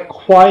then just like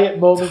quiet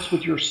moments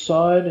with your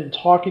son and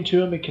talking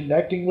to him and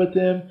connecting with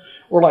him,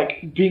 or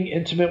like being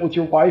intimate with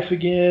your wife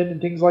again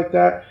and things like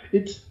that.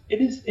 It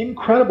is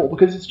incredible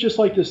because it's just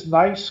like this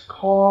nice,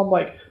 calm,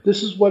 like,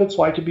 this is what it's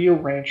like to be a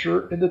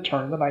rancher in the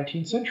turn of the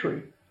 19th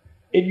century.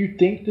 And you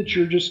think that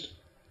you're just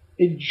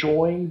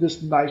enjoying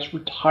this nice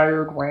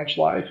retired ranch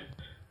life,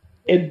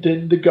 and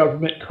then the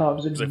government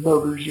comes and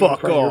murders you in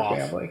front of your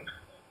family.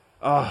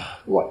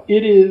 Well,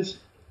 it is.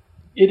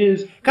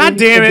 God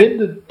damn it! And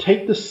then to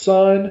take the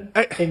son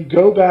and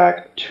go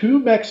back to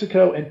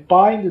Mexico and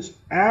find this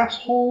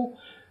asshole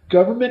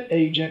government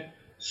agent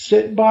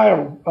sitting by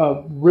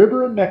a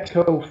river in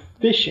Mexico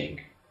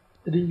fishing,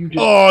 and then you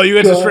just you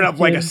guys just straight up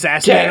like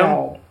assassinate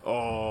him.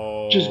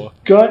 Just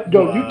gun.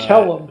 No, you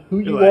tell him who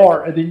you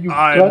are, and then you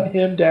gun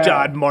him down.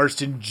 John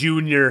Marston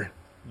Jr.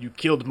 You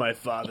killed my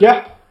father.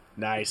 Yeah.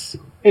 Nice.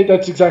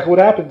 That's exactly what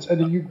happens, and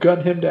then you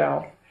gun him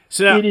down.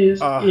 So now, it is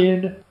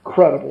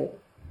incredible.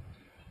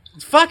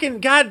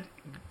 Fucking God,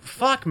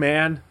 fuck,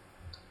 man.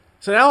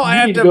 So now I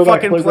have to go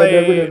fucking back play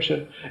Red Dead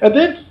Redemption, and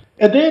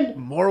then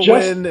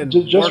Morrowind and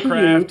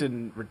Warcraft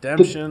and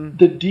Redemption.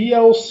 The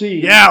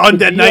DLC. Yeah,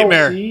 Undead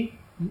Nightmare.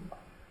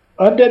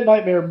 Undead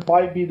Nightmare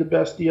might be the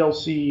best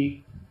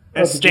DLC.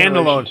 It's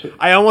standalone.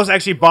 I almost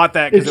actually bought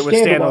that because it was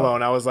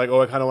standalone. I was like,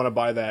 I kind of want to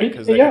buy that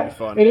because that could be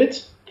fun. And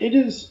it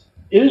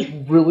is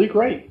really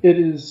great. It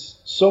is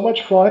so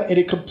much fun, and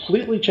it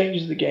completely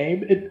changes the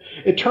game.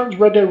 It turns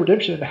Red Dead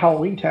Redemption into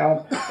Halloween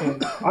Town,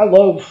 and I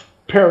love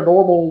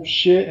paranormal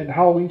shit in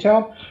Halloween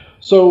Town.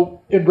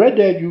 So in Red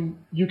Dead,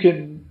 you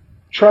can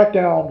track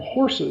down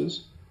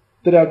horses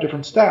that have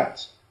different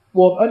stats.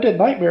 Well, in Undead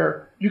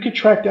Nightmare, you can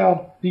track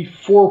down the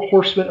 4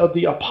 horsemen of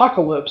the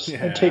apocalypse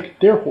and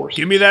take their horse.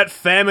 Give me that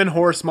famine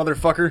horse,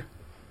 motherfucker.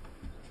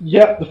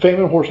 Yeah, the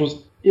famine horse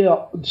was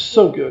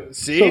so good.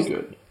 See? So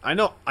good. I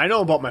know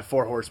about my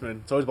 4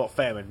 horsemen. It's always about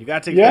famine. You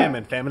gotta take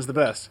famine. Famine's the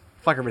best.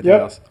 Fuck everything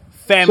else.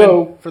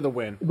 Famine for the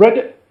win.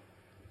 Red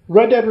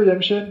Dead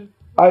Redemption.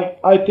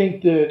 I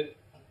think that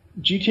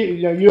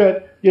GTA. You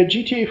had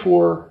GTA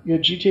 4, you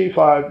had GTA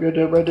 5, you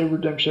had Red Dead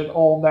Redemption,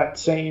 all in that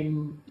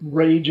same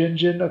Rage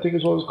engine. I think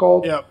is what it was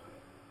called. Yep.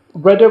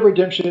 Red Dead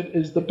Redemption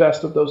is the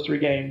best of those 3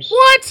 games.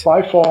 What?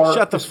 By far.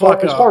 Shut the fuck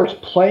up. As far as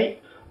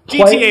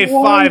GTA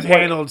 5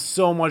 handled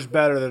so much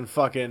better than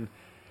fucking.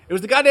 It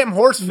was the goddamn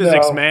horse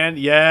physics, man.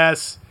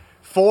 Yes.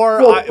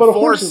 4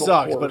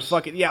 sucks, but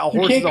fucking a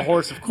horse is a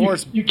horse, of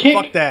course. You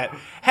can't. Fuck that.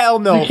 Hell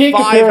no. You can't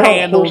 5 compare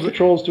handled. Horse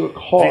controls to a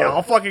car. Yeah,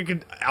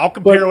 I'll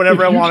compare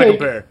whatever I want to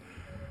compare.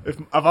 If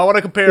I want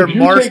to compare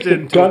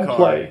Marston to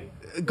gunplay,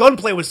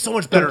 gunplay was so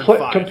much better in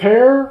 5.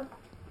 Compare.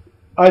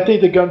 I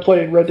think the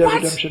gunplay in Red Dead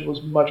Redemption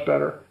was much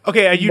better.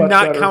 Okay, are you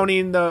not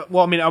counting the?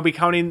 Well, I mean, I'll be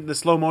counting the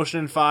slow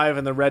motion in 5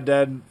 and the Red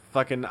Dead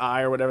fucking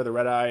eye or whatever, the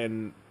red eye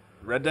in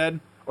Red Dead.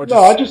 Or just,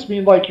 no, I just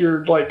mean like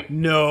you're like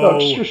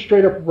just your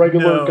straight up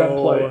regular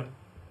gunplay.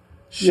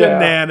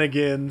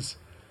 Shenanigans.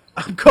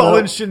 Yeah. I'm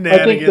calling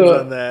shenanigans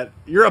on that.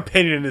 Your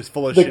opinion is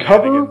full of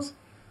shenanigans.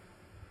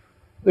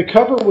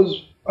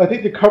 I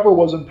think the cover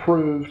was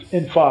improved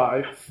in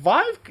 5.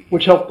 5?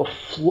 Which helped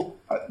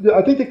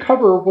I think the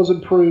cover was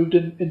improved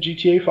in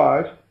GTA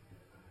 5.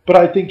 But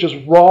I think just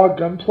raw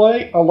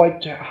gunplay, I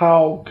liked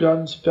how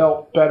guns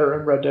felt better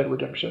in Red Dead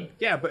Redemption.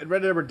 Yeah, but in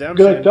Red Dead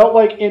Redemption... Because I felt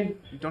like in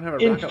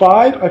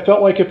 5, I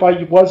felt like if I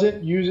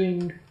wasn't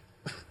using...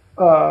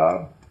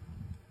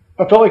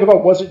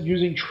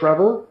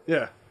 Trevor...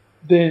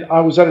 then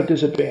I was at a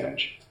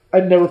disadvantage. I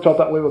never felt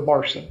that way with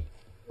Marston.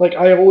 Like,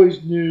 I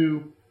always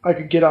knew I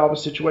could get out of a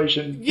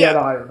situation,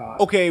 Dead-Eye or not.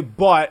 Okay,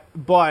 but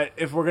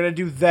if we're gonna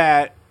do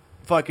that,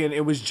 fucking,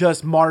 it was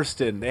just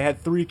Marston. They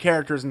had 3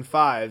 characters in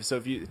 5. So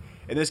if you,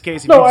 in this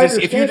case,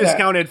 if you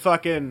discounted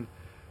fucking,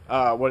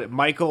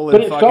 Michael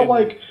and fucking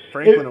like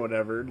Franklin or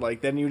whatever,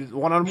 like then you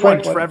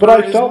one-on-one Trevor. But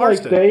I felt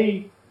Marston. Like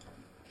they.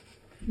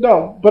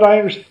 No, but I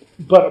understand.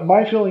 But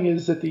my feeling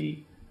is that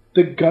the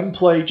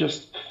gunplay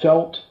just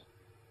felt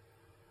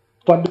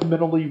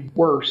fundamentally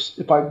worse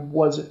if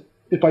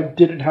I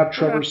didn't have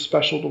Trevor's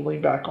special to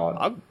lean back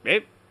on.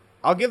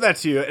 I'll give that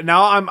to you.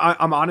 Now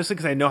I'm honestly,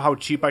 because I know how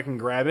cheap I can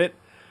grab it,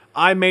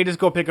 I may just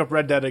go pick up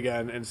Red Dead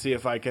again and see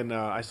if I can.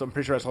 I'm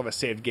pretty sure I still have a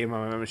saved game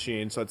on my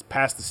machine, so it's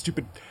past the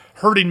stupid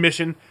herding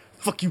mission.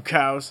 Fuck you,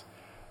 cows.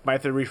 Might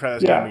have to retry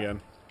this game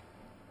again.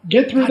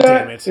 Get through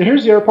that. And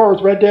here's the other part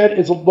with Red Dead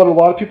is what a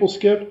lot of people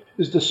skip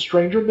is the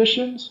stranger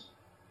missions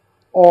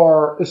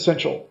are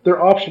essential.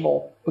 They're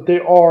optional, but they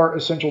are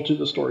essential to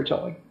the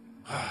storytelling.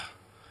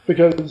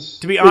 Because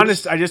to be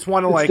honest, I just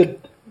want to watch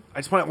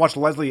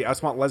Leslie. I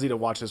just want Leslie to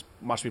watch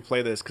me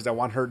play this because I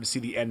want her to see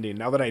the ending.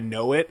 Now that I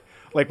know it,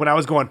 like when I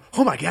was going,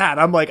 oh my god,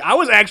 I'm like, I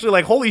was actually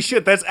like, holy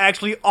shit, that's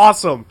actually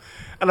awesome.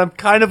 And I'm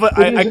kind of,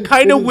 I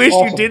kind of wish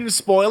you didn't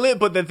spoil it.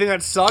 But the thing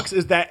that sucks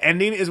is that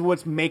ending is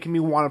what's making me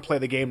want to play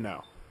the game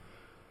now.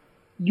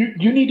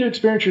 You need to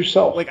experience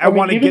yourself. Like I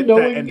want to get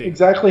that ending.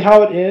 Exactly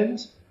how it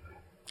ends.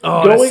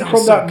 Oh, going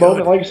from that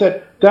moment, like I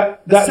said,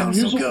 that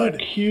musical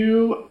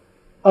cue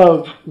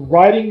of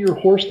riding your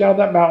horse down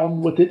that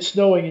mountain with it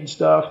snowing and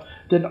stuff,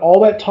 then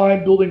all that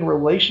time building a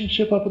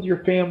relationship up with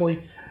your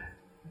family,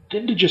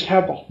 then to just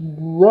have the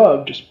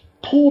rug just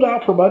pulled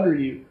out from under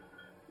you,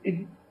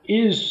 it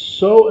is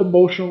so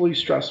emotionally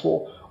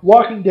stressful.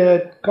 Walking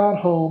Dead, Gone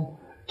Home,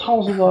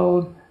 Tom's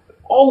Alone,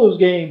 all those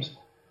games.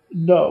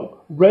 No.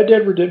 Red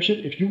Dead Redemption,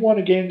 if you want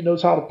a game that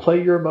knows how to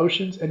play your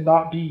emotions and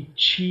not be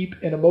cheap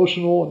and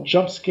emotional and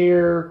jump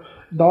scare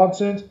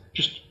nonsense,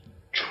 just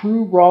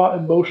true, raw,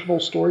 emotional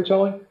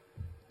storytelling,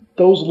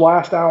 those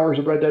last hours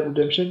of Red Dead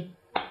Redemption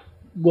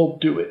will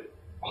do it.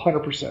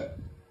 100%.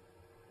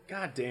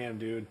 God damn,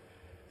 dude.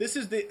 This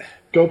is the...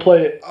 Go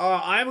play it.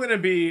 I'm going to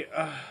be...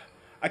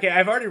 Okay,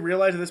 I've already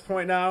realized at this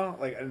point now,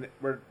 like,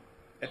 we're...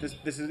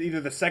 This is either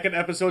the second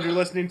episode you're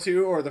listening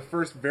to or the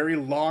first very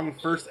long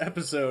first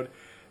episode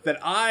that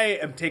I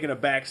am taking a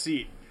back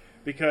seat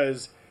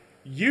because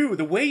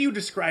the way you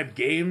describe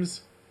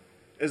games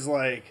is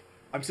like,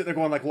 I'm sitting there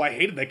going like, well, I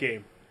hated that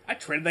game. I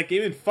traded that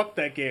game and fucked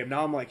that game.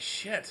 Now I'm like,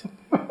 shit,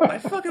 I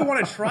fucking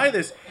want to try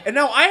this. And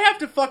now I have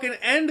to fucking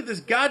end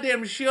this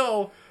goddamn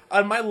show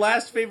on my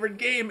last favorite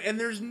game and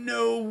there's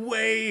no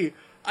way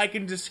I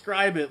can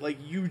describe it like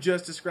you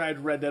just described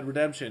Red Dead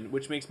Redemption,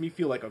 which makes me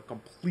feel like a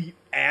complete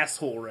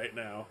asshole right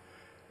now.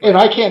 And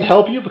I can't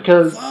help you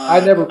because I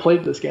never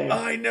played this game.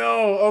 I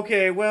know.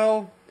 Okay,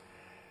 well,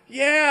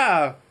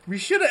 yeah. We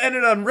should have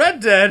ended on Red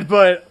Dead,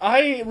 but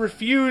I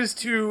refuse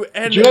to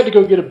end. You had to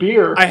go get a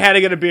beer. I had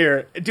to get a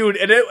beer. Dude,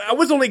 and I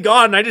was only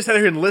gone, and I just sat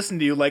here and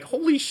listened to you. Like,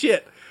 holy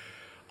shit.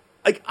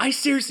 Like, I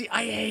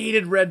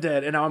hated Red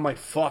Dead, and now I'm like,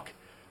 fuck.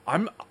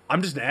 I'm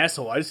just an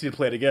asshole. I just need to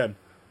play it again.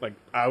 Like,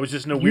 I was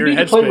just in a weird headspace. You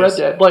need to play Red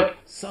Dead. Like,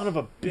 son of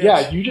a bitch.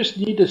 Yeah, you just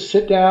need to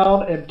sit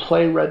down and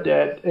play Red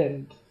Dead,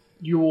 and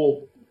you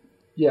will...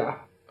 Yeah.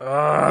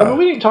 I mean,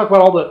 we didn't talk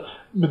about all the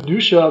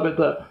minutia of it,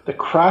 the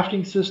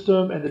crafting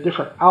system and the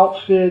different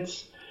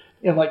outfits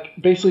and like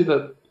basically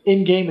the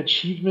in-game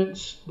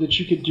achievements that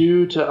you could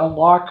do to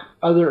unlock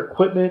other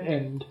equipment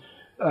and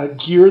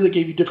gear that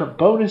gave you different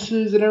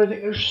bonuses and everything.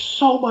 There's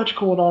so much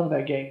going on in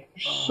that game.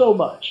 There's so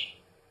much.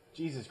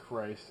 Jesus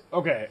Christ.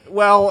 Okay,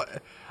 well,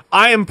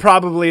 I am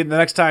probably, the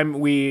next time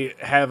we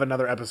have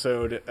another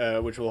episode,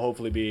 which will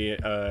hopefully be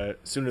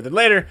sooner than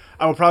later,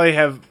 I will probably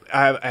have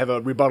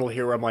a rebuttal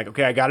here where I'm like,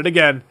 okay, I got it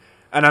again.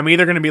 And I'm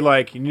either going to be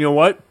like, you know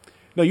what?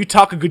 No, you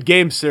talk a good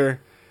game, sir.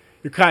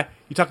 You talk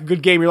a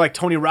good game. You're like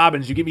Tony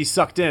Robbins. You get me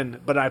sucked in.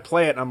 But I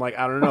play it, and I'm like,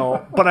 I don't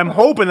know. But I'm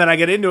hoping that I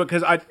get into it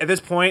because at this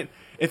point,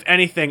 if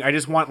anything, I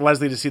just want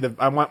Leslie to see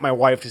I want my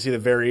wife to see the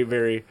very,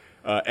 very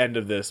end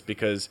of this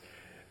because,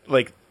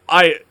 like,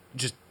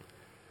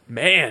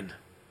 man,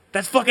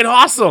 that's fucking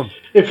awesome.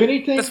 If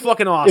anything, that's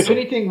fucking awesome. If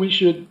anything, we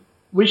should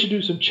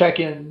do some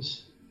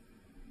check-ins.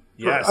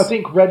 Yes. I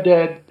think Red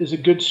Dead is a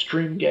good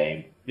stream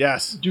game.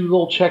 Yes. Do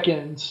little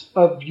check-ins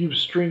of you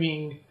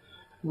streaming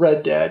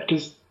Red Dead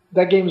because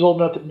that game is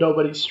old enough that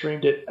nobody's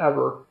streamed it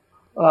ever.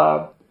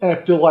 And I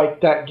feel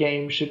like that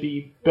game should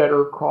be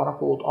better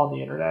chronicled on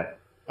the internet.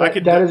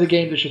 That is a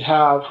game that should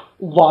have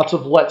lots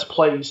of Let's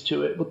Plays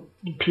to it with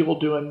people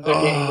doing the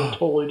game in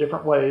totally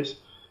different ways.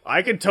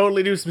 I could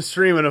totally do some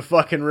streaming of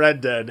fucking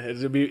Red Dead.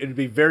 It'd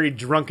be very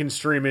drunken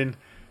streaming,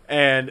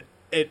 and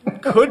it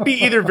could be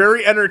either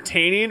very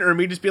entertaining or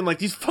me just being like,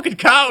 these fucking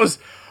cows,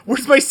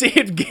 where's my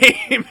saved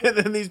game? And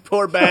then these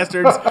poor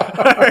bastards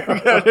are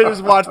going to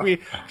just watch me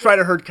try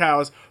to herd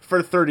cows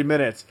for 30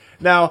 minutes.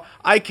 Now,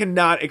 I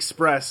cannot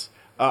express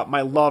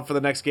my love for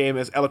the next game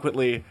as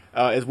eloquently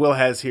as Will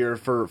has here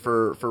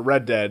for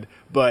Red Dead,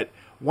 but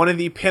one of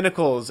the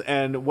pinnacles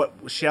and what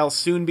shall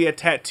soon be a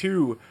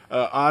tattoo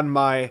on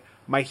my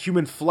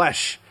human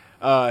flesh.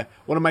 One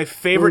of my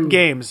favorite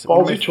games.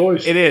 Ballsy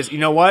choice. It is. You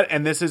know what?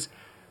 And this is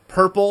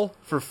Purple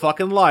for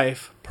fucking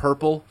life.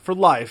 Purple for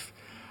life.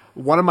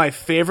 One of my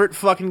favorite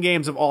fucking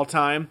games of all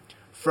time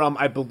from,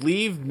 I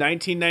believe,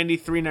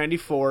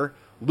 1993-94.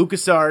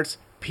 LucasArts,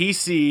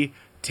 PC,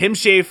 Tim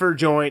Schafer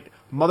joint,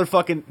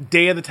 motherfucking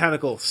Day of the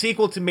Tentacle,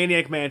 sequel to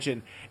Maniac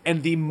Mansion,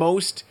 and the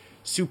most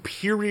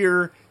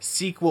superior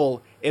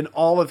sequel in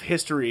all of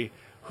history,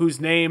 whose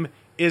name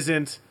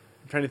isn't,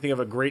 I'm trying to think of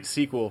a great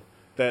sequel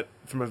that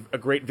from a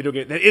great video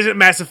game that isn't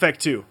Mass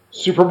Effect 2.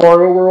 Super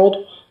Mario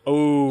World.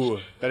 Oh,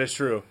 that is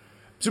true.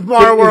 Super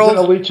Mario World.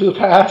 A Link to the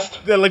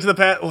Past. The Link to the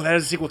Past. Oh, that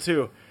is a sequel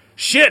too.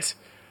 Shit!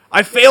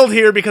 I failed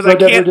here because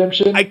Red I can't. Dead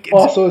Redemption,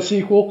 also a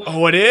sequel.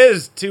 Oh, it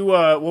is. To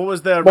what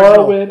was the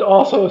original? Morrowind,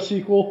 also a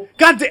sequel.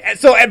 God damn.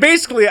 So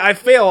basically, I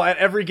fail at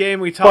every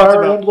game we talked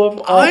Fire about.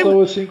 Emblem,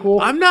 also a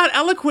sequel. I'm not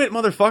eloquent,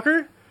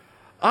 motherfucker.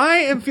 I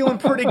am feeling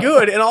pretty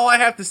good, and all I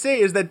have to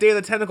say is that Day of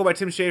the Tentacle by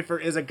Tim Schafer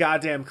is a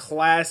goddamn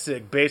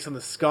classic based on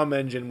the Scum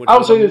engine, which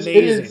is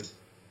amazing.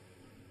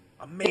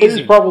 Amazing. It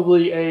is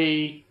probably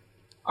a...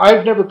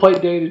 I've never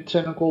played Day of the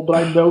Tentacle, but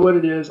I know what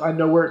it is. I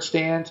know where it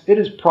stands. It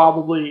is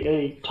probably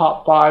a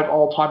top 5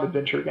 all-time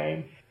adventure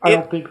game. I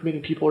don't think many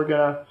people are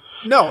going to...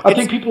 No. I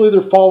think people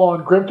either fall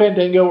on Grim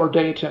Fandango or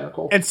Day of the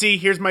Tentacle. And see,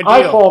 here's my deal.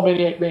 I fall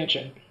Maniac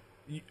Mansion.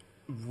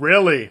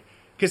 Really?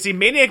 Because see,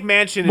 Maniac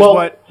Mansion is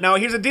what... Now,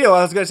 here's the deal.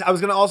 I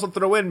was gonna also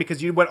throw in,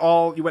 because you went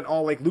all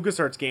like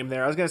LucasArts game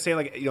there. I was going to say,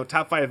 like, you know,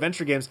 top 5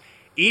 adventure games.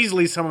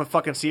 Easily some of the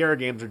fucking Sierra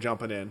games are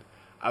jumping in.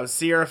 I was a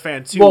Sierra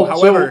fan, too. Well,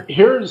 however... so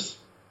here's...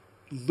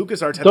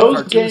 LucasArts had the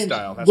cartoon games,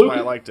 style. That's why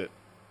I liked it.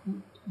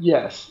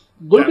 Yes.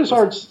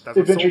 LucasArts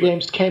adventure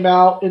games came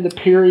out in the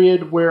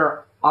period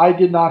where I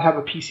did not have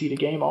a PC to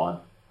game on.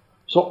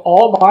 So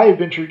all my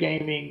adventure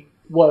gaming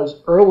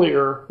was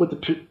earlier with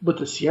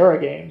the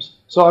Sierra games.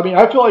 So, I mean,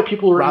 I feel like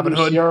people who are either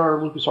Sierra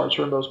or LucasArts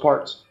for most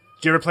parts.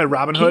 Did you ever play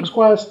Robin Hood? King's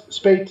Quest,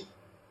 Spades.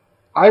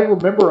 I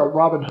remember a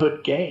Robin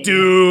Hood game.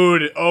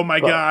 Dude, oh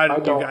my God.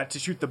 You got to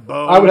shoot the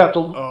bow. I would have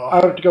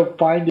to go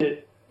find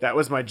it. That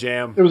was my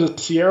jam. It was a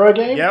Sierra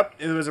game? Yep,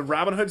 it was a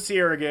Robin Hood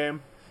Sierra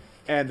game,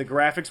 and the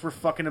graphics were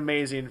fucking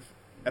amazing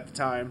at the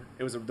time.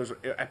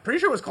 I'm pretty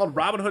sure it was called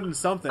Robin Hood and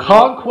something.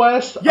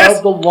 Conquest of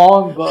the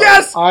Longbow.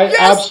 Yes! I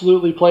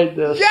absolutely played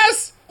this.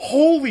 Yes!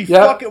 Holy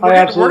fuck it.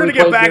 We're gonna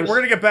get back. This. We're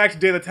gonna get back to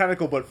Day of the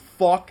Tentacle, but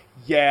fuck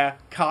yeah,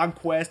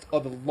 Conquest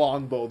of the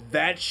Longbow.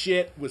 That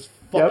shit was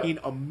fucking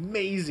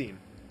amazing.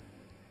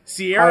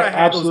 Sierra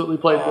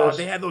played this.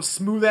 They had those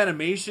smooth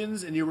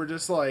animations, and you were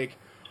just like,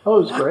 oh,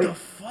 it was great. What the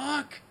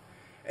fuck?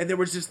 And there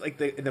was just like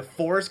the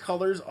forest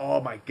colors.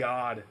 Oh my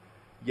God,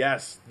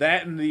 yes,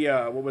 that and the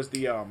what was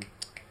the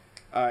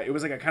it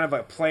was like a kind of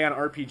a play on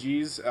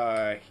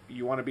RPGs.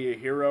 You want to be a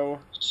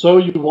hero. So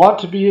you want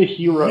to be a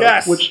hero,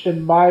 yes, which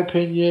in my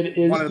opinion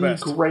is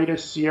the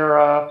greatest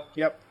Sierra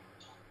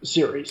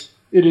series.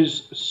 It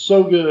is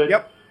so good.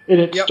 Yep. And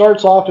it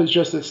starts off as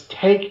just this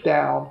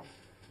takedown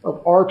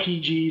of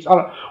RPGs. I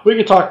don't. We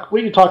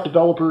could talk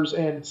developers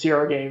and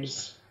Sierra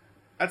games.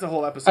 That's a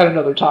whole episode. At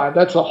another time.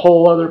 That's a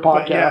whole other podcast.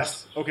 But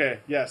yes. Okay.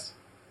 Yes.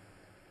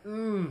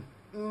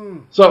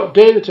 So,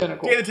 Day of the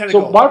Tentacle. Day of the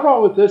Tentacle. So, my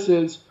problem with this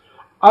is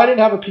I didn't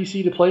have a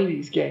PC to play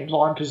these games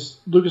on because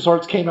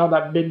LucasArts came out in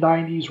that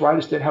mid-90s where I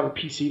just didn't have a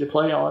PC to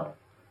play on.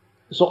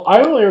 So,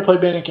 I only ever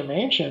played Maniac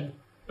Mansion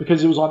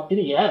because it was on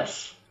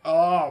NES.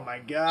 Oh, my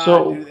God.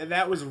 So, dude, and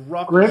that was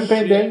rough. Grim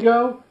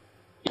Fandango,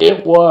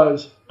 it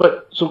was.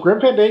 But, so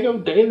Grim Fandango,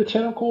 Day of the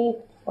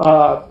Tentacle,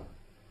 what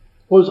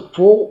was it,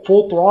 Full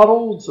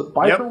Throttle? Was the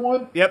biker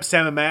one? Yep,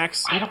 Sam and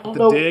Max. I don't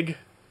know. The Dig.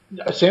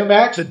 Sam and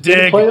Max. The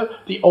Dig.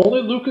 The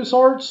only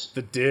LucasArts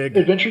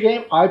adventure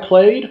game I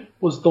played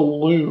was The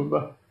Loom.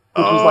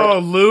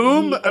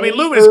 Loom? I mean,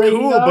 Loom is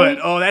cool,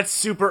 but that's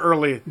super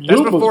early. That's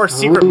before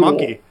Secret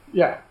Monkey.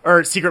 Yeah.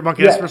 Or Secret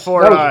Monkey. That's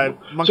before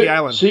Monkey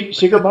Island.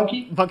 Secret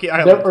Monkey? Monkey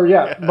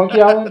Island.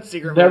 Monkey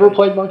Island. Never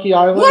played Monkey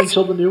Island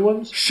until the new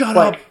ones. Shut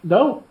up.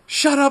 No.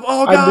 Shut up.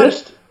 Oh, God. I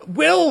missed.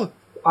 Will.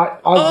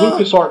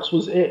 LucasArts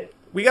was it.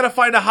 We gotta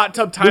find a hot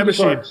tub time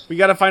machine. We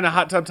gotta find a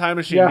hot tub time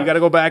machine. Yeah. We gotta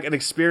go back and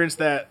experience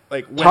that,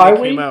 like when it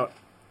came out.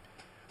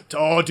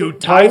 Oh, dude,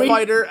 TIE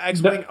Fighter.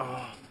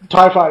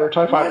 TIE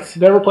Fighter.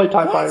 Never played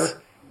TIE Fighter.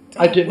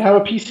 I didn't have a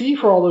PC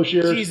for all those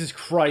years. Jesus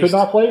Christ. Could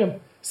not play him.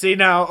 See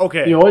now,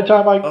 okay. The only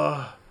time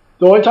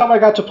I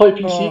got to play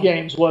PC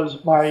games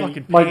was my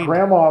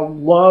grandma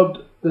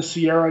loved the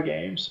Sierra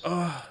games.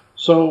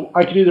 So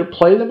I could either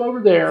play them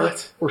over there,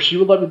 or she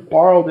would let me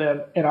borrow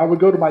them, and I would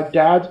go to my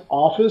dad's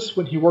office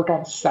when he worked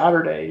on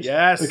Saturdays.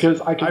 Yes,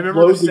 because I could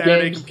load the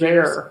games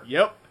there.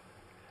 Yep.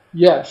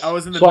 Yes. I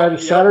had a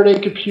Saturday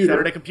computer.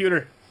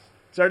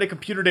 Saturday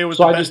computer day was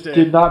the best day. So I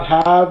just did not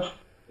have.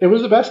 It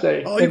was the best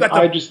day. Oh, you got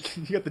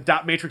the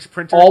dot matrix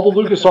printer. All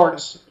the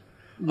LucasArts.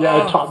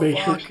 Dot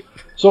matrix. Fuck.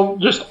 So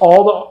just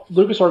all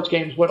the LucasArts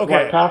games went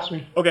right past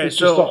me. Okay, it's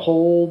just a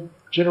whole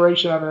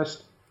generation I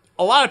missed.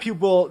 a lot of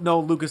people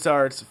know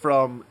LucasArts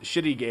from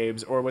shitty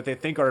games or what they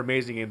think are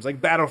amazing games, like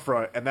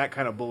Battlefront and that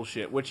kind of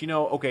bullshit, which,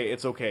 okay,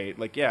 it's okay.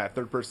 Like, yeah,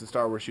 third-person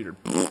Star Wars shooter.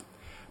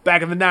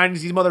 Back in the 90s,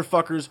 these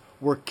motherfuckers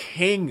were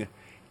king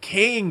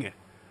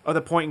of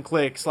the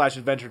point-and-click /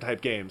 adventure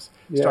type games.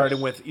 Yes. Starting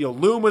with,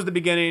 Loom was the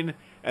beginning,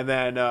 and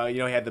then,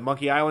 you had the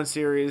Monkey Island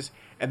series,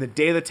 and the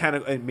Day of the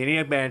Tentacle, and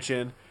Maniac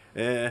Mansion,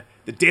 the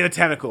Day of the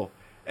Tentacle.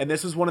 And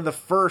this was one of the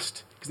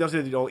first, because that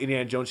was the old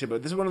Indiana Jones shit,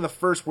 but this is one of the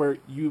first where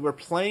you were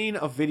playing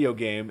a video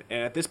game,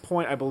 and at this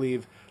point, I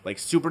believe, like,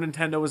 Super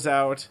Nintendo was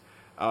out,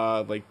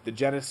 like the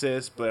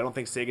Genesis, but I don't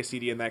think Sega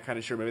CD and that kind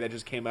of shit, maybe that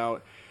just came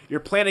out. You're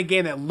playing a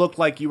game that looked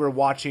like you were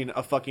watching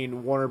a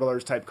fucking Warner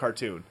Brothers type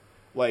cartoon.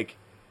 Like,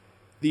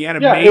 the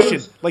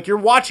animation, like, you're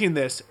watching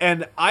this,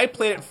 and I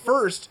played it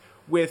first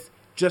with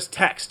just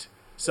text.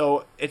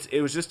 So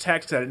it was just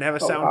text, I didn't have a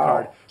sound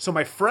card. So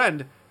my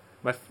friend,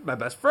 my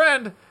best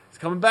friend, is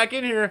coming back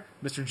in here,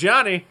 Mr.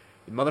 Johnny.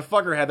 The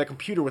motherfucker had that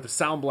computer with a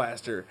sound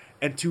blaster,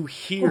 and to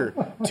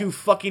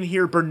fucking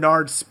hear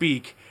Bernard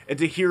speak, and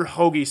to hear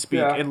Hoagie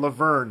speak and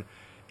Laverne,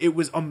 it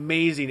was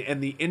amazing.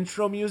 And the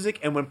intro music,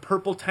 and when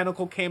Purple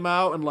Tentacle came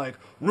out and like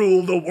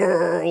rule the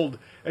world,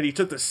 and he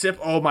took the sip,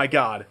 oh my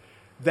god,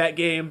 that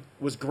game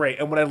was great.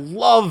 And what I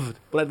loved,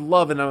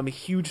 and I'm a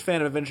huge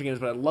fan of adventure games,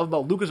 what I love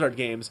about LucasArts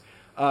games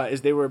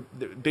is they were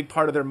a big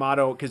part of their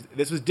motto, because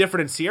this was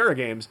different in Sierra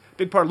games.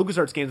 Big part of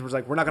LucasArts games was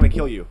like, we're not going to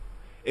kill you.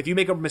 If you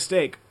make a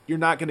mistake, you're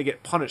not going to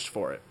get punished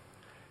for it.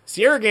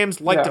 Sierra games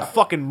like to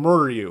fucking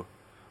murder you.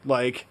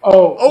 Like,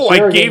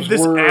 I gave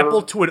this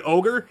apple to an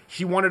ogre,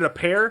 he wanted a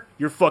pear,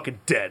 you're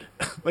fucking dead.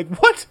 Like,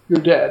 what?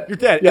 You're dead. You're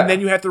dead, and then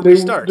you have to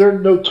restart. They're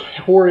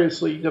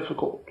notoriously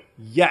difficult.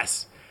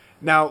 Yes.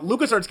 Now,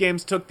 LucasArts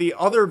games took the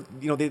other,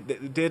 the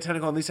Day of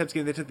Tentacle and these types of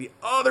games, they took the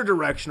other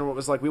direction where it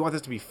was like, we want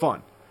this to be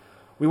fun.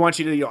 We want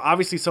you to,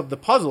 obviously solve the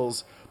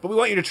puzzles, but we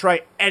want you to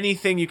try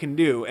anything you can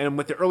do. And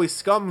with the early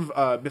Scum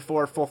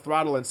before Full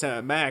Throttle and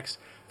Sam Max,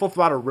 Full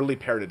Throttle really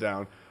pared it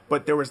down.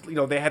 But there was,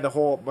 they had the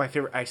whole, my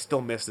favorite, I still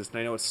miss this, and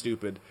I know it's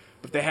stupid,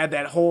 but they had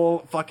that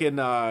whole fucking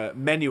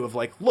menu of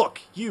like, look,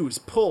 use,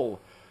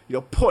 pull,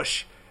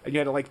 push. And you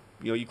had to like,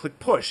 you click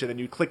push, and then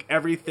you click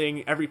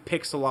everything, every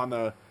pixel on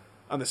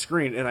the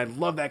screen, and I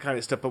love that kind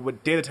of stuff. But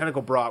what Day of the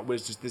Tentacle brought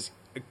was just this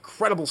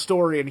incredible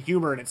story and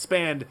humor, and it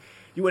spanned.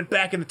 You went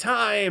back in the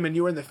time, and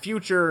you were in the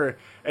future,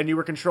 and you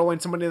were controlling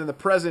somebody in the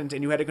present,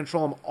 and you had to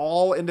control them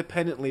all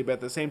independently, but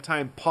at the same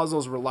time,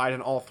 puzzles relied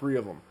on all three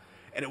of them.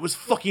 And it was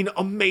fucking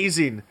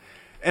amazing.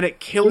 And it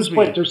kills me.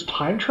 Wait, there's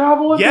time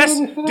travel? Yes,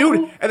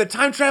 dude, and the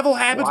time travel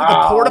happens with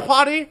the porta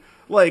potty.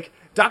 Like,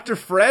 Dr.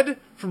 Fred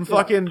from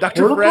fucking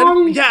Dr. Fred.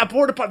 Potty? Yeah,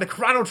 porta potty, the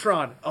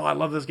Chronotron. Oh, I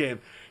love this game.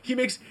 He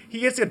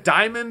gets a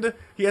diamond.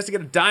 He has to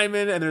get a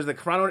diamond, and there's the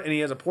chrono, and he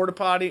has a porta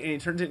potty, and he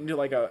turns it into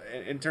like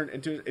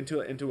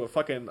into a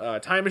fucking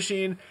time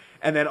machine,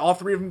 and then all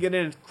three of them get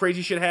in, and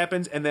crazy shit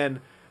happens, and then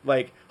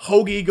like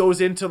Hoagie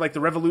goes into like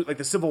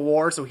the Civil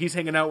War, so he's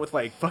hanging out with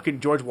like fucking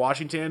George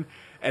Washington,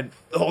 and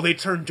they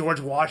turn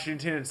George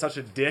Washington into such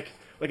a dick.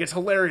 Like, it's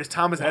hilarious.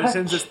 Thomas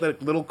Edison's this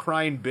like little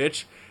crying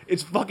bitch.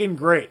 It's fucking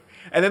great.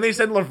 And then they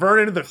send Laverne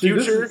into the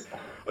future,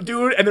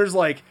 dude, and there's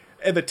like.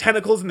 And the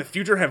tentacles in the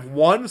future have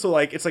won, so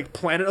like it's like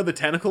Planet of the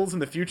Tentacles in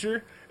the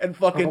future, and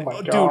fucking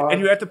dude,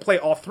 and you have to play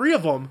all three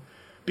of them,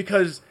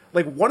 because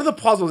like one of the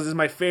puzzles is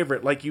my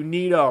favorite. Like you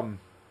need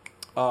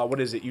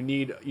what is it? You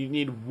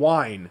need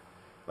wine,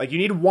 like you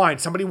need wine.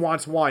 Somebody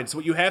wants wine, so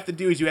what you have to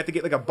do is you have to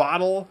get like a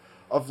bottle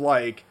of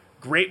like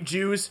grape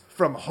juice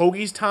from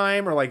Hoagie's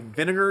time, or like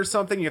vinegar or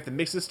something. You have to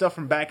mix this stuff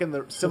from back in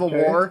the Civil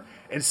War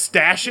and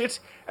stash it,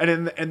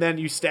 and then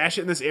you stash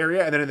it in this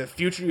area, and then in the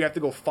future you have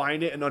to go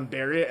find it and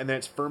unbury it, and then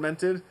it's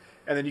fermented,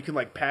 and then you can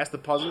like pass the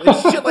puzzle.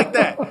 It's shit like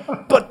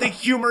that. But the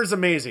humor is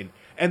amazing,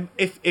 and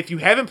if you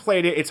haven't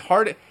played it, it's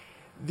hard.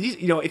 These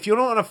if you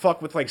don't want to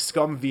fuck with like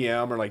Scum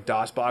VM or like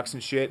DOSBox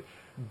and shit,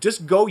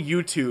 just go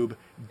YouTube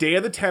Day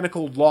of the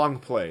Tentacle long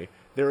play.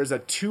 There is a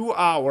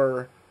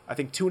 2-hour, I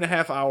think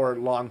 2.5 hour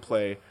long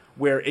play,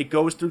 where it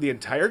goes through the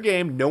entire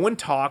game. No one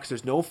talks.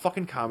 There's no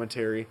fucking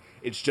commentary.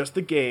 It's just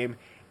the game.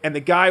 And the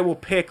guy will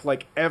pick,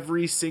 like,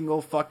 every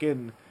single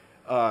fucking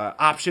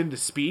option to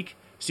speak.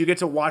 So you get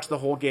to watch the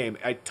whole game.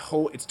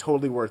 It's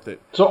totally worth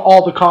it. So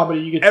all the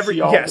comedy, you get to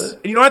see all of it. Yes.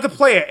 And you don't have to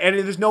play it. And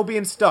there's no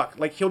being stuck.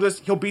 Like,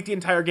 he'll beat the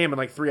entire game in,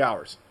 like, 3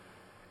 hours.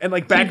 And,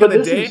 like, back in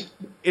the day,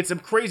 it's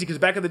crazy, because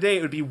back in the day,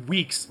 it would be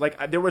weeks.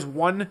 Like, there was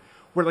one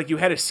where, like, you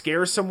had to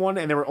scare someone,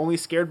 and they were only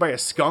scared by a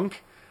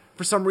skunk.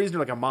 For some reason, or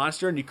like a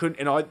monster, and you couldn't,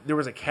 and there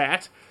was a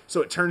cat.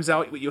 So it turns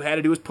out what you had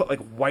to do was put like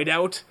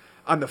whiteout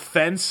on the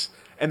fence,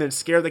 and then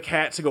scare the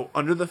cat to go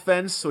under the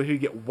fence, so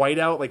he'd get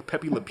whiteout like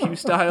Pepe Le Pew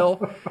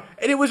style.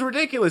 And it was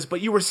ridiculous, but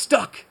you were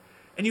stuck,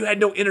 and you had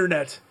no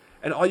internet,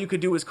 and all you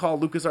could do was call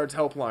LucasArts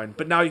helpline.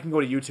 But now you can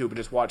go to YouTube and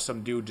just watch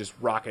some dude just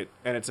rock it,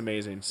 and it's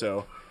amazing.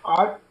 So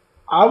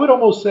I would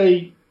almost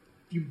say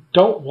you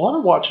don't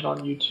want to watch it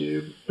on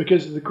YouTube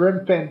because of the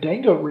Grim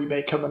Fandango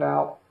remake coming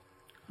out.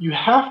 You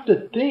have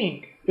to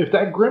think, if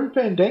that Grim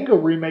Fandango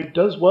remake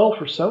does well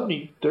for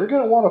Sony, they're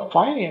going to want to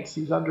finance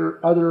these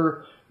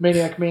other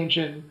Maniac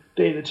Mansion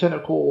Day of the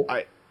Tentacle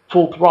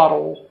Full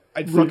Throttle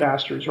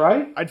remasters,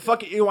 right?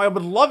 I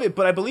would love it,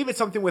 but I believe it's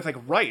something with like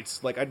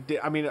rights. Like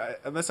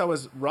unless I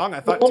was wrong, I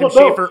thought Tim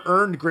Schafer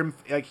owned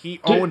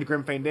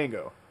Grim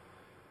Fandango.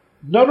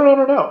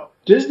 No.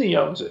 Disney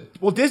owns it.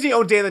 Well, Disney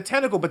owned Day of the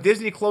Tentacle, but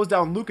Disney closed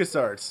down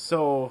LucasArts,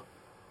 so...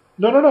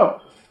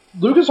 No.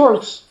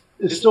 LucasArts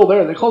is still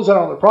there. They closed down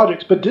all their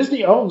projects, but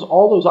Disney owns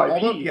all those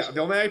IPs.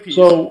 The only IPs.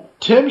 So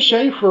Tim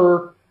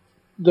Schafer,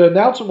 the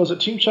announcement was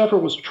that Tim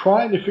Schafer was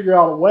trying to figure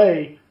out a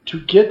way to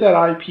get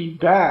that IP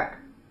back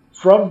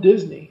from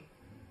Disney.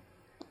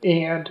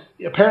 And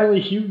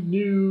apparently he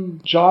knew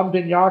John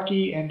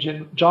Vignacchi, and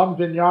John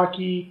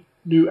Vignacchi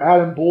knew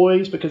Adam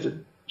Boyes because of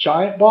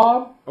Giant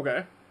Bomb.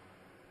 Okay.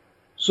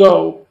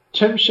 So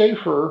Tim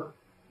Schafer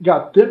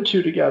got them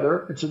two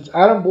together, and since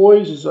Adam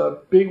Boyes is a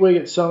bigwig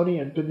at Sony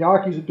and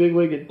Vignacchi's a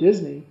bigwig at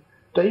Disney,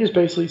 they just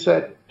basically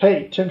said,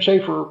 hey, Tim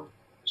Schafer,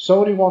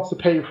 Sony wants to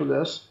pay for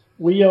this.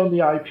 We own the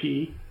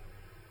IP.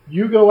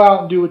 You go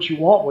out and do what you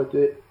want with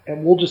it,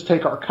 and we'll just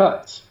take our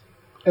cuts.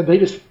 And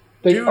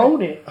they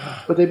own it,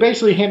 but they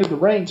basically handed the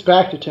reins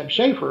back to Tim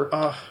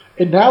Schafer.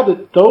 And now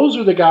that those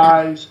are the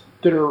guys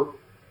that are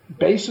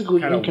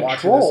basically in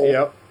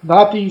control,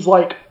 not these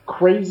like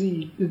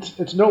crazy,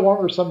 it's no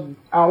longer some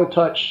out of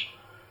touch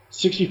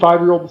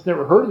 65-year-old that's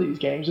never heard of these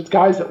games. It's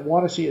guys that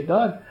want to see it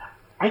done.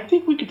 I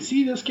think we could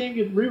see this game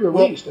get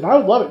re-released, and I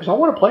would love it because I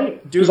want to play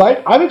it. Because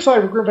I'm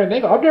excited for Grim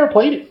Fandango. I've never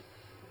played it.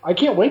 I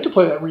can't wait to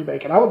play that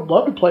remake, and I would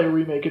love to play a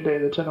remake of Day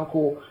of the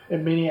Tentacle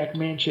and Maniac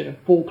Mansion and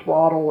Full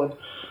Throttle, and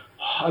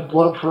I'd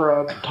love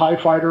for a TIE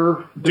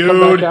Fighter to come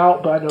back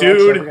out, but I know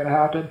that's never going to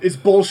happen. It's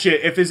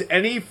bullshit. If there's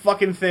any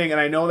fucking thing, and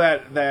I know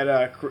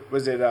that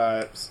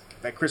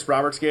Chris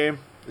Roberts game?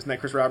 Isn't that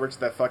Chris Roberts?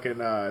 That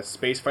fucking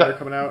space fighter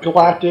coming out?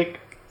 Galactic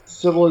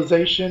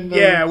Civilization?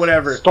 Yeah,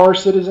 whatever. Star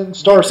Citizen?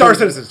 Star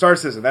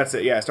Citizen. That's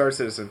it. Yeah, Star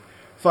Citizen.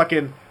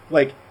 Fucking,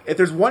 like, if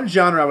there's one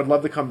genre I would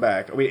love to come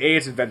back, I mean,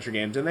 it's adventure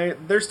games, and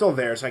they're still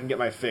there, so I can get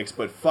my fix,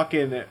 but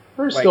fucking...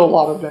 There's still a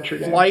lot of adventure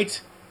games.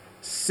 Flight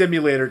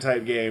simulator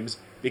type games,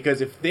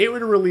 because if they were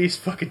to release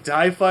fucking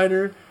TIE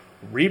Fighter,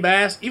 even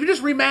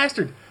just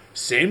remastered,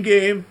 same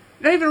game,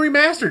 not even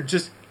remastered,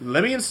 just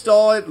let me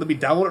install it, let me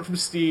download it from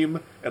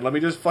Steam, and let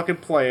me just fucking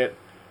play it.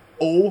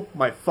 Oh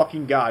my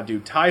fucking god,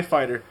 dude. TIE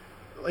Fighter,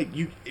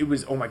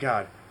 oh my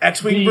god.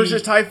 X-Wing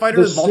versus TIE Fighter,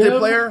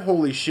 multiplayer?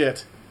 Holy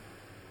shit.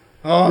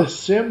 The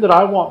sim that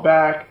I want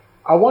back,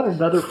 I want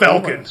another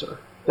Falcon. Freelancer.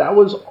 That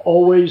was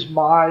always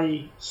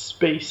my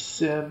space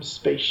sim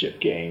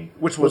spaceship game.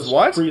 Which was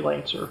what?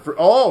 Freelancer.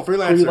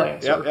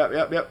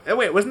 Freelancer. Yep. And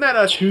wait, wasn't that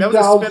that was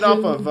a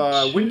spin-off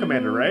of Wing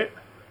Commander, right?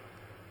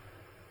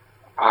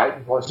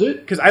 Was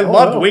it? Because I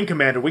loved Wing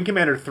Commander. Wing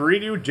Commander 3,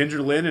 dude,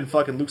 Ginger Lynn and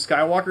fucking Luke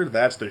Skywalker,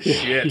 that's the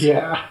shit.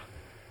 Yeah.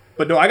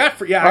 But no, I got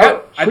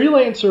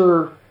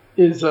Freelancer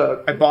is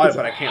a I bought it,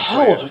 but I can't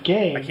play it. Hell of a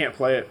game. I can't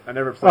play it. I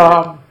never played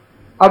it.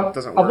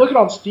 I'm looking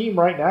on Steam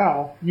right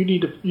now. You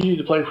need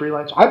to play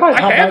Freelancer. I might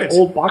have my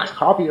old box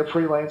copy of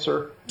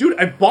Freelancer. Dude,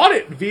 I bought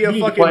it via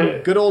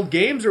fucking Good Old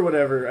Games or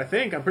whatever, I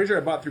think. I'm pretty sure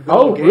I bought it through Good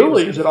Old Games. Oh,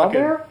 really? Is it on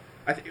there?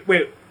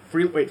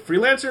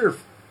 Freelancer?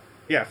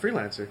 Yeah,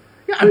 Freelancer.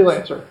 Yeah,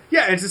 Freelancer.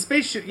 Yeah, it's a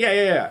space shit.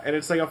 Yeah. And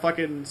it's like a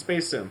fucking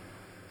space sim.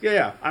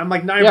 Yeah. I'm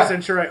like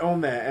 90% sure I own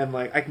that, and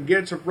like I can get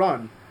it to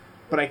run,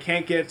 but I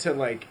can't get it to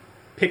like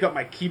pick up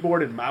my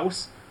keyboard and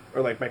mouse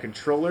or like my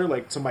controller,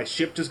 like so my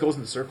ship just goes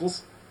in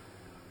circles.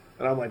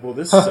 And I'm like, well,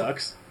 this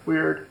sucks.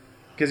 Weird.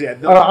 Because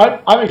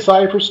I'm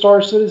excited for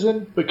Star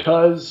Citizen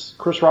because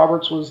Chris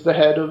Roberts was the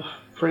head of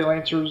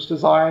Freelancer's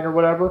design or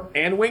whatever.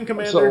 And Wing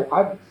Commander. So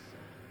I'm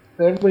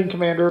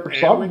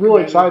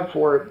really excited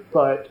for it.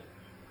 But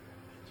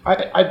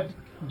I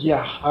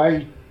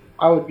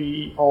would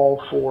be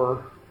all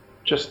for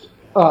just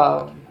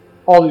all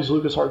these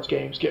LucasArts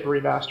games getting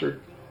remastered.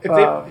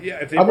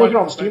 I'm looking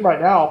on Steam right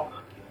now.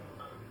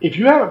 If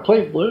you haven't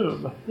played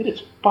Loom, it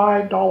is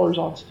 $5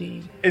 on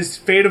Steam. Is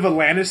Fate of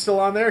Atlantis still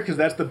on there? Because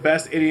that's the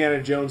best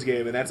Indiana Jones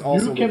game, and that's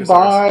also LucasArts. You can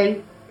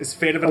buy Is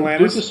Fate of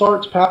Atlantis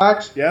LucasArts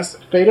packs. Yes.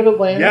 Fate of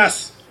Atlantis.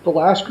 Yes. The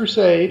Last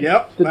Crusade.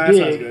 Yep. The that Dig.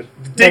 Sounds good.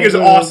 The Dig is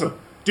awesome,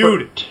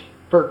 dude.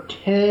 For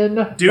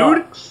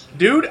 $10.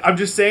 Dude, I'm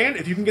just saying,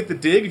 if you can get The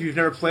Dig, if you've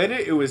never played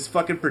it, it was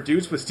fucking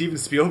produced with Steven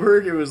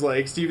Spielberg. It was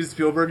like, Steven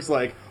Spielberg's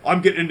like,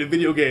 I'm getting into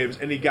video games,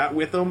 and he got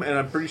with them, and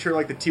I'm pretty sure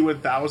like the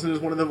T-1000 is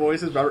one of the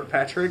voices, Robert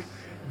Patrick.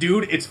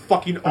 Dude, it's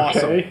fucking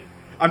awesome. Okay.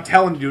 I'm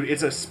telling you, dude,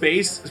 it's a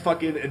space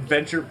fucking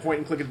adventure,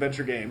 point-and-click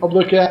adventure game. I'm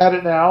looking at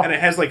it now. And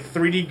it has like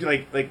 3D,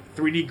 like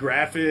 3D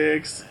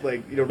graphics,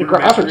 like, you know. The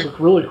graphics look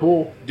really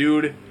cool.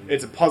 Dude,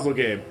 it's a puzzle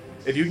game.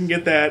 If you can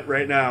get that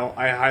right now,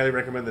 I highly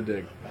recommend The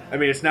Dig. I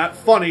mean, it's not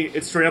funny.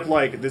 It's straight up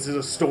like, this is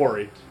a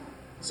story.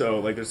 So,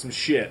 like, there's some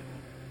shit.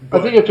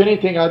 But I think if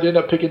anything, I'd end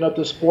up picking up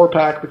this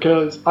 4-pack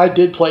because I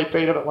did play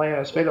Fate of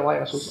Atlantis. Fate of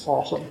Atlantis was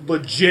awesome.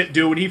 Legit,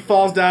 dude. When he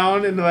falls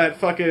down into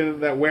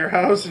that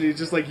warehouse and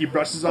he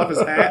brushes off his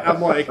hat,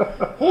 I'm like,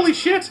 holy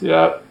shit.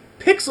 Yeah.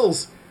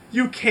 Pixels.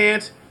 You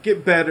can't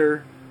get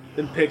better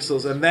than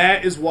Pixels. And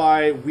that is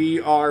why we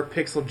are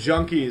Pixel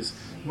Junkies.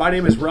 My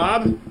name is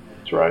Rob.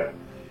 That's right.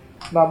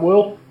 And I'm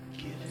Will.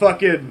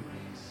 fucking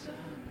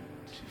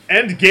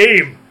end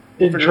game.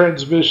 In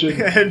transmission.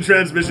 End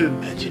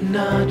transmission. And you're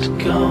not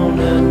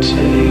gonna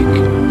take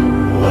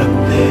what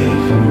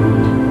they've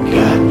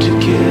got to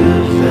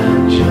give,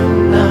 and you're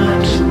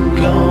not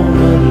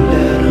gonna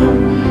let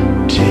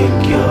them take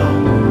your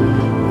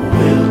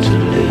will to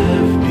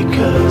live,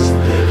 because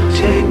they've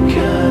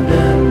taken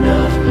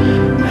enough,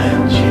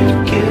 and you've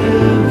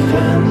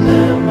given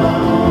them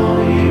all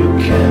you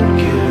can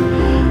give,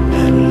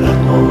 and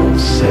luck won't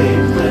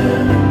save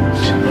them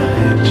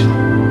tonight.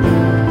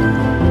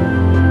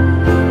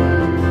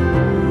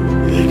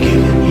 They're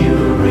giving you a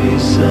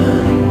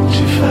reason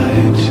to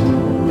fight,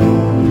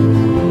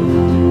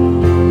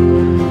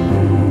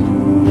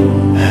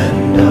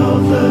 and all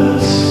the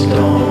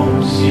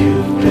storms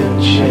you've been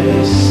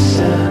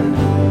chasing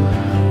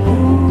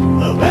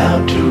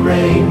about to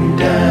rain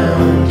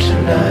down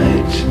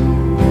tonight,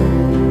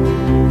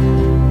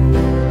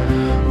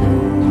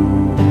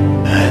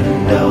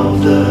 and all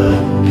the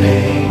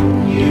pain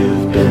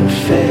you've been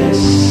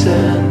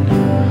facing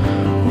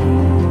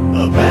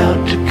about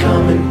to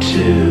come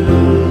into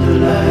the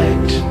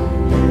light.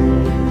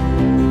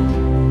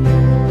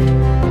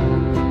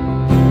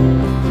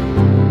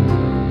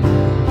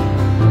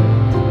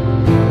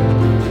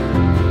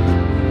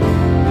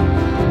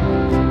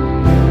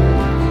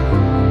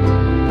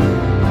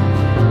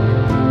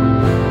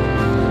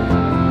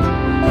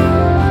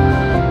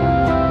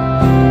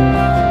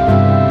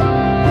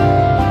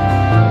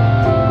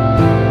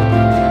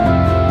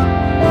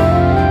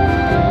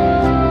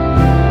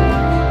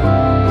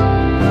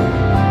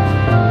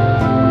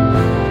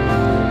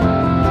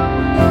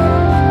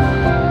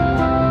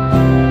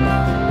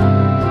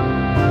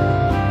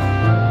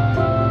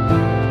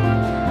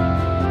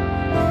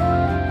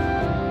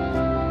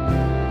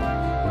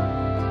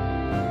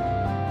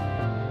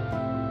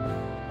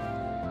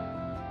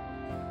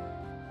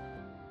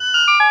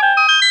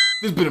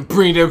 This has been a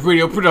Brain Dead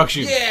Radio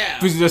production.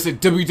 Visit us at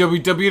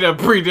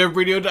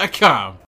www.braindeadradio.com.